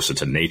us closer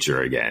to nature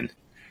again.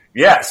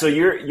 Yeah, so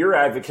you're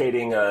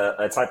advocating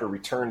a type of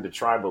return to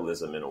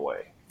tribalism in a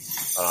way.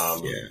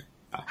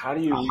 How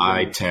do you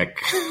high tech,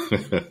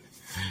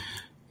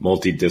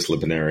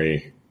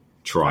 multidisciplinary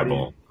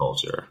tribal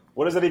culture?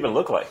 What does that even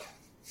look like?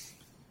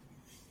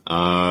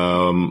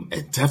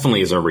 It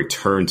definitely is a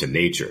return to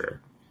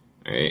nature,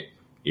 right?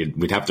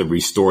 We'd have to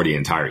restore the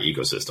entire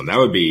ecosystem. That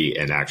would be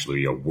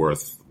actually a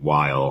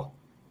worthwhile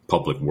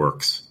public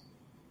works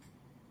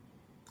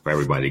for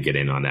everybody to get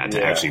in on that,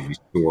 to actually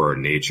restore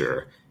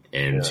nature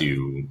and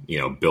to,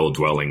 build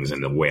dwellings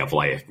and the way of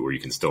life where you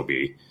can still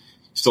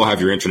have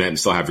your internet and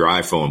still have your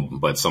iPhone,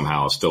 but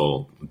somehow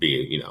still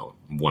be,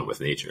 one with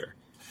nature.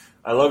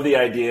 I love the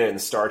idea in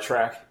Star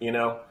Trek,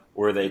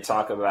 where they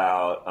talk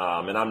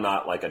about, and I'm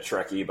not like a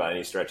Trekkie by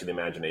any stretch of the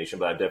imagination,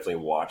 but I've definitely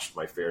watched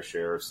my fair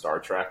share of Star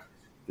Trek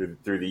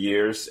through the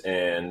years.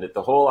 And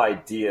the whole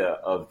idea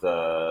of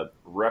the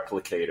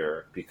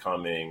replicator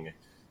becoming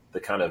the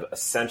kind of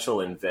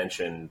essential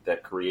invention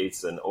that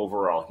creates an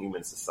overall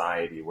human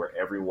society where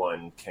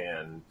everyone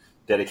can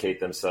dedicate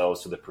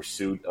themselves to the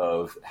pursuit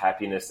of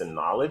happiness and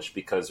knowledge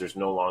because there's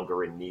no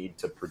longer a need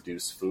to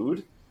produce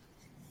food.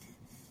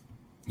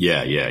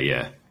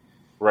 Yeah.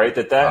 Right?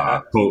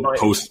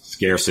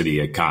 Post-scarcity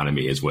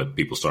economy is what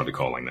people started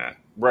calling that.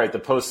 Right, the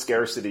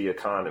post-scarcity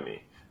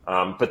economy.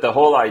 But the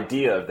whole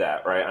idea of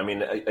that, right? I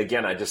mean,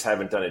 again, I just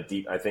haven't done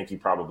I think you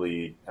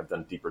probably have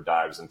done deeper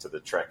dives into the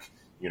Trek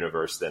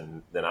universe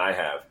than I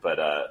have, but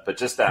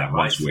just that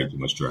mindset. Way too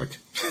much Trek.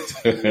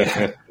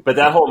 But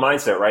that whole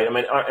mindset, right? I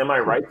mean, am I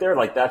right there?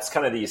 Like that's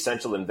kind of the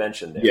essential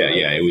invention there. Yeah, right?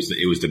 yeah.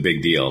 It was the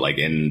big deal. Like,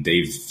 and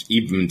they've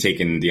even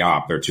taken the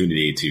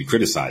opportunity to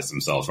criticize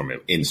themselves from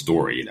it in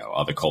story.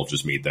 Other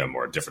cultures meet them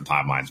or different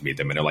timelines meet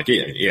them, and they're like,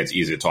 yeah, it's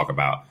easy to talk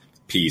about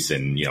peace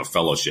and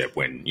fellowship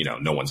when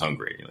no one's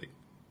hungry. Like,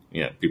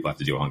 people have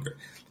to deal with hunger.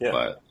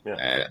 Yeah,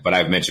 but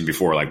I've mentioned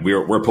before, like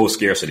we're post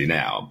scarcity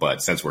now,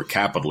 but since we're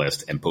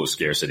capitalist and post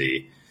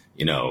scarcity,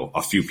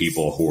 a few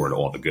people hoard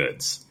all the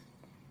goods.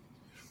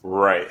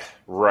 Right,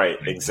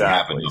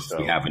 exactly.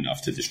 We have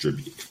enough to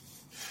distribute.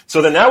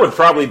 So then that would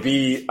probably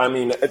be, I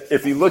mean,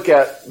 if you look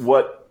at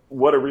what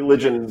a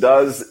religion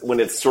does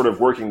when it's sort of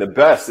working the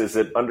best, is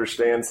it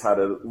understands how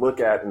to look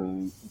at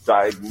and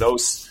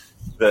diagnose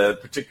the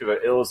particular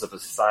ills of a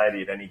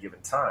society at any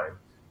given time,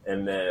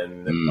 and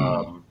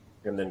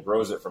then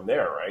grows it from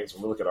there, right? So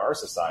when we look at our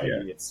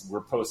society,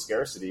 we're post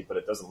scarcity, but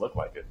it doesn't look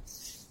like it.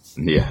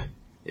 Yeah.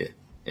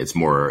 It's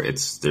more.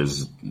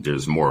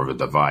 There's more of a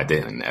divide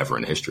than ever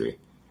in history.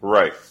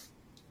 Right.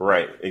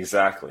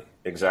 Exactly.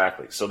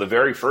 So the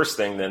very first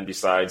thing then,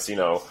 besides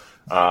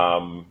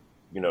when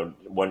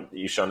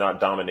you shall not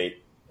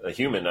dominate a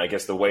human. I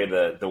guess the way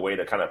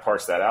to kind of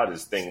parse that out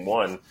is thing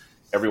one,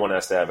 everyone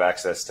has to have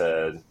access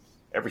to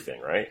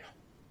everything, right?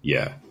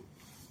 Yeah.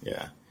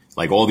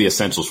 Like all the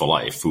essentials for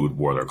life: food,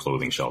 water,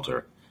 clothing,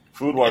 shelter.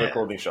 Food, water,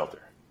 clothing, shelter.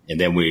 And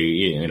then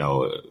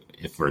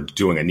if we're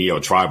doing a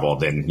neo-tribal,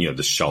 then,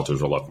 the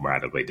shelters will look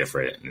radically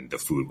different and the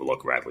food will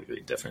look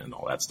radically different and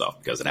all that stuff,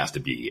 because it has to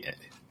be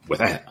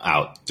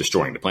without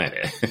destroying the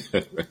planet.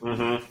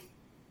 Mm-hmm.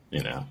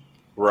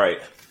 Right.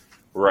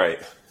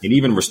 And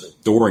even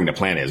restoring the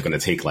planet is going to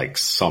take like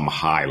some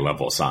high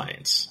level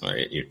science,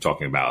 right? You're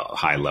talking about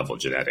high level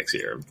genetics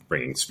here,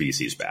 bringing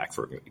species back,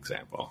 for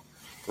example.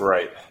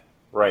 Right.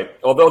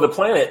 Although the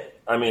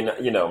planet,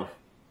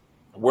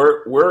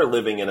 we're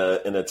living in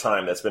a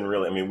time that's been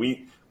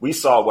really, we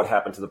saw what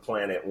happened to the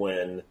planet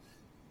when,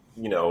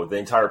 the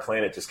entire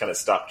planet just kind of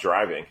stopped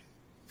driving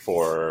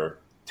for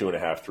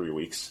 2.5, 3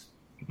 weeks.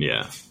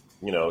 Yeah.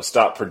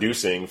 Stopped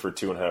producing for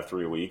 2.5,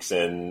 3 weeks.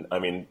 And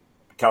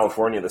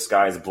California, the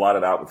sky is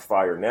blotted out with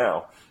fire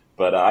now,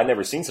 but I've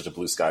never seen such a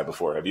blue sky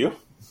before. Have you?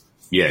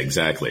 Yeah,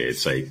 exactly.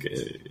 It's like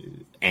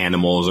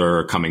animals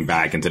are coming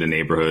back into the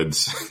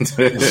neighborhoods.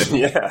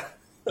 Yeah.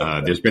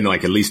 There's been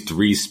like at least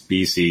 3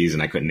 species,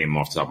 and I couldn't name them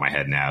off the top of my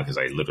head now because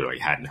I literally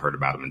hadn't heard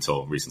about them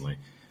until recently,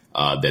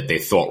 that they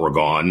thought were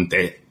gone,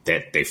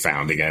 that they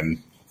found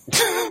again.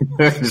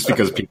 Just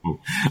because people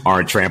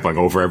aren't trampling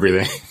over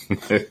everything.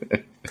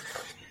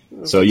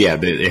 So yeah,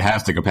 it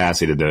has the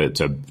capacity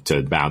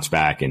to bounce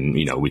back, and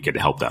we could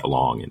help that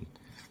along, and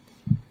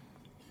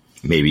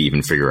maybe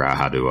even figure out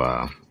how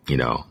to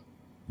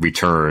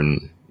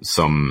return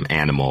some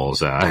animals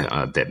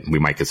that we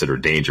might consider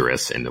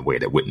dangerous in a way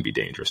that wouldn't be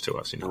dangerous to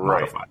us.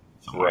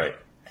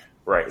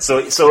 Right. So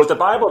if the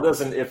Bible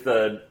doesn't, if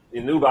the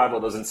new Bible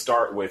doesn't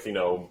start with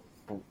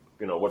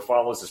what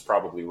follows is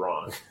probably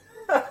wrong,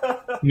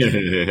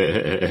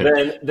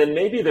 then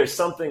maybe there's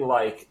something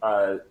like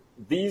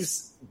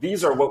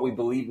these are what we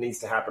believe needs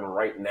to happen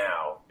right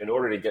now in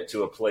order to get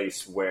to a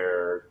place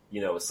where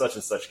such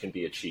and such can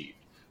be achieved.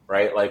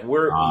 Right? Like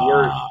we're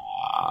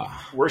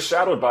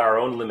shadowed by our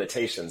own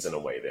limitations in a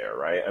way there,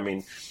 right?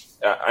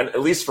 At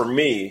least for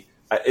me,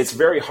 it's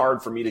very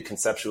hard for me to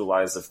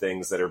conceptualize of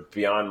things that are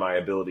beyond my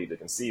ability to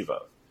conceive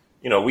of.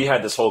 We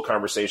had this whole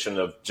conversation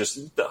of just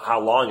how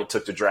long it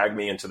took to drag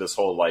me into this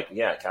whole,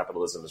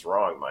 capitalism is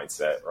wrong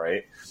mindset,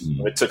 right?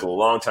 Mm. It took a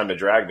long time to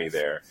drag me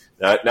there.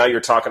 Now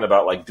you're talking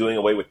about like doing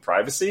away with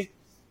privacy.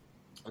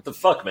 What the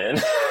fuck,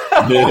 man?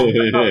 I'm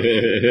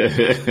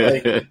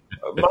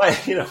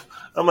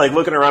like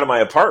looking around at my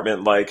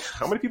apartment, like,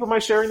 how many people am I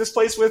sharing this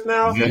place with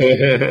now?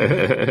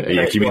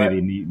 Yeah,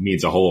 community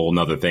needs a whole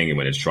nother thing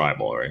when it's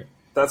tribal, right?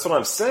 That's what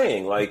I'm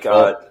saying. Like,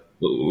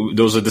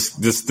 those are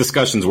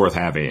discussions worth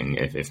having,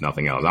 if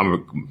nothing else. I'm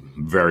a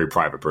very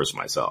private person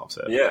myself.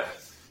 So. Yeah,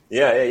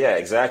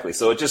 exactly.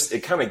 So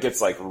it kind of gets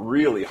like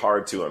really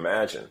hard to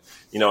imagine,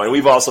 and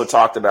we've also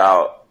talked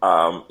about,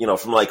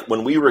 from like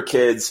when we were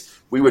kids,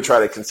 we would try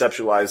to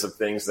conceptualize of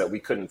things that we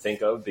couldn't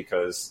think of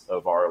because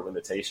of our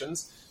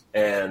limitations.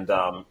 And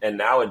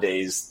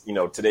nowadays,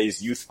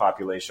 today's youth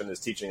population is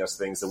teaching us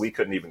things that we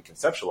couldn't even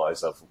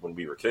conceptualize of when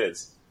we were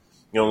kids.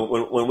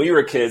 When we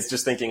were kids,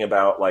 just thinking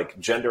about like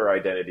gender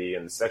identity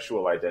and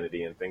sexual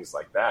identity and things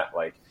like that,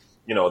 like,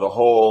 the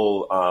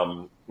whole,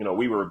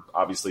 we were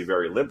obviously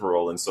very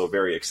liberal and so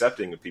very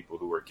accepting of people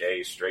who were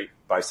gay, straight,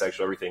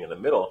 bisexual, everything in the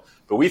middle.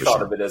 But we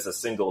thought of it as a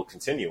single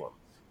continuum.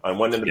 On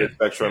one end of the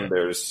spectrum,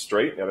 there's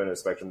straight. On the other end of the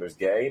spectrum, there's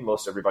gay.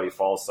 Most everybody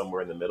falls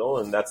somewhere in the middle,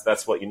 and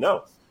that's what you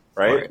know,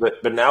 right?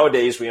 But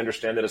nowadays, we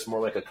understand that it's more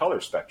like a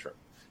color spectrum.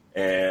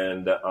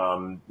 And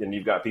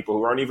you've got people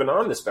who aren't even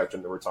on the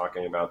spectrum that we're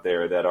talking about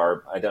there that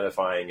are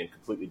identifying in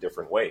completely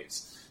different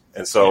ways.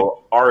 And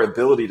so our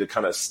ability to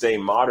kind of stay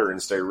modern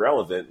and stay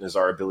relevant is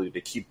our ability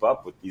to keep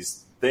up with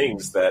these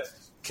things that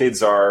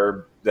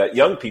that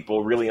young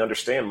people really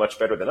understand much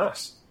better than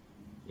us.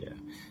 Yeah.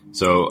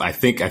 So I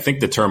think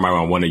the term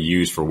I want to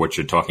use for what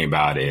you're talking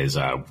about is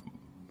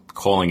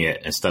calling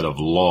it, instead of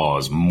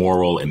laws,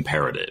 moral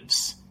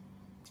imperatives.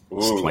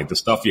 Like the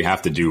stuff you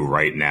have to do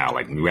right now.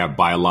 Like we have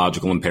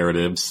biological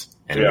imperatives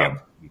and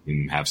we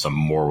can have some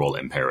moral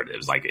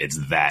imperatives. Like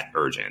it's that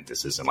urgent.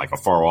 This isn't like a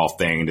far off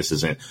thing. This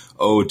isn't,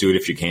 oh, do it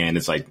if you can.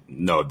 It's like,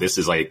 no, this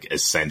is like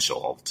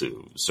essential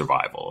to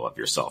survival of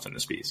yourself and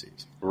the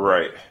species.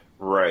 Right.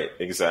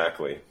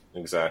 Exactly.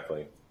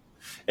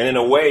 And in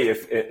a way,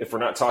 if we're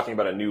not talking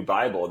about a new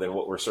Bible, then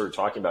what we're sort of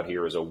talking about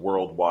here is a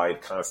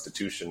worldwide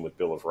constitution with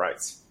Bill of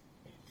Rights.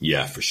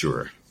 Yeah, for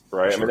sure.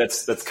 Right. Sure.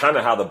 That's kind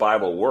of how the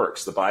Bible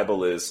works. The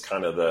Bible is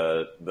kind of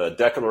the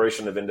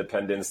Declaration of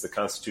Independence, the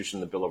Constitution,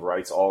 the Bill of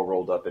Rights, all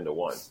rolled up into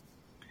one.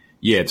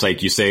 Yeah, it's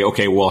like you say,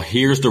 okay, well,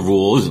 here's the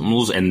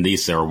rules, and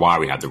these are why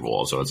we have the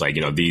rules. So it's like,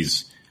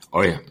 these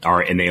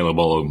are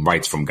inalienable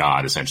rights from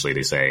God, essentially,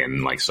 they say,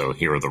 and like, so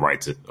here are the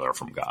rights that are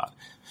from God.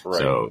 Right.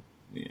 So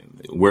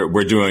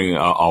we're doing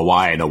a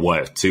why and a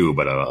what too,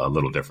 but a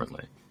little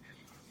differently.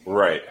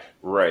 Right.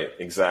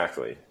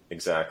 Exactly.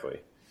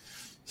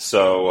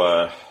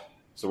 So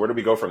where do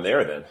we go from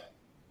there then?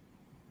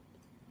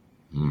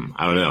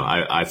 I don't know.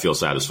 I feel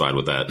satisfied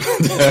with that.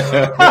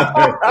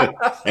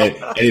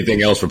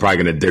 Anything else, we're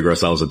probably going to dig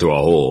ourselves into a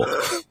hole.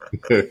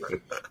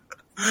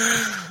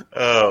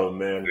 Oh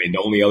man! I mean,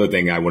 the only other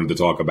thing I wanted to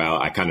talk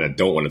about, I kind of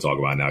don't want to talk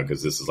about now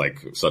because this is like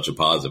such a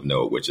positive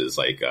note, which is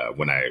like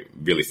when I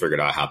really figured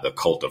out how the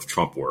cult of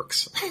Trump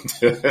works.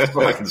 All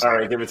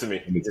right, give it to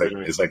me.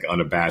 It's like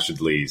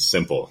unabashedly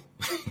simple.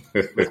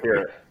 Let's hear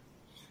it.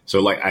 So,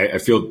 like, I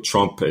feel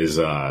Trump is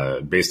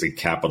basically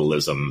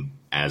capitalism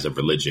as a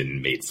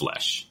religion made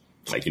flesh.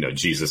 Like, you know,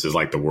 Jesus is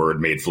like the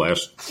word made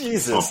flesh.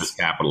 Jesus. Trump is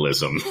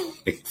capitalism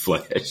made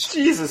flesh.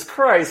 Jesus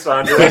Christ,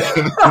 Andre.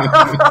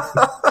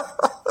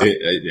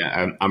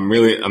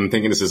 I'm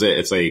thinking this is it.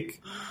 It's like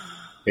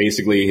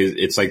basically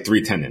it's like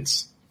 3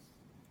 tenets.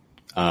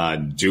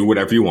 Do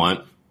whatever you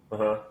want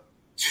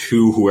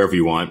to whoever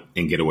you want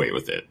and get away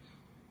with it.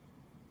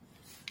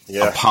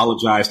 Yeah.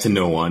 Apologize to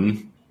no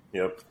one.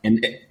 Yep.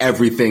 And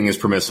everything is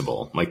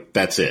permissible. Like,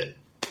 that's it.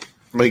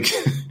 Like,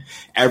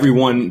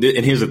 everyone,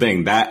 and here's the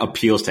thing, that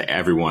appeals to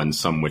everyone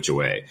some which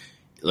way.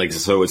 Like,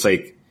 so it's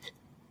like,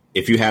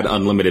 if you had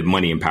unlimited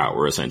money and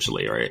power,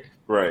 essentially, right?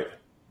 Right.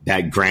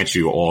 That grants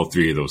you all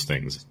 3 of those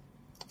things.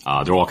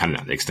 They're all kind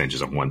of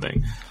extensions of one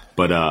thing.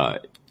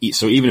 But,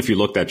 so even if you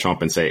looked at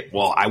Trump and say,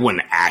 well, I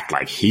wouldn't act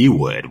like he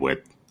would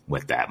with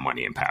that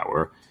money and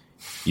power,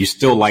 you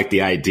still like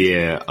the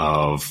idea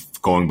of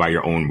going by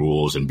your own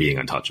rules and being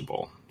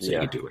untouchable. So you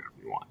can do whatever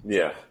you want.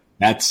 Yeah.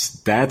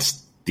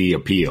 That's the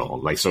appeal.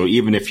 Like, so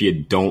even if you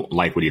don't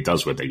like what he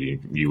does with it,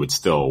 you would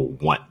still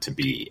want to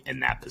be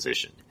in that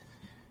position.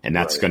 And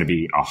that's going to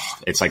be,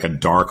 it's like a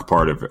dark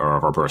part of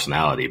our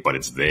personality, but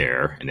it's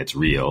there and it's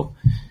real.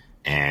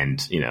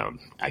 And, you know,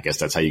 I guess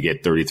that's how you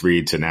get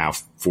 33 to now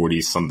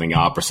 40 something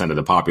odd % of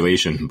the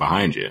population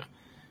behind you.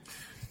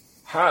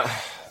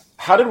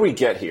 How did we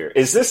get here?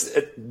 Is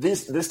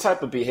this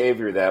type of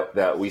behavior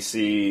that we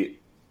see,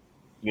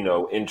 you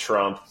know, in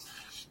Trump,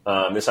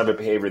 this type of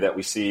behavior that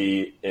we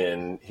see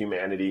in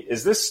humanity,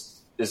 is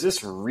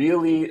this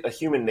really a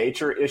human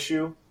nature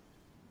issue?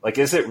 Like,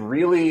 is it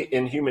really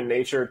in human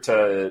nature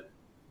to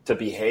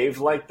behave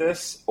like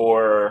this,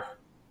 or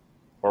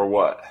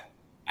what?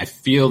 I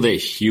feel that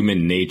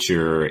human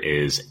nature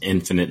is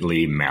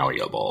infinitely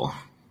malleable.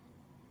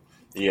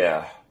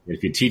 Yeah.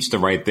 If you teach the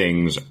right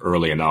things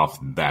early enough,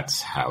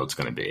 that's how it's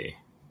going to be.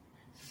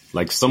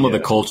 Like, some of the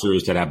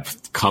cultures that have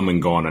come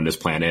and gone on this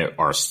planet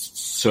are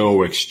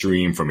so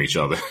extreme from each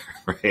other,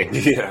 right?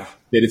 Yeah.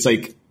 That it's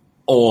like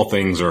all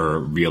things are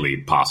really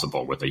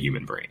possible with a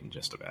human brain,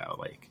 just about.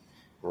 Like,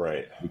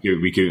 right.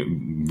 We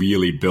could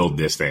really build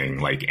this thing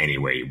like any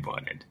way you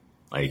wanted.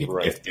 Like,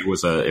 if there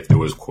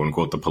was quote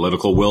unquote the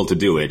political will to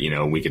do it, you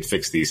know, we could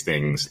fix these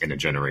things in a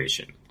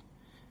generation.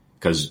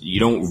 Because you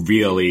don't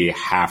really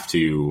have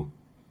to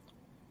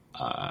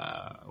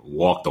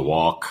walk the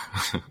walk,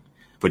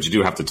 but you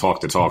do have to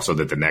talk the talk so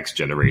that the next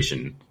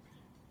generation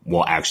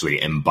will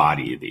actually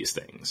embody these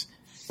things.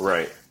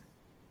 Right.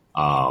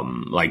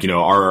 Like, you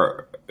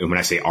know, when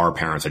I say our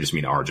parents, I just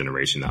mean our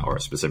generation, not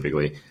ours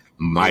specifically,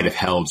 might have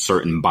held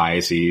certain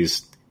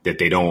biases that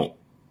they don't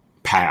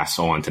pass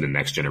on to the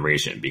next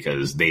generation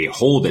because they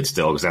hold it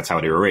still because that's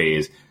how they were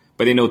raised,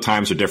 but they know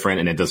times are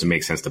different and it doesn't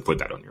make sense to put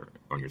that on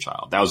your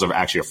child. That was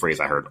actually a phrase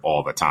I heard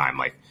all the time.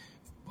 Like,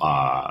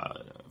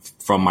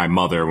 from my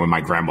mother, when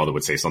my grandmother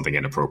would say something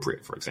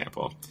inappropriate, for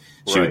example,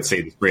 she would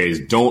say the phrase,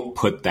 don't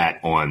put that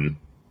on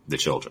the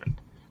children.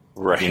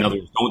 Right. In other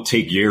words, don't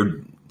take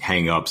your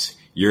hang-ups,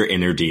 your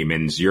inner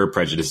demons, your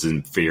prejudices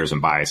and fears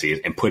and biases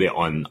and put it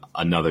on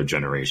another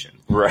generation.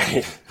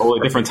 Right.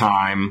 Totally different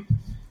time.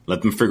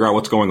 Let them figure out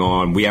what's going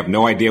on. We have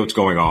no idea what's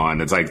going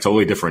on. It's like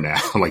totally different now.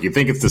 Like, you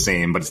think it's the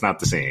same, but it's not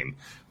the same.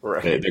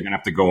 Right. They're going to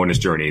have to go on this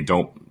journey.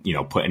 Don't, you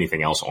know, put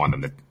anything else on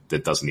them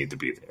that doesn't need to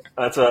be there.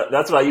 That's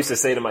what I used to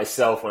say to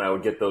myself when I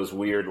would get those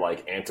weird,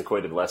 like,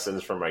 antiquated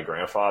lessons from my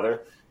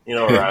grandfather. You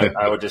know, or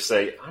I would just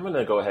say, I'm going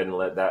to go ahead and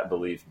let that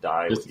belief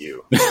die with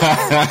you. That's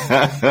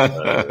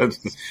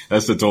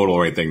the total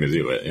right thing to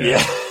do it.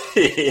 Yeah.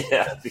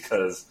 Yeah,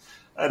 because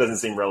that doesn't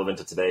seem relevant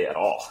to today at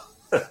all.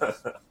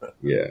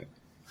 Yeah.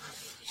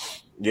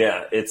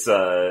 Yeah, it's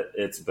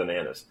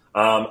bananas.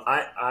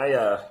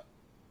 I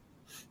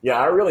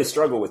really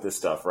struggle with this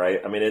stuff,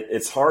 right? I mean,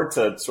 it's hard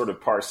to sort of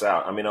parse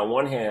out. I mean, on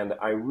one hand,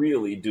 I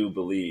really do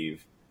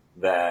believe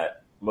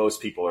that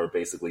most people are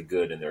basically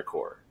good in their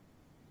core.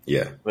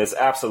 Yeah. It's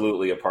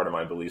absolutely a part of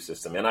my belief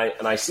system. And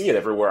I see it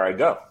everywhere I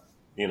go,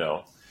 you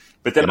know.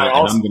 But then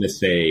I'm going to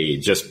say,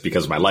 just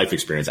because of my life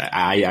experience,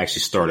 I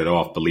actually started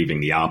off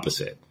believing the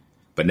opposite.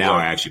 But now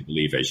I actually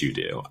believe as you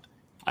do.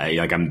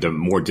 The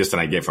more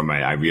distant I get from it,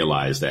 I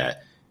realize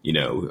that, you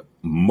know,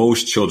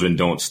 most children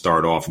don't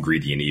start off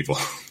greedy and evil.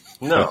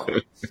 No.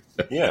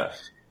 Yeah.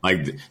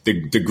 Like,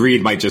 the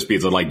greed might just be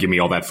to, like, give me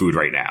all that food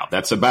right now.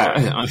 That's about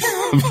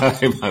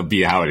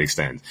be how it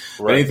extends.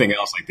 Right. But anything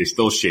else, like, they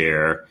still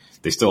share,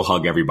 they still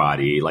hug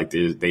everybody, like,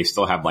 they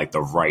still have, like,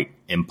 the right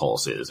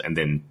impulses. And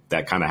then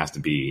that kind of has to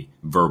be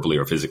verbally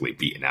or physically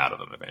beaten out of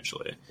them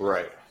eventually.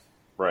 Right.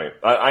 Right.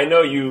 I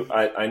know you.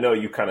 I know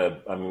you kind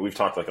of. I mean, we've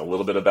talked like a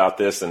little bit about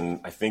this,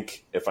 and I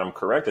think if I'm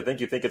correct, I think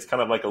you think it's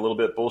kind of like a little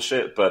bit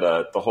bullshit.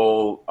 But the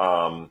whole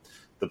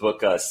the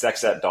book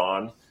 "Sex at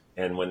Dawn,"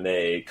 and when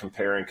they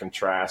compare and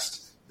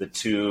contrast the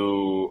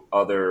two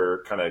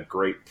other kind of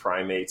great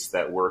primates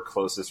that we're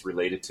closest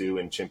related to,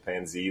 in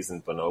chimpanzees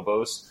and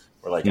bonobos,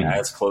 we're like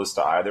as close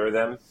to either of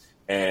them.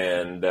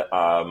 And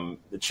the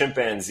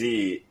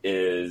chimpanzee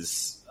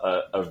is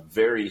a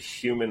very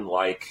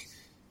human-like,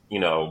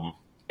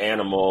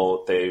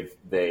 animal.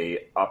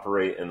 They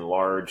operate in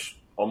large,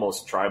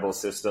 almost tribal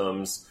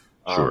systems.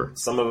 Sure.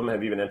 Some of them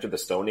have even entered the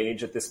Stone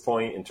Age at this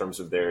point in terms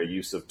of their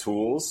use of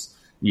tools.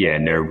 Yeah,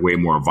 and they're way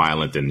more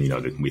violent than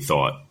we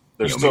thought.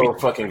 They're so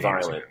fucking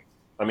violent.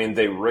 I mean,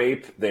 they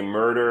rape, they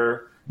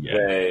murder. Yeah.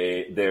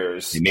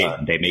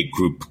 They make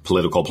group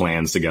political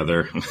plans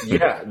together.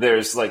 Yeah,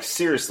 there's like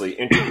seriously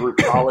intergroup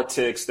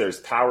politics. There's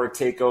power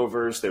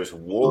takeovers. There's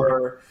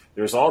war.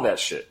 There's all that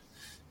shit.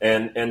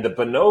 And the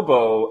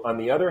bonobo, on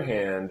the other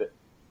hand,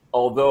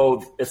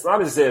 although it's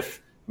not as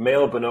if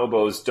male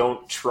bonobos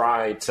don't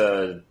try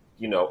to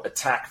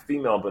attack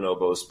female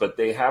bonobos, but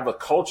they have a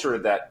culture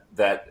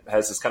that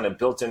has this kind of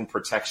built-in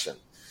protection.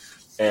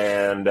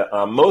 And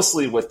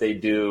mostly what they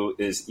do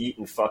is eat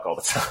and fuck all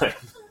the time.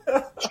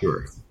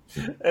 Sure.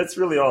 That's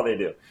really all they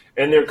do.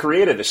 And they're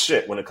creative as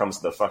shit when it comes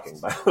to the fucking,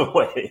 by the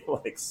way.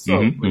 Like,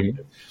 so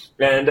creative.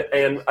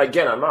 And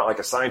again, I'm not like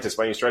a scientist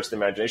by any stretch of the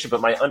imagination,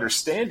 but my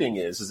understanding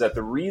is that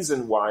the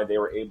reason why they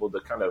were able to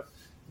kind of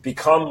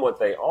become what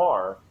they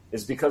are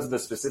is because of the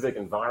specific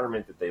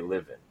environment that they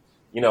live in.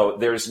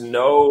 There's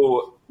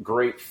no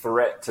great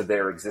threat to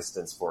their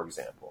existence, for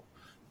example.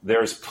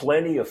 There's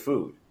plenty of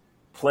food,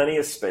 plenty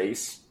of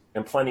space,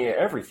 and plenty of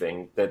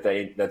everything that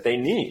they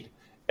need.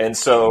 And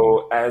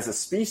so as a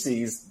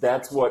species,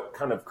 that's what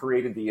kind of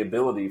created the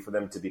ability for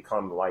them to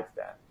become like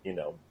that,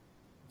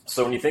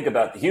 So when you think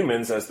about the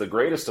humans as the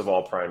greatest of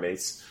all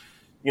primates,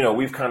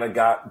 we've kind of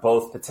got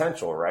both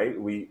potential, right?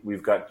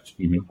 We've got,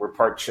 we're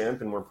part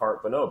chimp and we're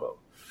part bonobo.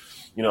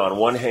 On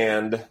one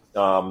hand,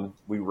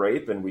 we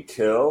rape and we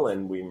kill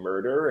and we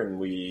murder and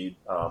we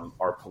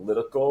are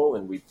political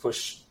and we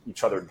push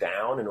each other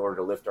down in order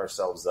to lift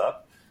ourselves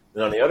up.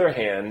 And on the other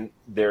hand,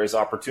 there's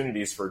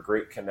opportunities for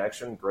great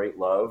connection, great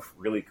love,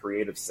 really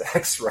creative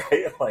sex,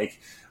 right? Like,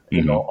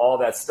 all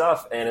that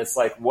stuff. And it's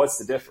like, what's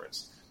the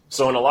difference?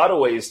 So in a lot of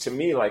ways, to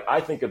me, like,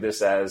 I think of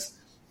this as,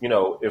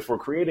 if we're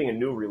creating a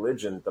new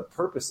religion, the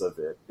purpose of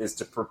it is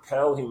to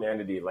propel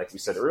humanity, like we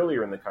said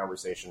earlier in the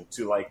conversation,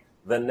 to like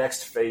the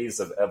next phase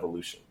of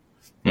evolution,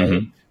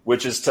 right?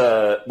 Which is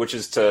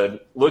to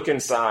look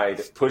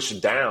inside, push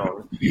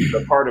down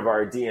the part of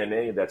our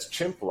DNA that's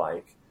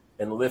chimp-like,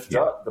 and lift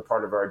up the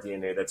part of our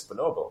DNA that's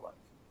bonobo-like.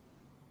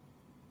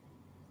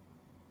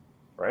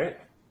 Right?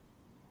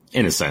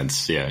 In a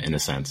sense, yeah, in a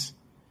sense.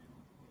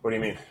 What do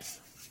you mean?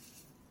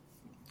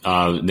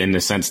 In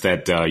the sense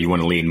that you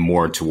want to lean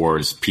more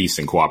towards peace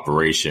and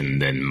cooperation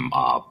than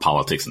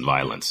politics and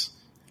violence.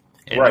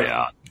 And,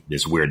 right.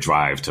 This weird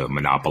drive to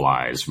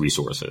monopolize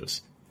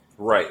resources.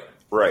 Right.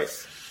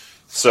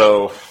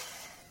 So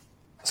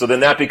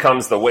then that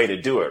becomes the way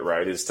to do it,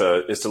 right? Is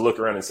to look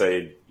around and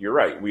say, you're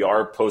right. We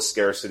are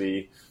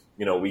post-scarcity.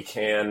 We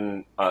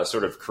can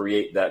sort of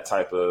create that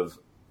type of,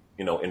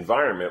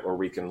 environment where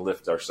we can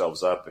lift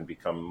ourselves up and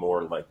become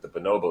more like the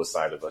bonobo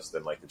side of us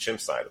than like the chimp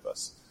side of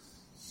us.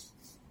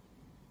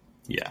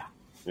 Yeah.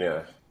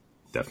 Yeah.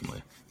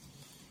 Definitely.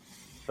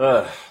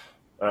 I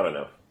don't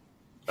know.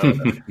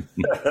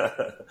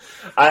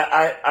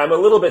 I'm a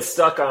little bit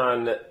stuck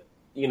on,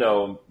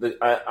 I'm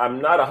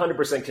not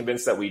 100%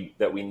 convinced that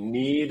we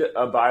need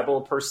a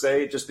Bible per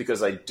se, just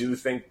because I do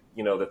think,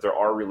 that there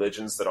are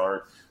religions that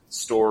aren't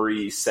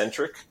story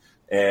centric.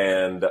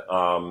 And,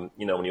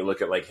 when you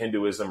look at like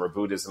Hinduism or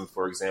Buddhism,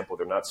 for example,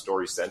 they're not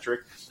story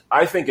centric.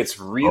 I think it's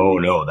really... Oh,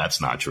 no, that's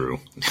not true.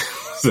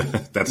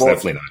 That's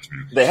definitely not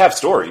true. They have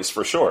stories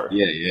for sure.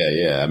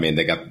 Yeah. I mean,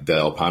 they got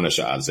the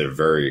Upanishads. They're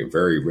very,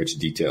 very rich,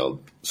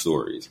 detailed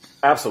stories.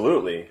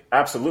 Absolutely.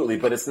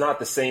 But it's not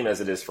the same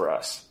as it is for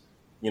us.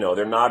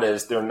 They're not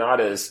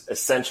as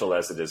essential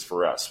as it is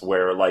for us,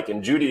 where like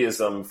in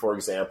Judaism, for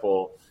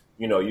example,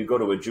 you go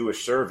to a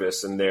Jewish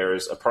service and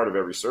there's a part of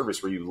every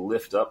service where you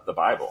lift up the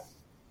Bible.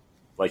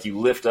 Like you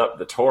lift up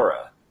the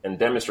Torah and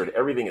demonstrate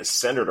everything is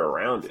centered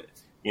around it.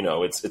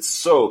 It's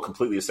so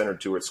completely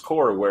centered to its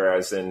core.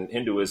 Whereas in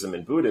Hinduism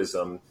and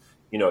Buddhism,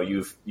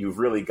 you've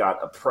really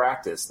got a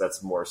practice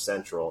that's more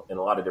central in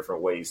a lot of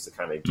different ways to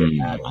kind of get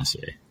at it. I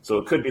see. So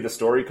it could be the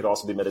story, it could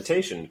also be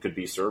meditation, it could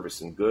be service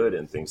and good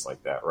and things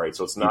like that, right?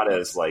 So it's not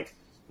as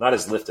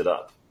lifted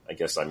up, I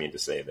guess I mean to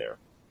say there.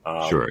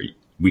 Sure.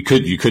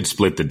 You could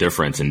split the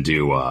difference and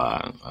do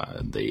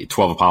the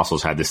 12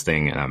 apostles had this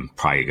thing, and I'm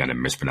probably going to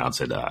mispronounce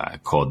it,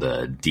 called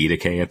the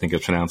Didache, I think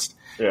it's pronounced.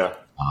 Yeah.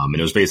 And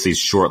it was basically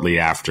shortly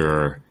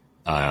after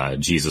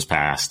Jesus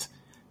passed,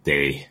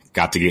 they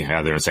got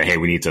together and said, hey,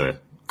 we need to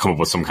come up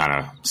with some kind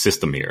of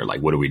system here.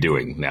 Like, what are we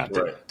doing now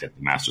that the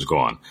master's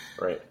gone?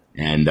 Right.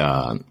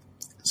 And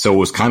so it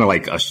was kind of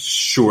like a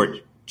short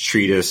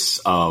treatise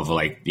of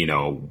like,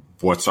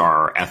 what's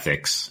our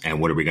ethics and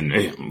what are we going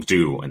to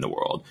do in the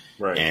world.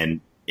 Right.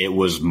 And it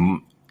was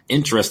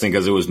interesting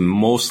because it was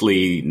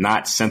mostly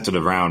not centered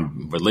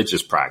around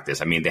religious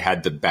practice. I mean, they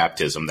had the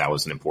baptism. That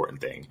was an important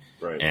thing.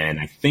 Right. And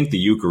I think the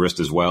Eucharist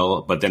as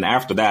well. But then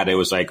after that, it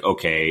was like,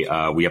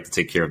 okay, we have to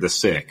take care of the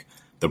sick,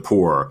 the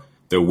poor,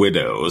 the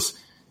widows.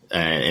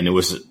 And it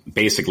was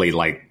basically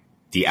like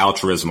the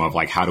altruism of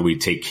like, how do we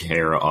take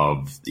care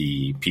of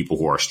the people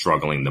who are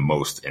struggling the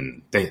most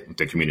in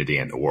the community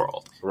and the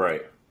world?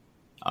 Right.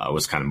 It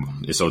was kind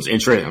of, so it's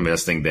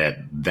interesting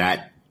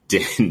that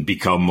didn't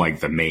become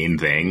like the main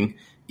thing,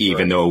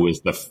 even though it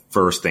was the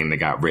first thing that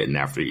got written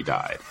after he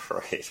died.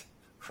 Right.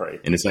 Right.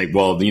 And it's like,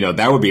 well,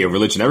 that would be a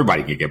religion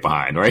everybody could get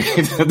behind, right?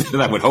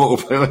 I would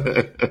hope.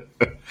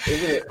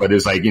 But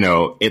it's like,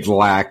 it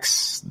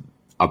lacks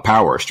a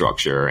power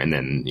structure. And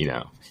then,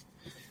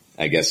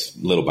 I guess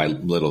little by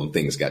little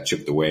things got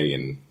chipped away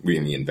and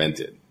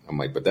reinvented. I'm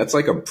like, but that's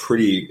like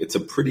it's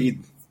a pretty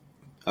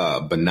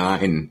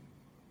benign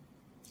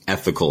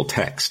ethical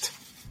text.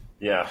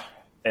 Yeah.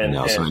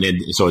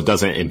 So it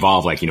doesn't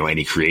involve like,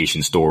 any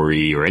creation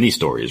story or any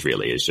stories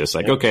really. It's just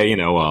like, okay,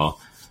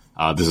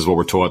 this is what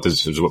we're taught.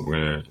 This is what we're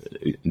going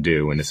to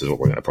do. And this is what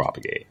we're going to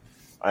propagate.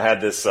 I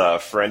had this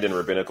friend in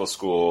rabbinical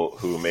school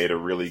who made a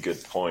really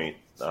good point.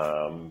 We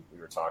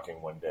were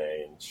talking one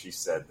day and she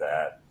said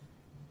that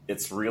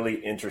it's really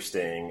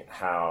interesting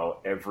how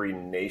every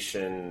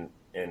nation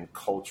and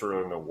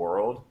culture in the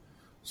world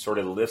sort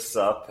of lifts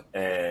up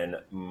and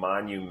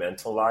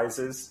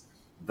monumentalizes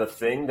the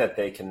thing that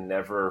they can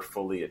never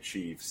fully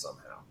achieve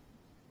somehow.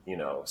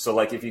 So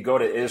like if you go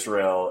to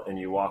Israel and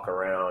you walk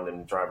around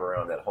and drive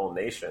around that whole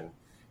nation,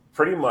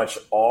 pretty much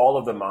all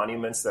of the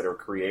monuments that are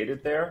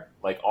created there,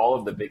 like all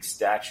of the big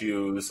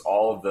statues,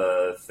 all of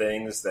the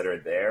things that are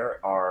there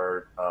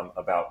are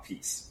about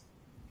peace,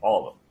 all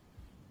of them.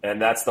 And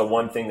that's the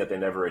one thing that they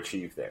never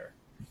achieved there.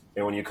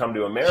 And when you come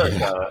to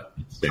America,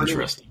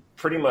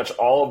 pretty much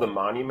all of the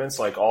monuments,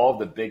 like all of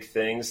the big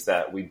things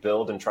that we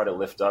build and try to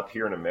lift up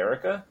here in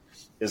America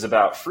is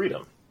about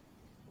freedom.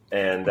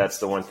 And that's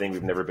the one thing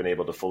we've never been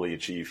able to fully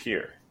achieve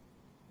here.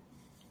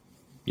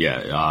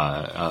 Yeah,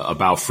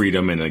 about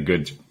freedom, and a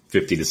good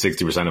 50 to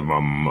 60% of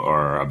them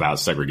are about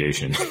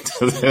segregation.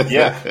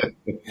 Yeah.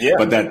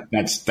 But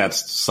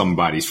that's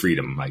somebody's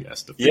freedom, I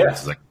guess. Yeah,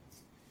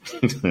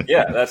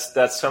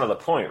 that's kind of the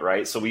point,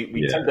 right? So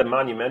we tend to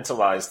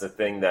monumentalize the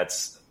thing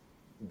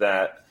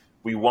that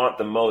we want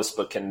the most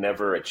but can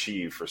never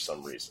achieve for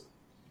some reason.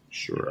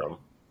 Sure.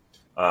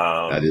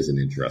 That is an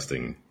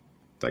interesting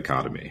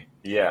dichotomy.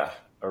 Yeah,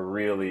 a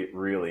really,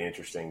 really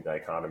interesting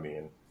dichotomy,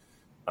 and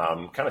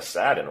kind of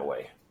sad in a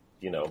way,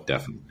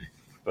 Definitely.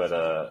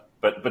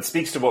 But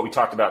speaks to what we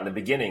talked about in the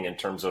beginning in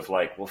terms of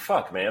like, well,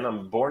 fuck, man,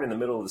 I'm born in the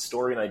middle of the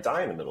story and I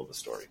die in the middle of the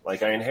story.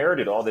 Like I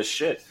inherited all this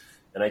shit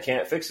and I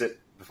can't fix it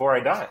before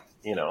I die,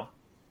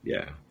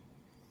 Yeah.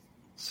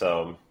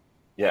 So,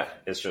 yeah,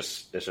 it's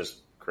just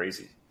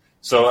crazy.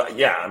 So,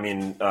 yeah, I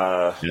mean,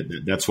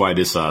 that's why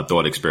this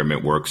thought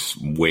experiment works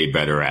way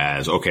better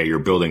as, okay, you're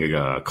building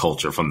a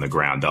culture from the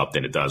ground up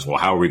than it does. Well,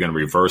 how are we going to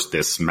reverse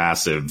this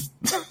massive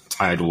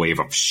tidal wave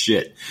of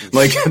shit?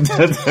 Like,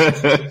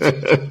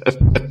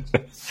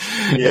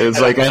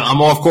 it's like,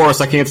 I'm off course.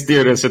 I can't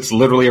steer this. It's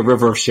literally a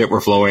river of shit we're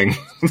flowing.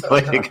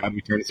 Like, how do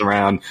we turn this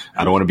around?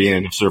 I don't want to be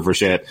in a river of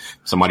shit.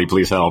 Somebody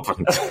please help.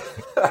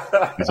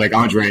 It's like,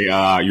 Andre,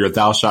 your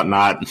thou shalt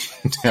not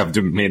have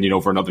dominion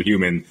over another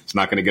human. It's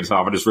not going to get us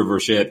off of this river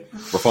of shit.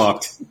 We're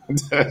fucked.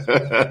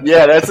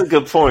 Yeah, that's a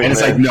good point. And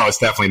it's like, no, it's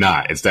definitely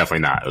not. It's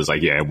definitely not. It was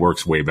like, yeah, it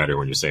works way better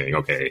when you're saying,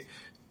 okay,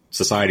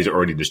 society's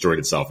already destroyed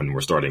itself and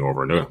we're starting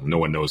over. No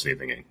one knows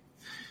anything.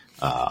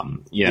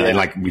 And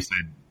like we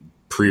said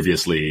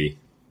previously,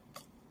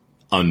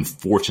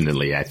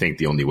 unfortunately, I think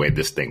the only way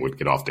this thing would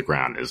get off the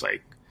ground is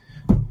like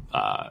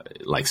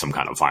some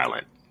kind of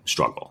violent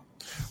struggle.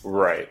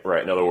 Right.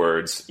 In other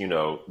words,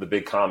 the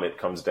big comet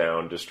comes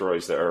down,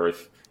 destroys the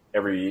Earth.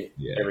 Every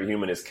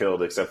human is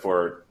killed except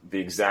for the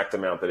exact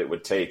amount that it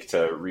would take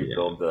to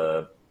rebuild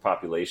the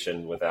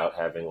population without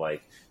having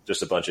like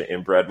just a bunch of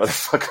inbred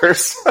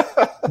motherfuckers.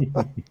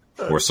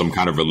 Or some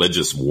kind of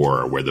religious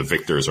war where the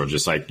victors are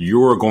just like,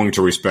 you're going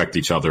to respect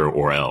each other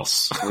or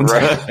else.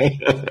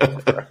 Right.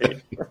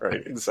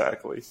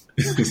 Exactly.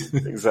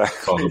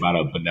 Talk about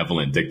a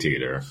benevolent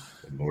dictator.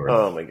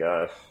 Oh my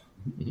God.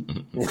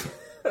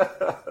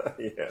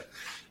 Yeah,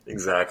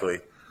 exactly.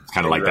 It's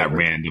kind of like that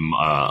random,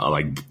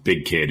 like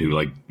big kid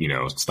who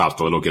stops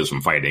the little kids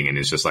from fighting and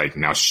is just like,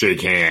 now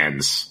shake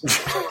hands.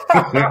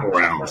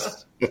 Or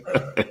else.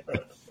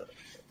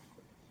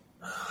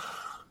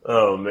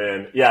 Oh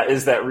man. Yeah.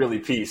 Is that really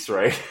peace?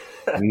 Right.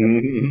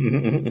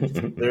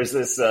 There's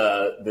this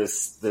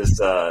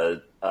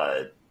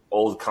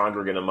old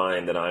congregant of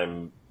mine that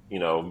I'm,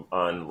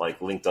 on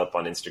like linked up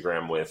on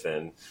Instagram with.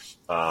 And,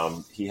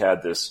 he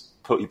had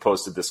he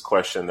posted this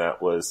question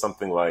that was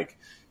something like,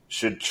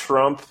 should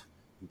Trump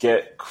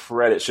get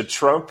credit? Should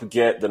Trump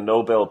get the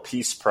Nobel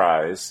Peace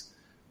Prize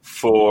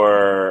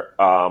for,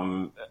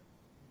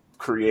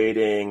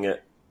 creating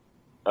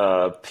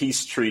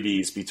peace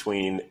treaties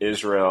between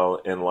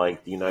Israel and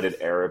like the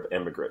United Arab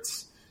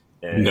Emirates.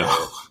 And,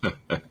 No.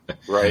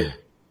 right?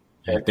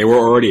 They were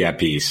already at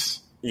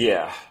peace.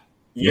 Yeah.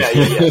 Yeah.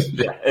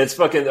 It's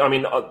fucking, I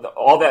mean,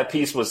 all that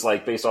peace was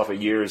like based off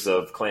of years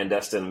of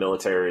clandestine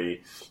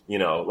military, you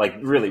know, like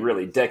really,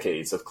 really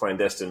decades of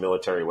clandestine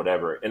military,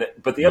 whatever.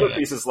 But the other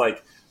piece is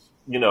like,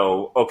 you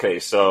know, okay,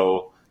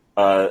 so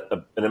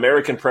an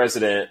American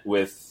president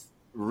with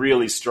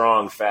really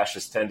strong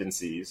fascist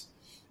tendencies,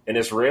 an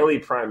Israeli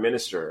prime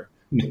minister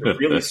with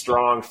really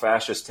strong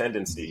fascist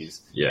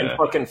tendencies, and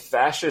fucking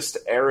fascist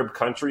Arab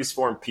countries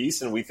form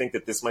peace, and we think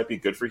that this might be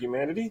good for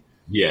humanity?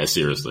 Yeah,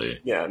 seriously.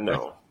 Yeah,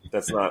 no,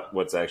 that's not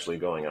what's actually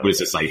going on. What is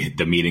this, like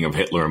the meeting of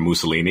Hitler and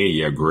Mussolini?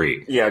 Yeah,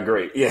 great. Yeah,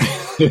 great. Yeah.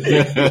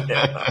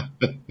 Yeah.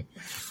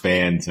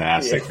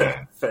 Fantastic.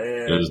 Yeah,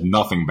 There's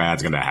nothing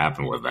bad's going to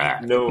happen with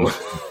that. No,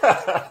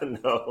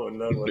 no,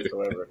 none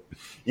whatsoever.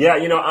 Yeah,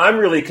 you know, I'm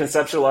really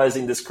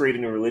conceptualizing this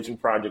creating a religion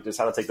project as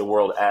how to take the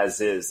world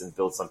as is and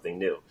build something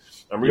new.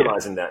 I'm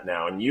realizing that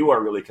now, and you are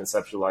really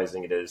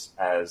conceptualizing it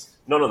as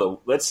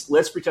no.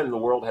 Let's pretend the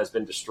world has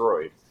been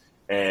destroyed,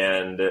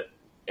 and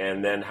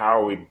then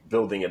how are we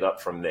building it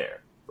up from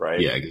there,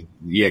 right? Yeah,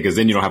 because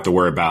then you don't have to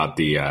worry about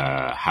the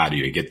how do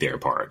you get there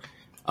part.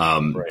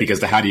 Right. Because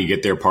the how do you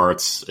get there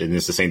parts, and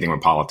it's the same thing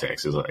with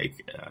politics, is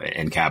like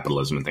and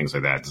capitalism and things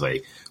like that. It's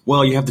like,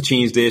 well, you have to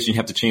change this, you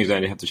have to change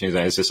that, you have to change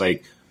that. It's just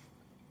like,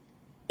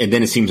 and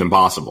then it seems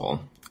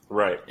impossible,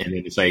 right? And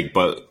then it's like,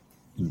 but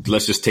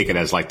let's just take it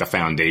as like the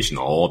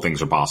foundational. All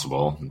things are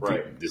possible.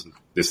 Right.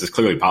 This is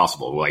clearly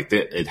possible. Like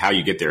how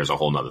you get there is a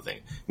whole nother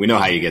thing. We know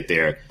how you get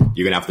there.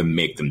 You're gonna have to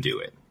make them do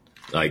it.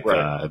 Like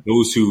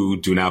those who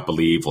do not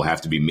believe will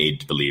have to be made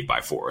to believe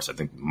by force. I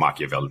think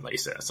Machiavelli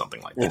said something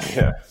like that.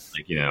 Yeah.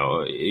 Like, you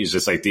know, it's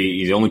just like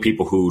the only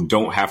people who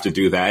don't have to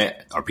do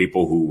that are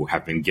people who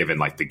have been given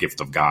like the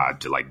gift of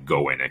God to like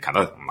go in and kind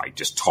of like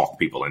just talk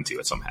people into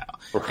it somehow.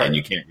 Right. And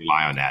you can't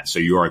rely on that. So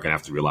you are going to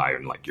have to rely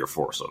on like your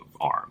force of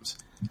arms.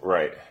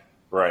 Right.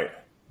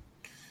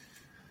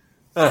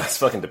 It's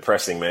fucking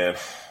depressing, man.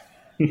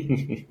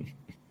 It's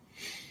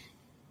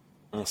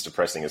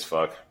depressing as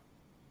fuck.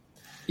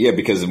 Yeah,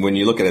 because when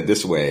you look at it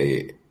this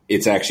way,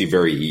 it's actually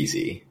very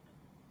easy.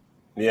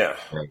 Yeah.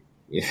 Right.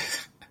 Yeah.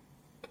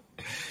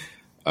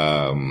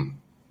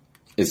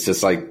 It's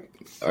just like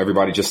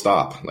everybody just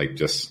stop. Like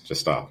just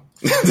stop.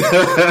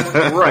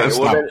 Right.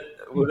 Stop.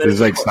 Then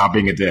it's like stop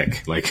being a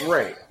dick. Like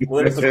right. Well,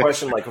 then it's the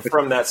question, like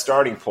from that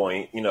starting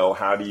point, you know,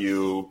 how do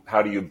you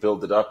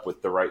build it up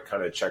with the right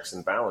kind of checks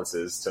and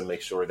balances to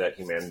make sure that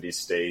humanity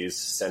stays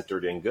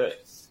centered and good,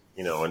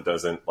 you know, and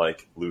doesn't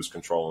like lose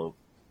control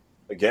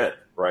again,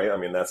 right? I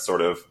mean, that's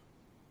sort of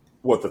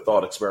what the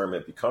thought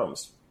experiment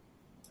becomes,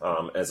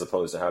 as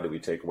opposed to how do we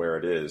take where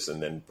it is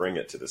and then bring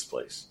it to this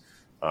place.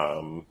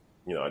 You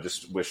know, I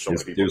just wish so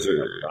many people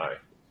would die.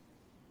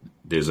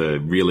 There's a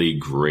really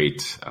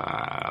great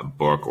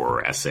book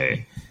or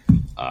essay.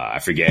 I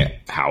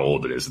forget how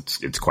old it is.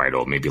 It's quite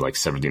old, maybe like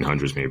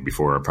 1700s, maybe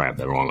before. I probably have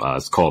that wrong.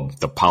 It's called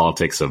The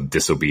Politics of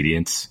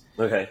Disobedience.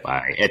 Okay.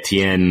 By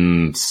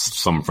Etienne,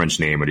 some French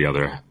name or the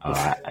other.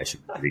 I should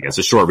think it's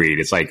a short read.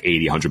 It's like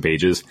 80, 100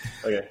 pages.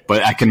 Okay.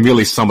 But I can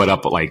really sum it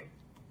up like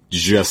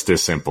just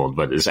as simple,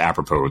 but it's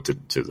apropos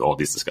to all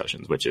these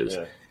discussions, which is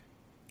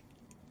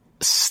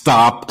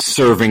stop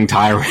serving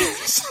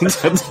tyrants.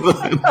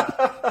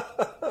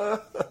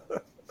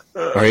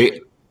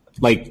 Right?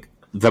 Like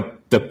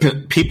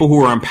the people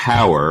who are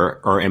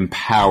in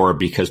power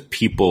because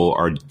people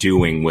are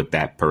doing what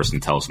that person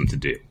tells them to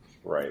do.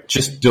 Right.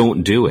 Just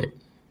don't do it.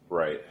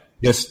 Right.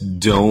 Just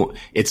don't.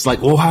 It's like,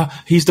 oh,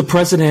 he's the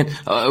president.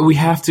 We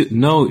have to.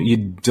 No, you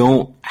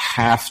don't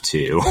have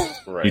to.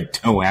 Right. You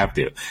don't have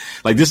to.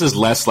 Like, this is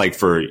less like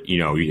for, you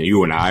know,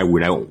 you and I,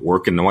 we don't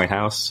work in the White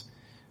House.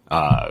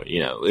 You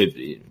know,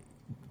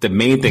 the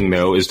main thing,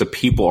 though, is the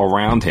people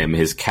around him,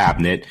 his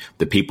cabinet,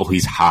 the people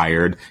he's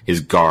hired,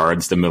 his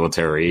guards, the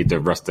military,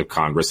 the rest of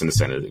Congress and the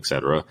Senate,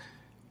 etc.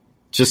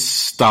 Just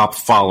stop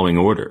following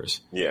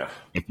orders. Yeah.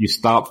 If you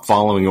stop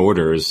following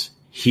orders,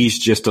 he's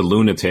just a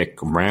lunatic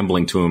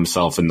rambling to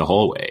himself in the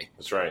hallway.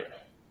 That's right.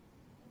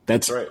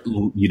 That's right.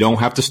 You don't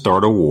have to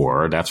start a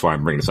war. That's why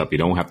I'm bringing this up. You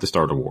don't have to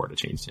start a war to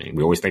change things.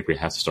 We always think we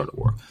have to start a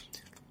war.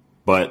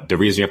 But the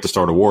reason you have to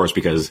start a war is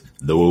because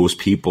those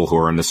people who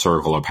are in the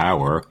circle of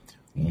power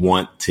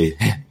want to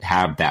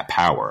have that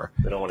power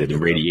that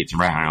radiates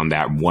around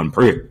that one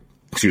person,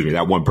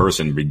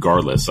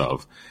 regardless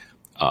of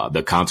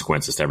the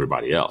consequences to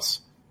everybody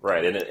else.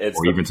 Right. And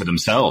or even to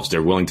themselves.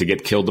 They're willing to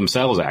get killed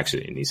themselves,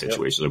 actually, in these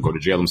situations, or go to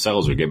jail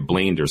themselves, or get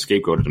blamed or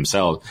scapegoated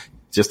themselves,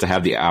 just to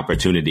have the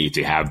opportunity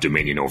to have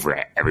dominion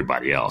over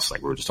everybody else,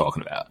 like we were just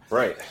talking about.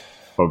 Right.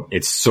 But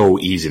it's so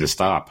easy to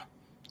stop.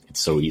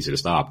 It's so easy to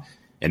stop.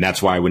 And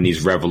that's why when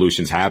these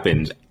revolutions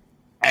happen,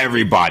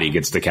 everybody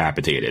gets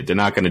decapitated. They're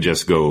not going to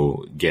just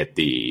go get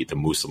the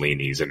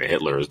Mussolinis and the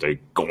Hitlers. They're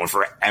going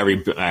for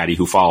everybody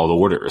who followed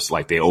orders,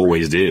 like they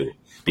always do,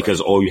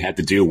 because all you had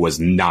to do was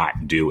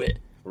not do it.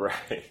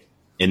 Right.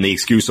 And the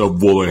excuse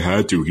of, well, I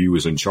had to, he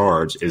was in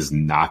charge, is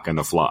not going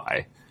to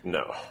fly.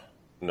 No.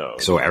 No.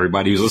 So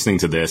everybody who's listening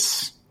to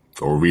this,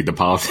 or read the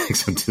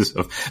politics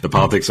of the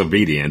politics of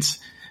obedience.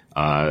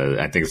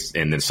 I think it's,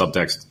 and the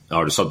subtext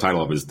or the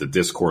subtitle of it is the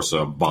discourse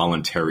of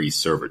voluntary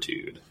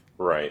servitude.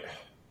 Right.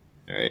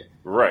 Right.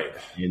 Right.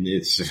 And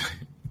it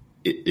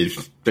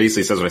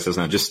basically says what it says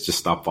now. Just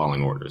stop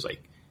following orders.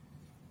 Like,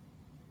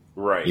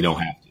 right. You don't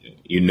have to.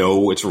 You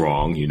know it's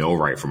wrong. You know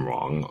right from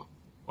wrong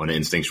on an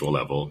instinctual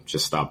level.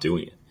 Just stop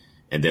doing it,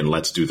 and then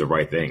let's do the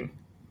right thing.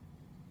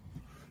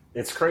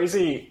 It's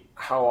crazy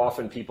how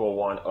often people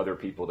want other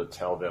people to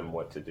tell them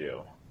what to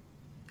do.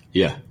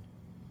 Yeah.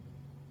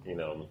 You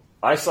know,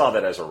 I saw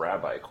that as a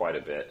rabbi quite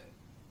a bit,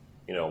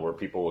 you know, where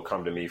people would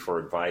come to me for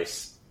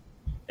advice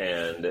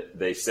and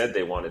they said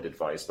they wanted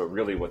advice, but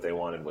really what they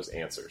wanted was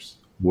answers.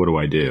 What do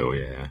I do?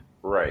 Yeah.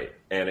 Right.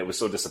 And it was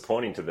so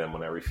disappointing to them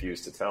when I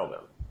refused to tell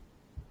them.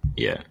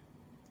 Yeah.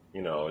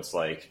 You know, it's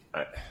like,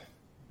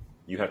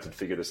 you have to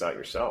figure this out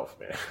yourself,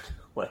 man.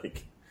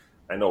 Like,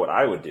 I know what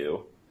I would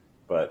do,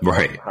 but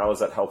right. How is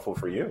that helpful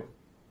for you?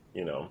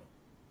 You know?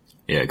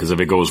 Yeah, because if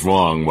it goes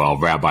wrong, well,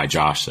 Rabbi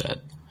Josh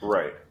said.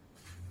 Right.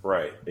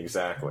 Right.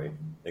 Exactly.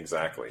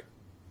 Exactly.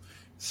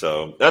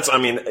 So that's, I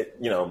mean,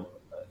 you know,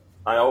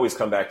 I always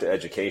come back to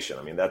education.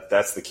 I mean,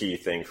 that's the key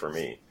thing for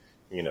me,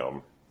 you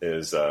know,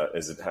 is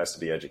it has to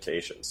be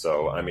education.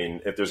 So, I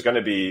mean, if there's going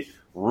to be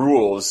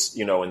rules,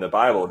 you know, in the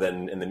Bible,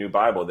 then in the New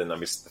Bible, then I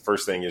mean, the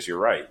first thing is you're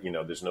right. You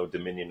know, there's no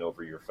dominion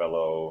over your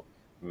fellow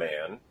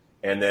man.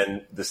 And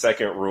then the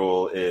second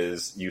rule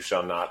is you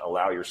shall not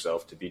allow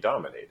yourself to be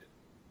dominated,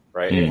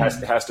 right? It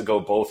has to go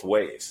both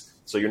ways.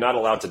 So you're not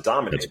allowed to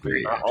dominate, but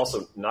you're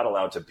also not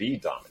allowed to be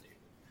dominated.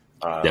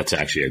 That's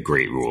actually a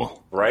great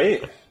rule.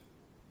 Right?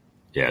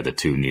 Yeah, the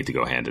two need to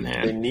go hand in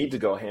hand. They need to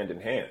go hand in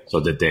hand. So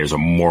that there's a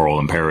moral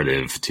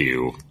imperative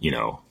to, you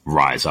know,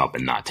 rise up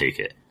and not take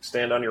it.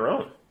 Stand on your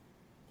own.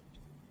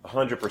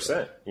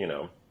 100%, you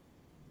know.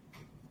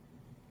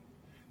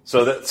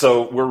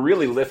 So we're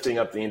really lifting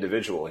up the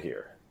individual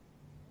here.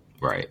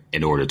 Right.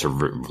 In order to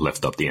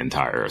lift up the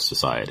entire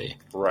society.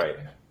 Right.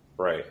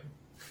 Right.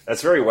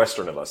 That's very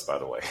Western of us, by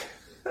the way.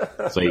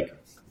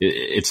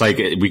 It's like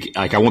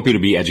I want people to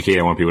be educated.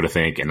 I want people to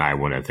think, and I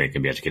want to think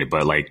and be educated.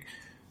 But like,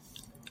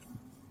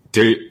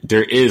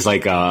 there is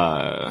like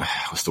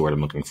what's the word I'm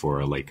looking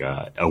for? Like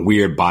a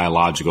weird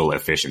biological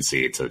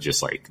efficiency to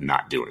just like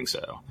not doing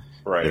so.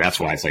 Right. And that's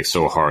why it's like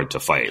so hard to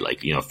fight.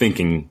 Like, you know,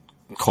 thinking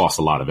costs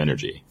a lot of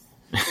energy.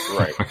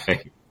 Right.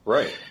 Right.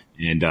 Right.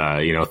 And,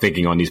 you know,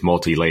 thinking on these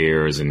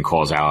multi-layers and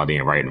causality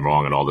and right and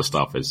wrong and all this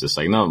stuff is just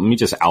like, no, let me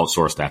just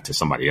outsource that to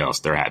somebody else.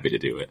 They're happy to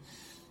do it.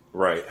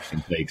 Right.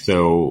 Like,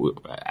 so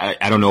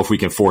I don't know if we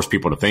can force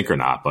people to think or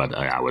not, but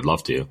I would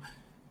love to.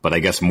 But I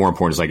guess more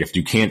important is like, if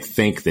you can't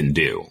think, then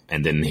do.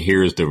 And then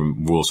here's the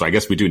rule. So I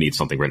guess we do need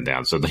something written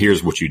down. So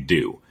here's what you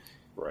do.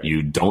 Right.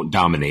 You don't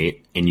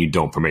dominate and you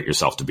don't permit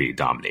yourself to be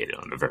dominated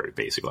on a very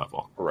basic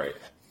level. Right.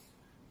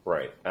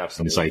 Right.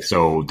 Absolutely. And it's like,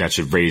 so that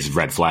should raise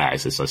red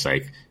flags. It's just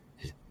like,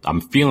 I'm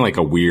feeling like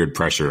a weird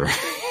pressure.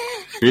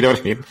 You know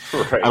what I mean?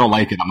 Right. I don't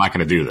like it. I'm not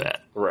going to do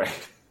that.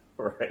 Right.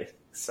 Right.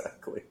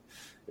 Exactly.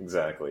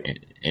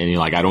 And you're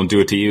like, I don't do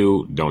it to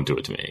you. Don't do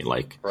it to me.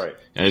 Like, right.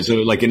 And so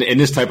like in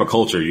this type of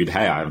culture, you'd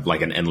have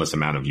like an endless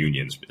amount of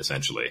unions,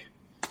 essentially.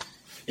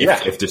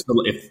 If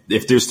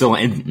there's still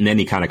in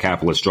any kind of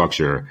capitalist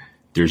structure,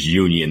 there's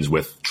unions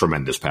with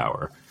tremendous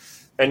power.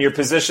 And your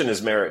position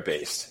is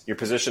merit-based. Your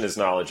position is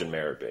knowledge and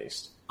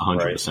merit-based.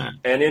 100%. Right?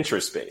 And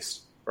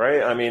interest-based,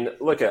 right? I mean,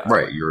 look at...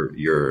 Right,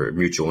 your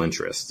mutual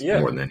interest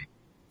more than any.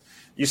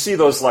 You see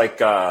those like,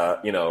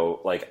 you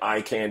know, like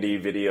eye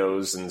candy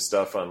videos and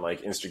stuff on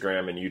like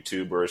Instagram and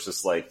YouTube where it's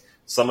just like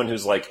someone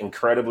who's like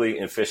incredibly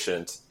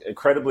efficient,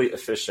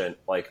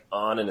 like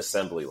on an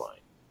assembly line.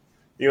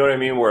 You know what I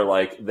mean? Where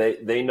like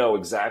they know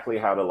exactly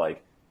how to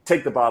like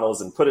take the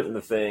bottles and put it in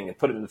the thing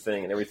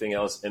and everything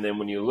else. And then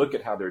when you look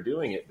at how they're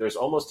doing it, there's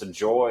almost a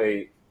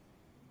joy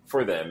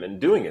for them in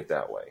doing it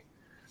that way.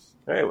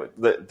 Anyway,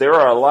 there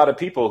are a lot of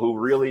people who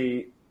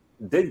really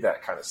dig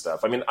that kind of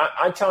stuff. I mean,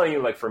 I'm telling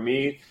you, like for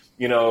me,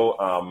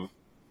 I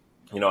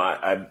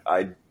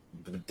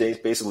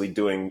basically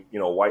doing, you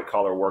know, white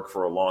collar work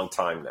for a long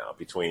time now.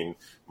 Between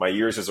my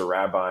years as a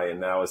rabbi and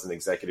now as an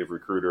executive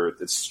recruiter,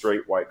 it's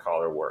straight white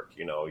collar work.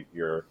 You know,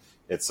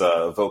 it's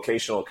a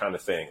vocational kind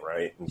of thing,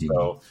 right? And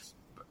so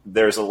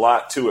there's a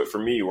lot to it for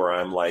me where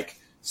I'm like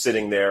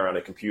sitting there on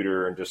a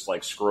computer and just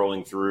like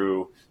scrolling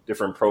through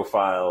different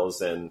profiles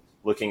and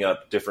looking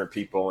up different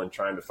people and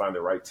trying to find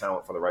the right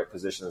talent for the right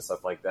position and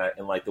stuff like that.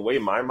 And like the way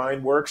my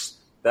mind works,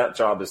 that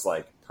job is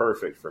like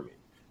perfect for me.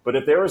 But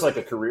if there was like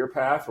a career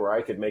path where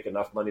I could make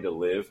enough money to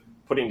live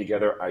putting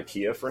together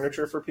IKEA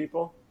furniture for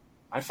people,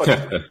 I'd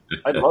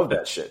love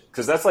that shit.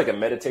 Because that's like a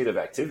meditative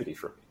activity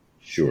for me.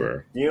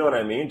 Sure. You know what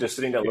I mean? Just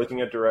sitting down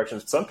looking at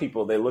directions. Some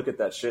people, they look at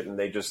that shit and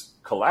they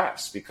just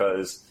collapse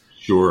because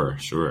Sure.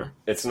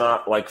 it's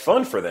not like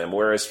fun for them.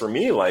 Whereas for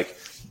me, like,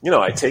 you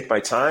know, I take my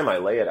time, I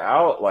lay it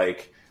out,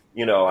 like,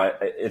 you know,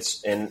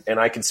 and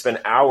I can spend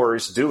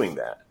hours doing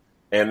that.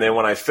 And then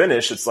when I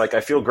finish, it's like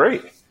I feel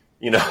great,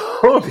 you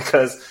know,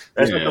 because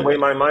that's just the way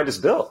my mind is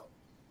built.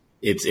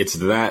 It's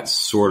that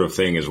sort of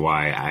thing is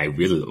why I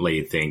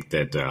really think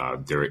that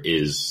there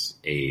is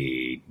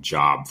a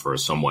job for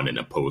someone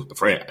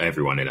for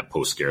everyone in a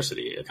post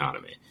scarcity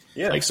economy.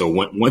 Yeah. Like, so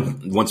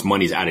once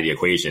money's out of the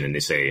equation and they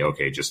say,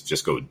 okay,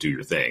 just go do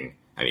your thing.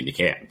 I mean, you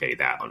can't pay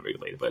that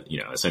unregulated, but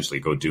essentially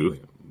go do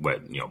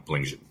what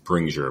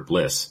brings your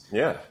bliss.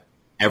 Yeah.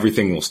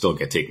 Everything will still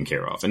get taken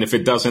care of, and if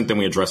it doesn't, then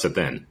we address it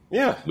then.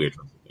 Yeah. We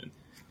address it then.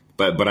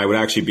 But I would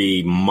actually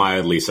be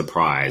mildly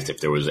surprised if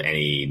there was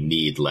any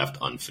need left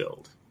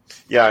unfilled.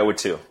 Yeah, I would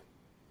too.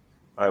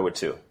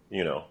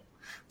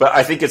 But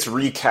I think it's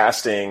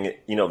recasting,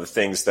 the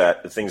things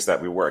that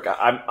we work.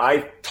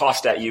 I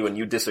tossed at you and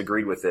you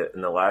disagreed with it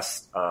in our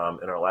last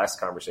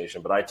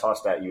conversation, but I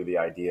tossed at you the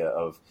idea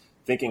of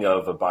thinking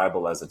of a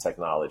Bible as a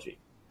technology,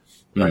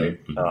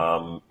 right?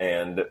 Mm-hmm.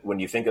 And when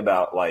you think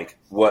about like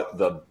what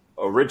the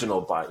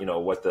original,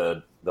 what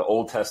the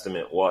Old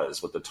Testament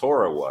was, what the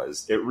Torah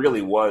was, it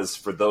really was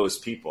for those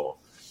people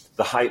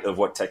the height of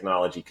what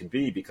technology could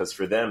be, because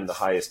for them, the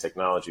highest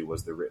technology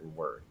was the written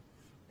word.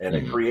 And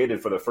it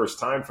created for the first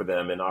time for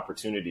them an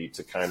opportunity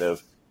to kind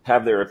of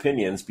have their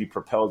opinions be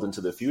propelled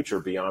into the future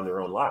beyond their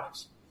own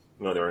lives.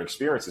 Their own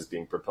experiences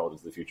being propelled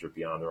into the future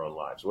beyond their own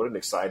lives. What an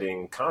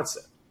exciting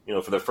concept.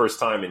 For the first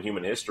time in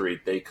human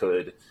history, they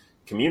could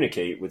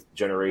communicate with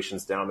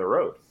generations down the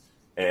road.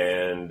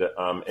 And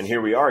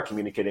here we are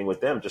communicating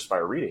with them just by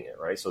reading it,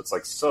 right? So it's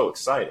like so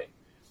exciting.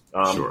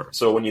 Sure.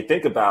 So when you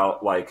think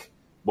about like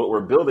what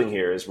we're building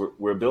here is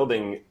we're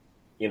building,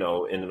 in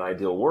an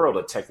ideal world,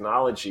 a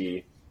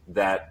technology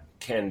that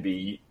can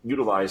be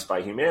utilized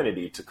by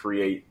humanity to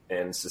create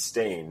and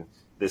sustain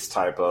this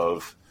type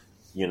of,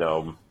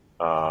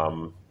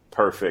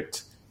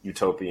 perfect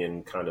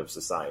utopian kind of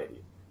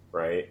society,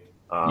 right?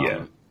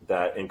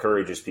 That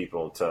encourages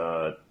people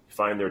to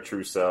find their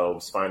true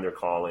selves, find their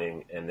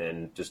calling, and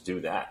then just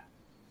do that,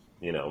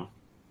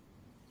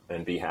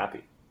 and be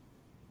happy.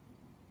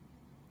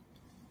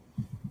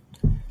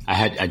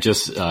 I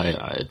just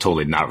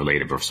totally not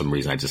related, but for some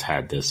reason I just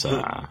had this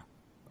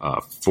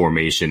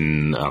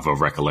formation of a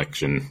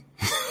recollection.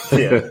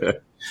 Yeah.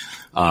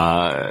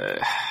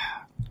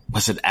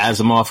 Was it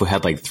Asimov who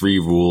had like 3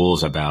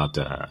 rules about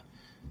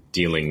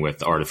dealing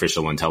with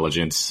artificial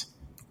intelligence,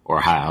 or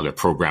how to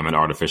program an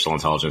artificial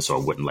intelligence so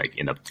it wouldn't like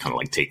end up kind of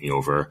like taking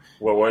over?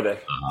 What were they?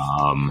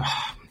 I'm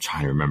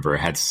trying to remember. It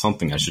had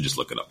something. I should just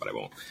look it up, but I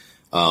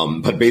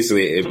won't. But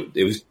basically,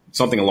 it was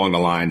something along the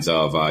lines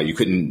of you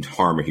couldn't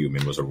harm a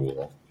human was a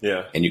rule.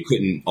 Yeah. And you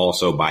couldn't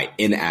also, by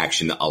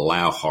inaction,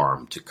 allow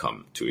harm to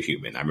come to a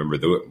human. I remember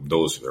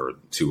those were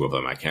 2 of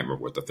them. I can't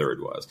remember what the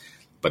third was.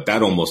 But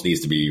that almost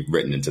needs to be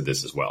written into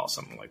this as well,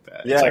 something like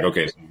that. Yeah. It's like,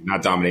 okay, so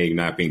not dominating,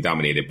 not being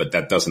dominated, but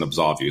that doesn't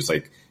absolve you. It's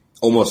like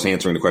almost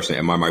answering the question,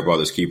 am I my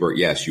brother's keeper?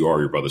 Yes, you are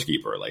your brother's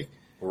keeper. Like,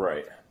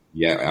 right.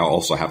 Yeah, I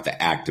also have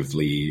to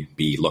actively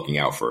be looking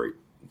out for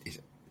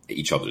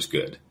each other's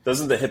good.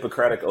 Doesn't the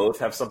Hippocratic Oath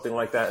have something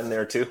like that in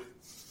there too?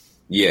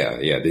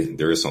 Yeah,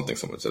 there is something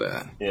similar to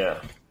that. Yeah.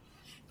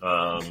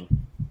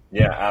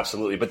 Yeah,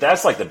 absolutely. But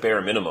that's like the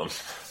bare minimum.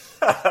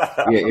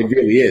 Yeah, it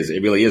really is.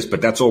 It really is.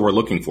 But that's all we're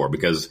looking for,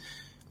 because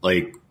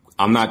like,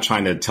 I'm not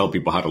trying to tell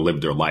people how to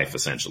live their life,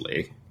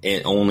 essentially,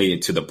 and only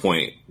to the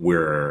point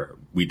where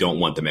we don't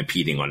want them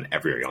impeding on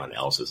everyone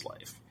else's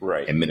life,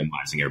 right, and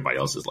minimizing everybody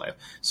else's life.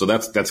 So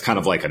that's kind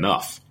of like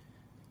enough,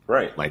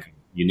 right? Like,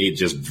 you need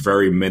just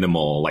very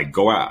minimal. Like,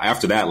 go out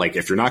after that. Like,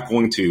 if you're not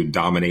going to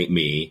dominate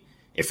me,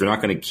 if you're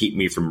not going to keep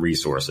me from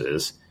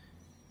resources,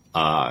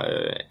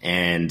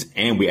 and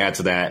we add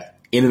to that,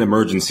 in an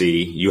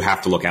emergency, you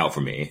have to look out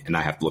for me, and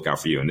I have to look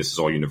out for you, and this is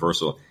all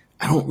universal.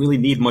 I don't really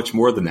need much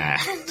more than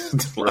that.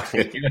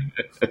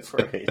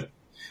 Right.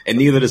 And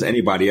neither does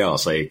anybody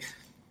else. Like,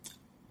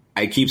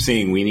 I keep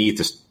saying we need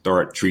to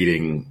start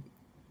treating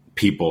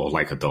people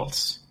like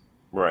adults.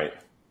 Right.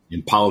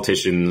 And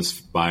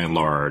politicians, by and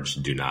large,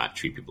 do not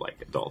treat people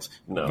like adults.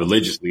 No.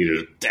 Religious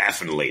leaders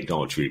definitely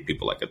don't treat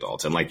people like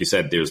adults. And like you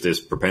said, there's this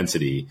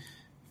propensity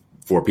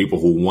for people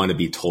who want to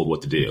be told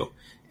what to do.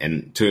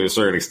 And to a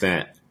certain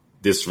extent,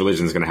 this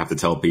religion is going to have to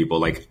tell people,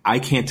 like, I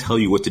can't tell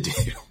you what to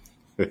do.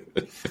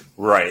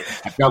 Right.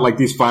 I've got like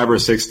these 5 or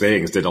 6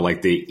 things that are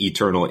like the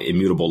eternal,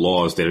 immutable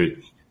laws that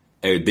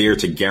are there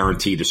to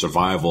guarantee the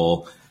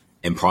survival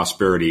and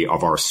prosperity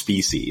of our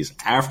species.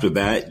 After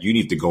that, you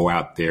need to go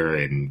out there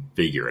and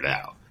figure it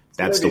out.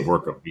 That's the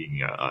work of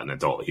being an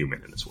adult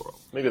human in this world.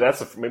 Maybe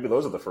those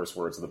are the first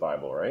words of the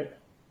Bible, right?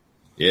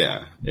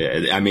 Yeah.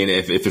 I mean,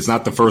 if it's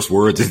not the first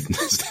words,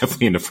 it's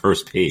definitely in the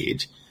first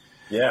page.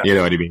 Yeah. You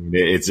know what I mean?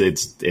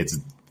 It's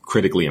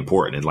critically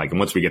important. And like,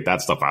 once we get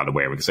that stuff out of the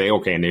way, we can say,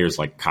 okay, and here's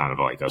like kind of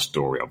like a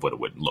story of what it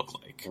would look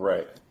like.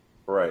 Right.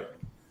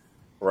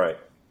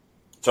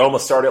 So I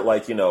almost start it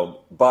like,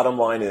 bottom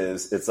line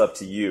is it's up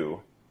to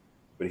you,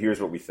 but here's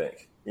what we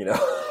think, and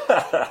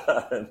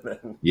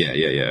then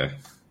Yeah.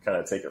 kind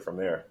of take it from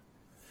there.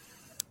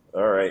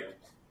 All right.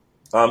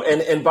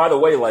 And by the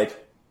way, like,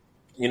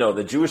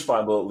 the Jewish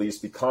Bible at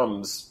least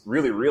becomes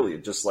really, really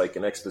just like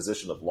an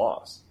exposition of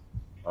laws,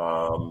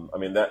 I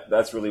mean,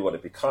 that's really what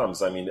it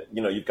becomes. I mean,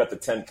 you've got the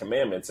 10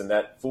 Commandments, and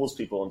that fools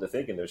people into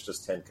thinking there's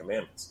just 10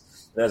 Commandments.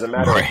 And as a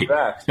matter of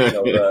fact,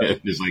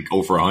 there's like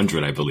over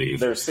 100, I believe.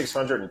 There's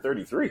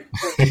 633.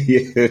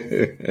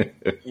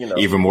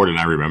 Even more than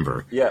I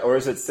remember. Yeah, or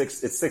is it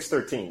six? It's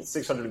 613.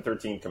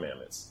 613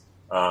 commandments.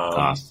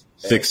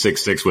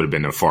 666 would have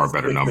been a far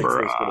better number.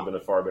 666 would have been a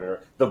far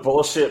better. The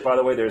bullshit, by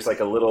the way, there's like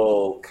a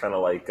little kind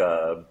of like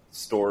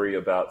story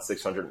about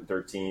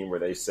 613 where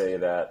they say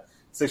that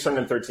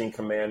 613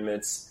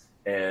 commandments,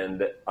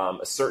 and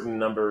a certain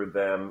number of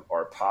them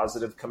are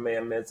positive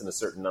commandments and a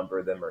certain number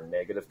of them are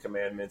negative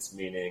commandments,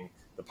 meaning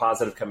the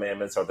positive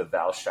commandments are the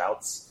thou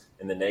shalts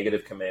and the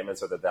negative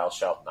commandments are the thou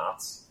shalt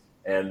nots.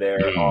 And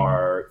there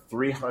are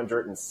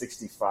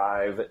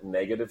 365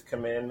 negative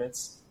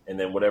commandments, and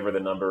then whatever the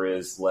number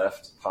is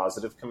left,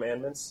 positive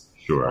commandments.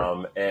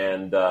 Sure.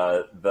 And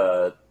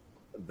the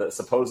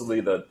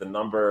supposedly the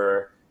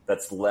number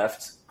that's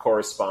left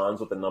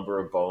corresponds with the number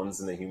of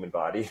bones in the human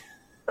body.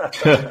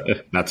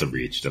 That's a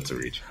reach.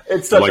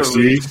 It's such a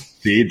reach.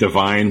 See,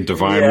 divine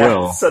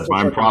will,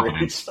 divine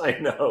providence. I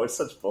know, it's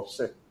such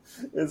bullshit.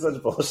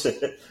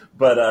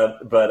 But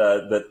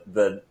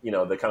the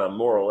kind of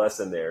moral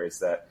lesson there is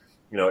that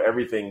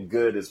everything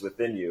good is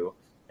within you,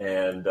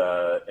 and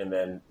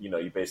then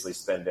you basically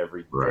spend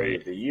every day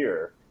of the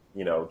year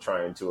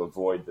trying to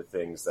avoid the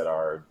things that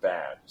are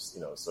bad,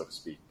 so to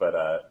speak.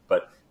 But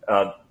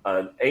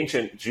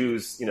ancient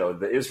Jews,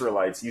 the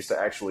Israelites used to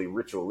actually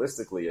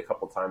ritualistically a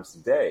couple times a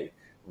day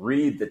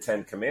read the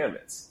 10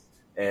 Commandments.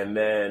 And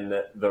then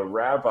the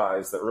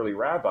early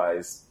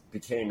rabbis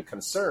became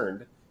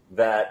concerned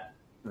that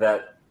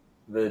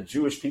the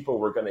Jewish people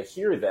were going to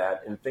hear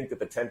that and think that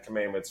the 10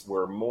 Commandments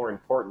were more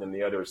important than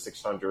the other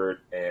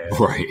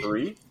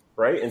 603.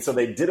 Right. And so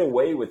they did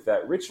away with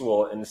that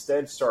ritual and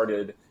instead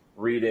started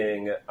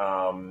reading.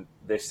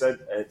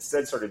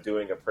 Instead started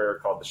doing a prayer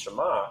called the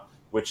Shema,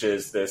 which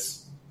is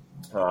this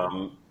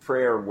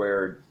prayer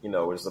where,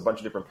 there's a bunch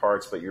of different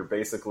parts, but you're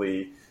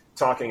basically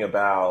talking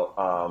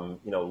about,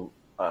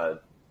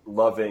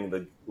 loving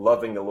the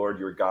Lord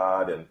your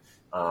God and,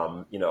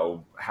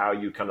 how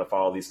you kind of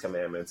follow these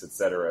commandments,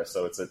 etc.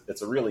 So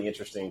it's a really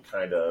interesting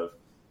kind of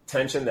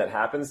tension that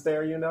happens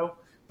there,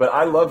 But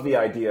I love the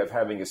idea of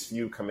having as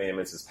few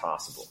commandments as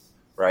possible,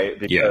 right?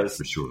 Because,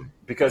 for sure.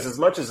 Because as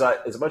much as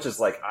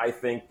I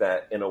think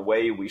that in a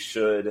way we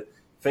should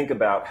think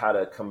about how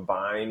to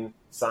combine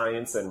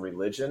science and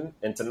religion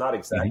into not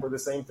exactly the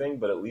same thing,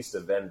 but at least a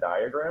Venn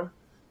diagram,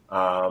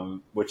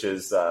 which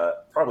is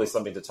probably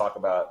something to talk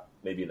about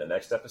maybe in the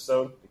next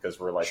episode because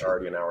we're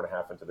already an hour and a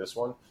half into this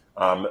one.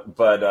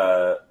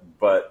 But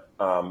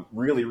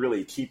really,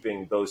 really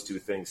keeping those two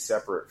things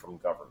separate from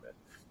government.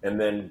 And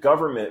then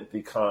government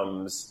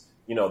becomes,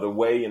 the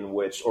way in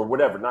which, or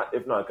whatever,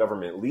 if not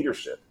government,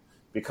 leadership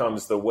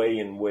becomes the way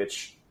in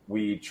which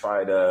we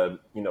try to,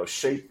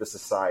 shape the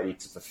society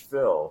to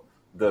fulfill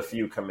the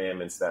few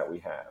commandments that we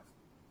have,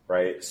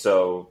 right?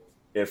 So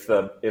if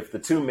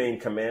the two main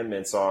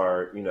commandments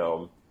are,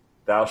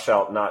 thou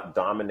shalt not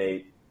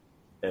dominate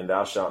and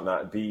thou shalt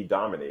not be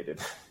dominated,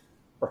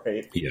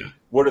 right? Yeah.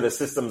 What are the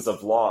systems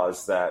of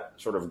laws that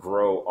sort of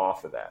grow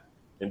off of that?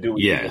 And do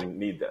we even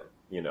need them,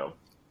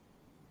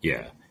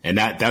 Yeah. And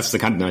that's the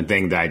kind of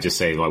thing that I just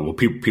say, like, well,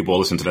 people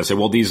listen to that and say,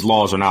 well, these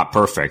laws are not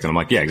perfect. And I'm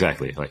like, yeah,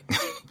 exactly. Like,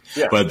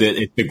 but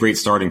it's a great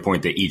starting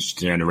point that each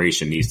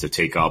generation needs to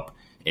take up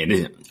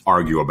and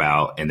argue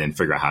about and then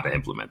figure out how to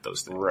implement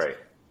those things. Right.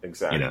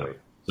 Exactly.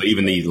 So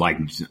even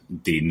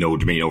the no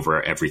domain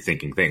over every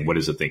thinking thing. What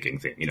is a thinking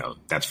thing?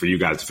 That's for you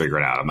guys to figure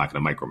it out. I'm not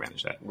going to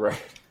micromanage that. Right.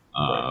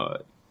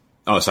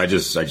 So I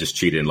just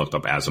cheated and looked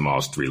up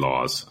Asimov's 3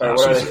 laws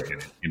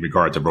in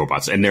regard to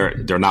robots, and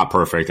they're not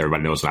perfect.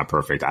 Everybody knows they're not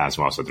perfect.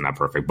 Asimov said they're not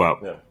perfect,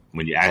 but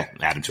when you add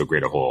them to a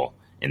greater whole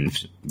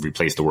and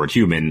replace the word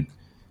human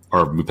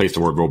or replace the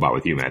word robot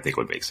with human, I think it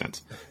would make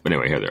sense. But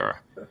anyway, here they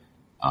are.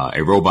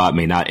 A robot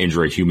may not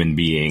injure a human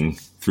being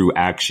through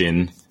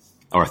action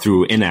or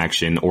through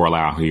inaction or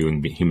allow a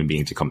human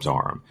being to come to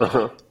harm.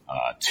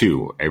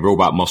 2, a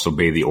robot must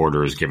obey the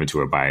orders given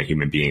to it by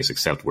human beings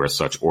except where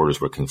such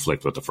orders would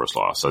conflict with the first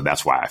law. So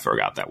that's why I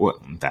forgot that would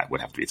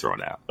have to be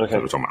thrown out. Okay.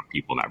 We're talking about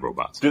people, not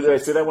robots. Say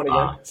that one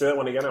again. Say that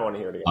one again. I want to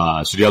hear it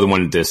again. So the other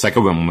one, the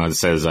second one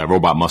says a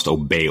robot must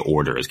obey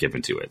orders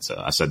given to it. So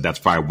I said that's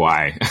probably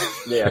why.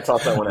 Yeah, I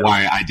taught that one.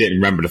 Why I didn't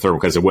remember the third one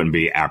because it wouldn't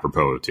be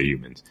apropos to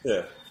humans.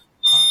 Yeah.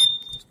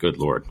 Good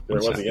Lord. There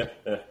it was again.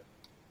 Yeah.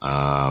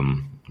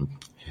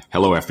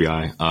 Hello,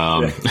 FBI.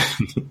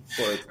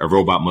 A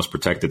robot must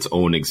protect its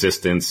own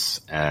existence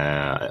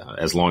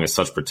as long as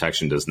such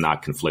protection does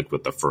not conflict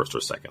with the first or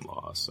second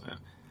laws.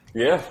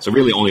 Yeah. So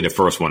really only the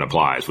first one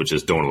applies, which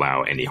is don't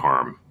allow any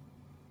harm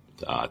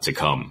to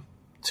come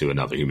to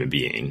another human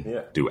being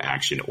through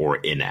action or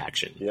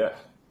inaction. Yeah.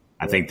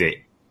 I think that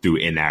through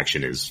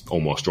inaction is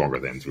almost stronger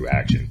than through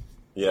action.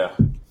 Yeah.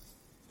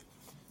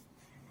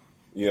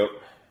 Yep.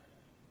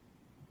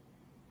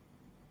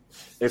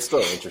 It's so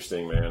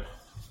interesting, man.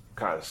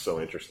 God, it's so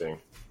interesting.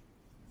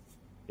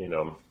 I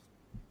don't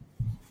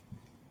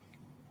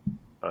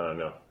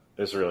know.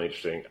 It's really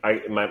interesting.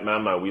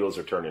 My wheels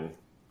are turning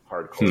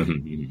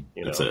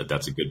hardcore.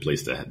 That's a good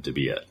place to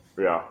be at.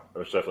 Yeah,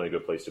 it's definitely a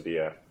good place to be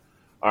at.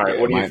 All right,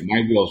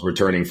 my wheels were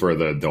turning for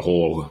the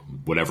whole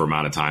whatever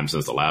amount of time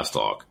since the last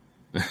talk.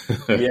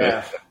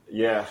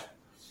 Yeah.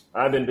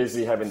 I've been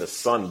busy having the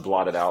sun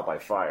blotted out by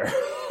fire.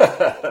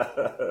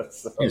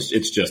 So,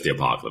 it's just the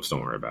apocalypse.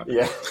 Don't worry about it.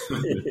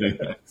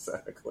 Yeah,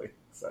 exactly.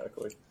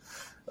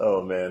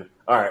 Oh, man.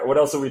 All right, what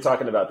else are we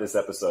talking about this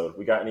episode?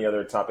 We got any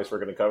other topics we're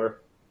going to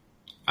cover?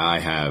 I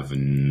have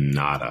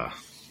nada.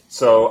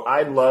 So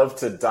I'd love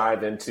to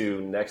dive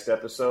into next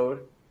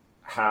episode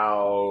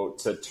how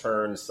to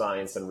turn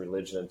science and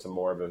religion into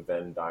more of a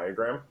Venn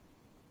diagram.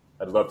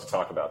 I'd love to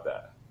talk about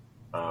that.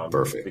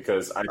 Perfect.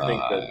 Because I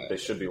think that they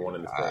should be one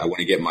in the same. I want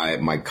to get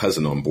my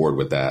cousin on board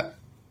with that.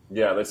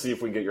 Yeah, let's see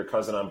if we can get your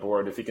cousin on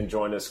board. If he can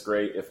join us,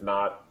 great. If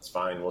not, it's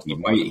fine. We'll he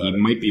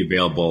might be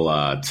available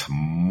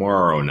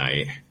tomorrow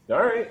night. All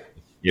right.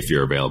 If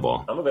you're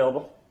available. I'm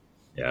available.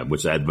 Yeah,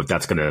 but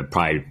that's going to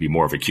probably be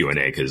more of a Q&A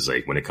because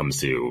like when it comes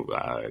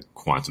to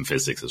quantum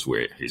physics is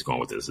where he's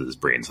going with this. His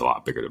brain's a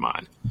lot bigger than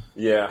mine.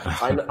 Yeah,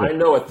 I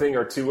know a thing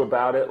or two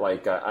about it.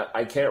 Like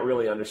I can't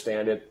really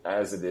understand it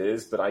as it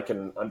is, but I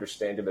can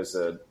understand it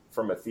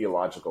from a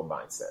theological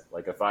mindset.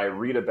 Like if I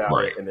read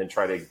about it and then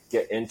try to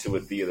get into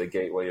it via the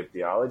gateway of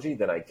theology,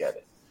 then I get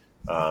it.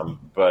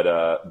 But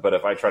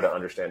if I try to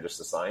understand just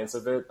the science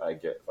of it, I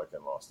get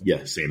fucking lost.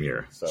 Yeah, same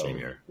here. Same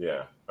here.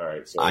 Yeah. All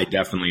right. So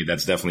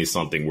that's definitely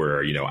something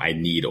where, I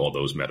need all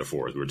those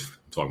metaphors. We're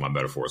talking about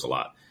metaphors a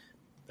lot.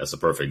 That's a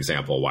perfect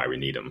example of why we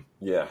need them.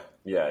 Yeah.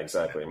 Yeah,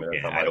 exactly. I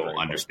mean, I don't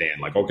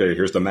understand. Like, okay,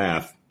 here's the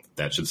math.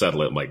 That should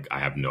settle it. Like, I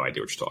have no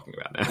idea what you're talking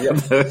about now.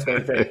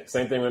 Yep.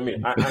 Same thing with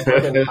me. I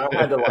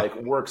had to like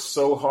work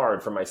so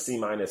hard for my C-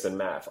 in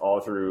math all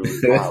through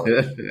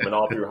college and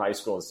all through high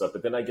school and stuff.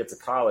 But then I get to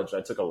college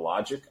and I took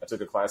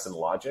a class in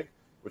logic,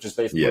 which is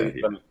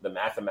basically the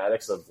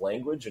mathematics of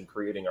language and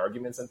creating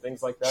arguments and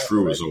things like that.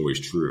 True is always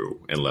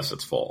true unless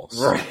it's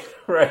false.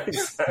 Right.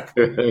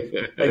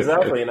 Exactly.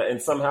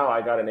 And somehow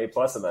I got an A+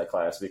 in that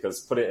class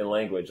because put it in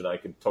language and I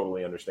could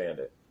totally understand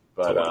it.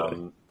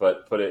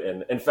 But put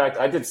it in fact,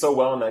 I did so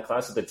well in that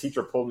class that the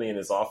teacher pulled me in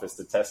his office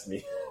to test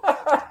me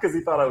because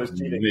he thought I was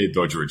cheating. He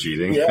thought you were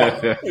cheating.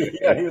 Yeah.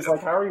 He was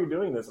like, how are you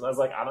doing this? And I was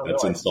like, I don't know.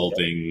 That's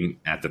insulting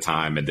at the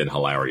time and then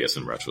hilarious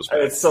in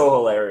retrospect. It's so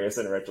hilarious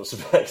in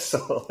retrospect.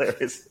 So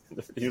hilarious.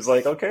 He was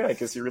like, okay, I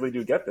guess you really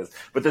do get this.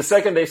 But the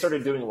second they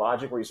started doing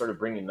logic where you started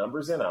bringing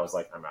numbers in, I was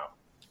like, I'm out.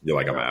 You're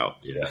like, I'm out.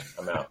 Yeah,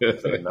 I'm out.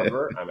 So a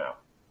number, I'm out.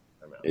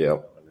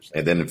 Yep.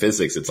 And then in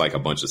physics, it's like a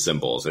bunch of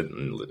symbols.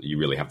 You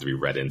really have to be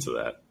read into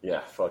that.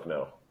 Yeah, fuck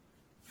no.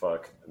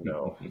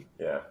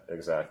 Yeah,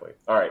 exactly.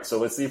 All right, so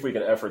let's see if we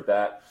can effort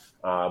that.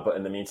 But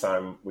in the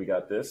meantime, we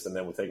got this, and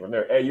then we'll take it from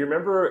there. Hey, you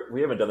remember,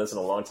 we haven't done this in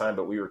a long time,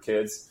 but we were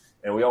kids,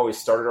 and we always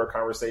started our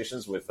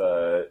conversations with,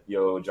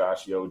 yo,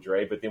 Josh, yo,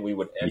 Dre, but then we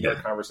would end our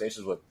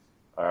conversations with,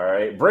 all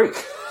right, break.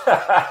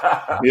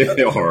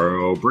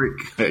 Or break.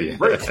 Break.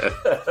 Or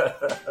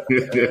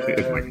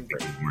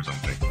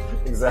something.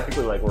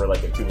 Exactly, like we're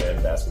like a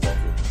 2-man basketball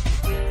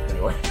team.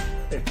 Anyway.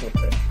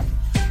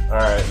 All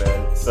right,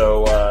 man.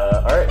 So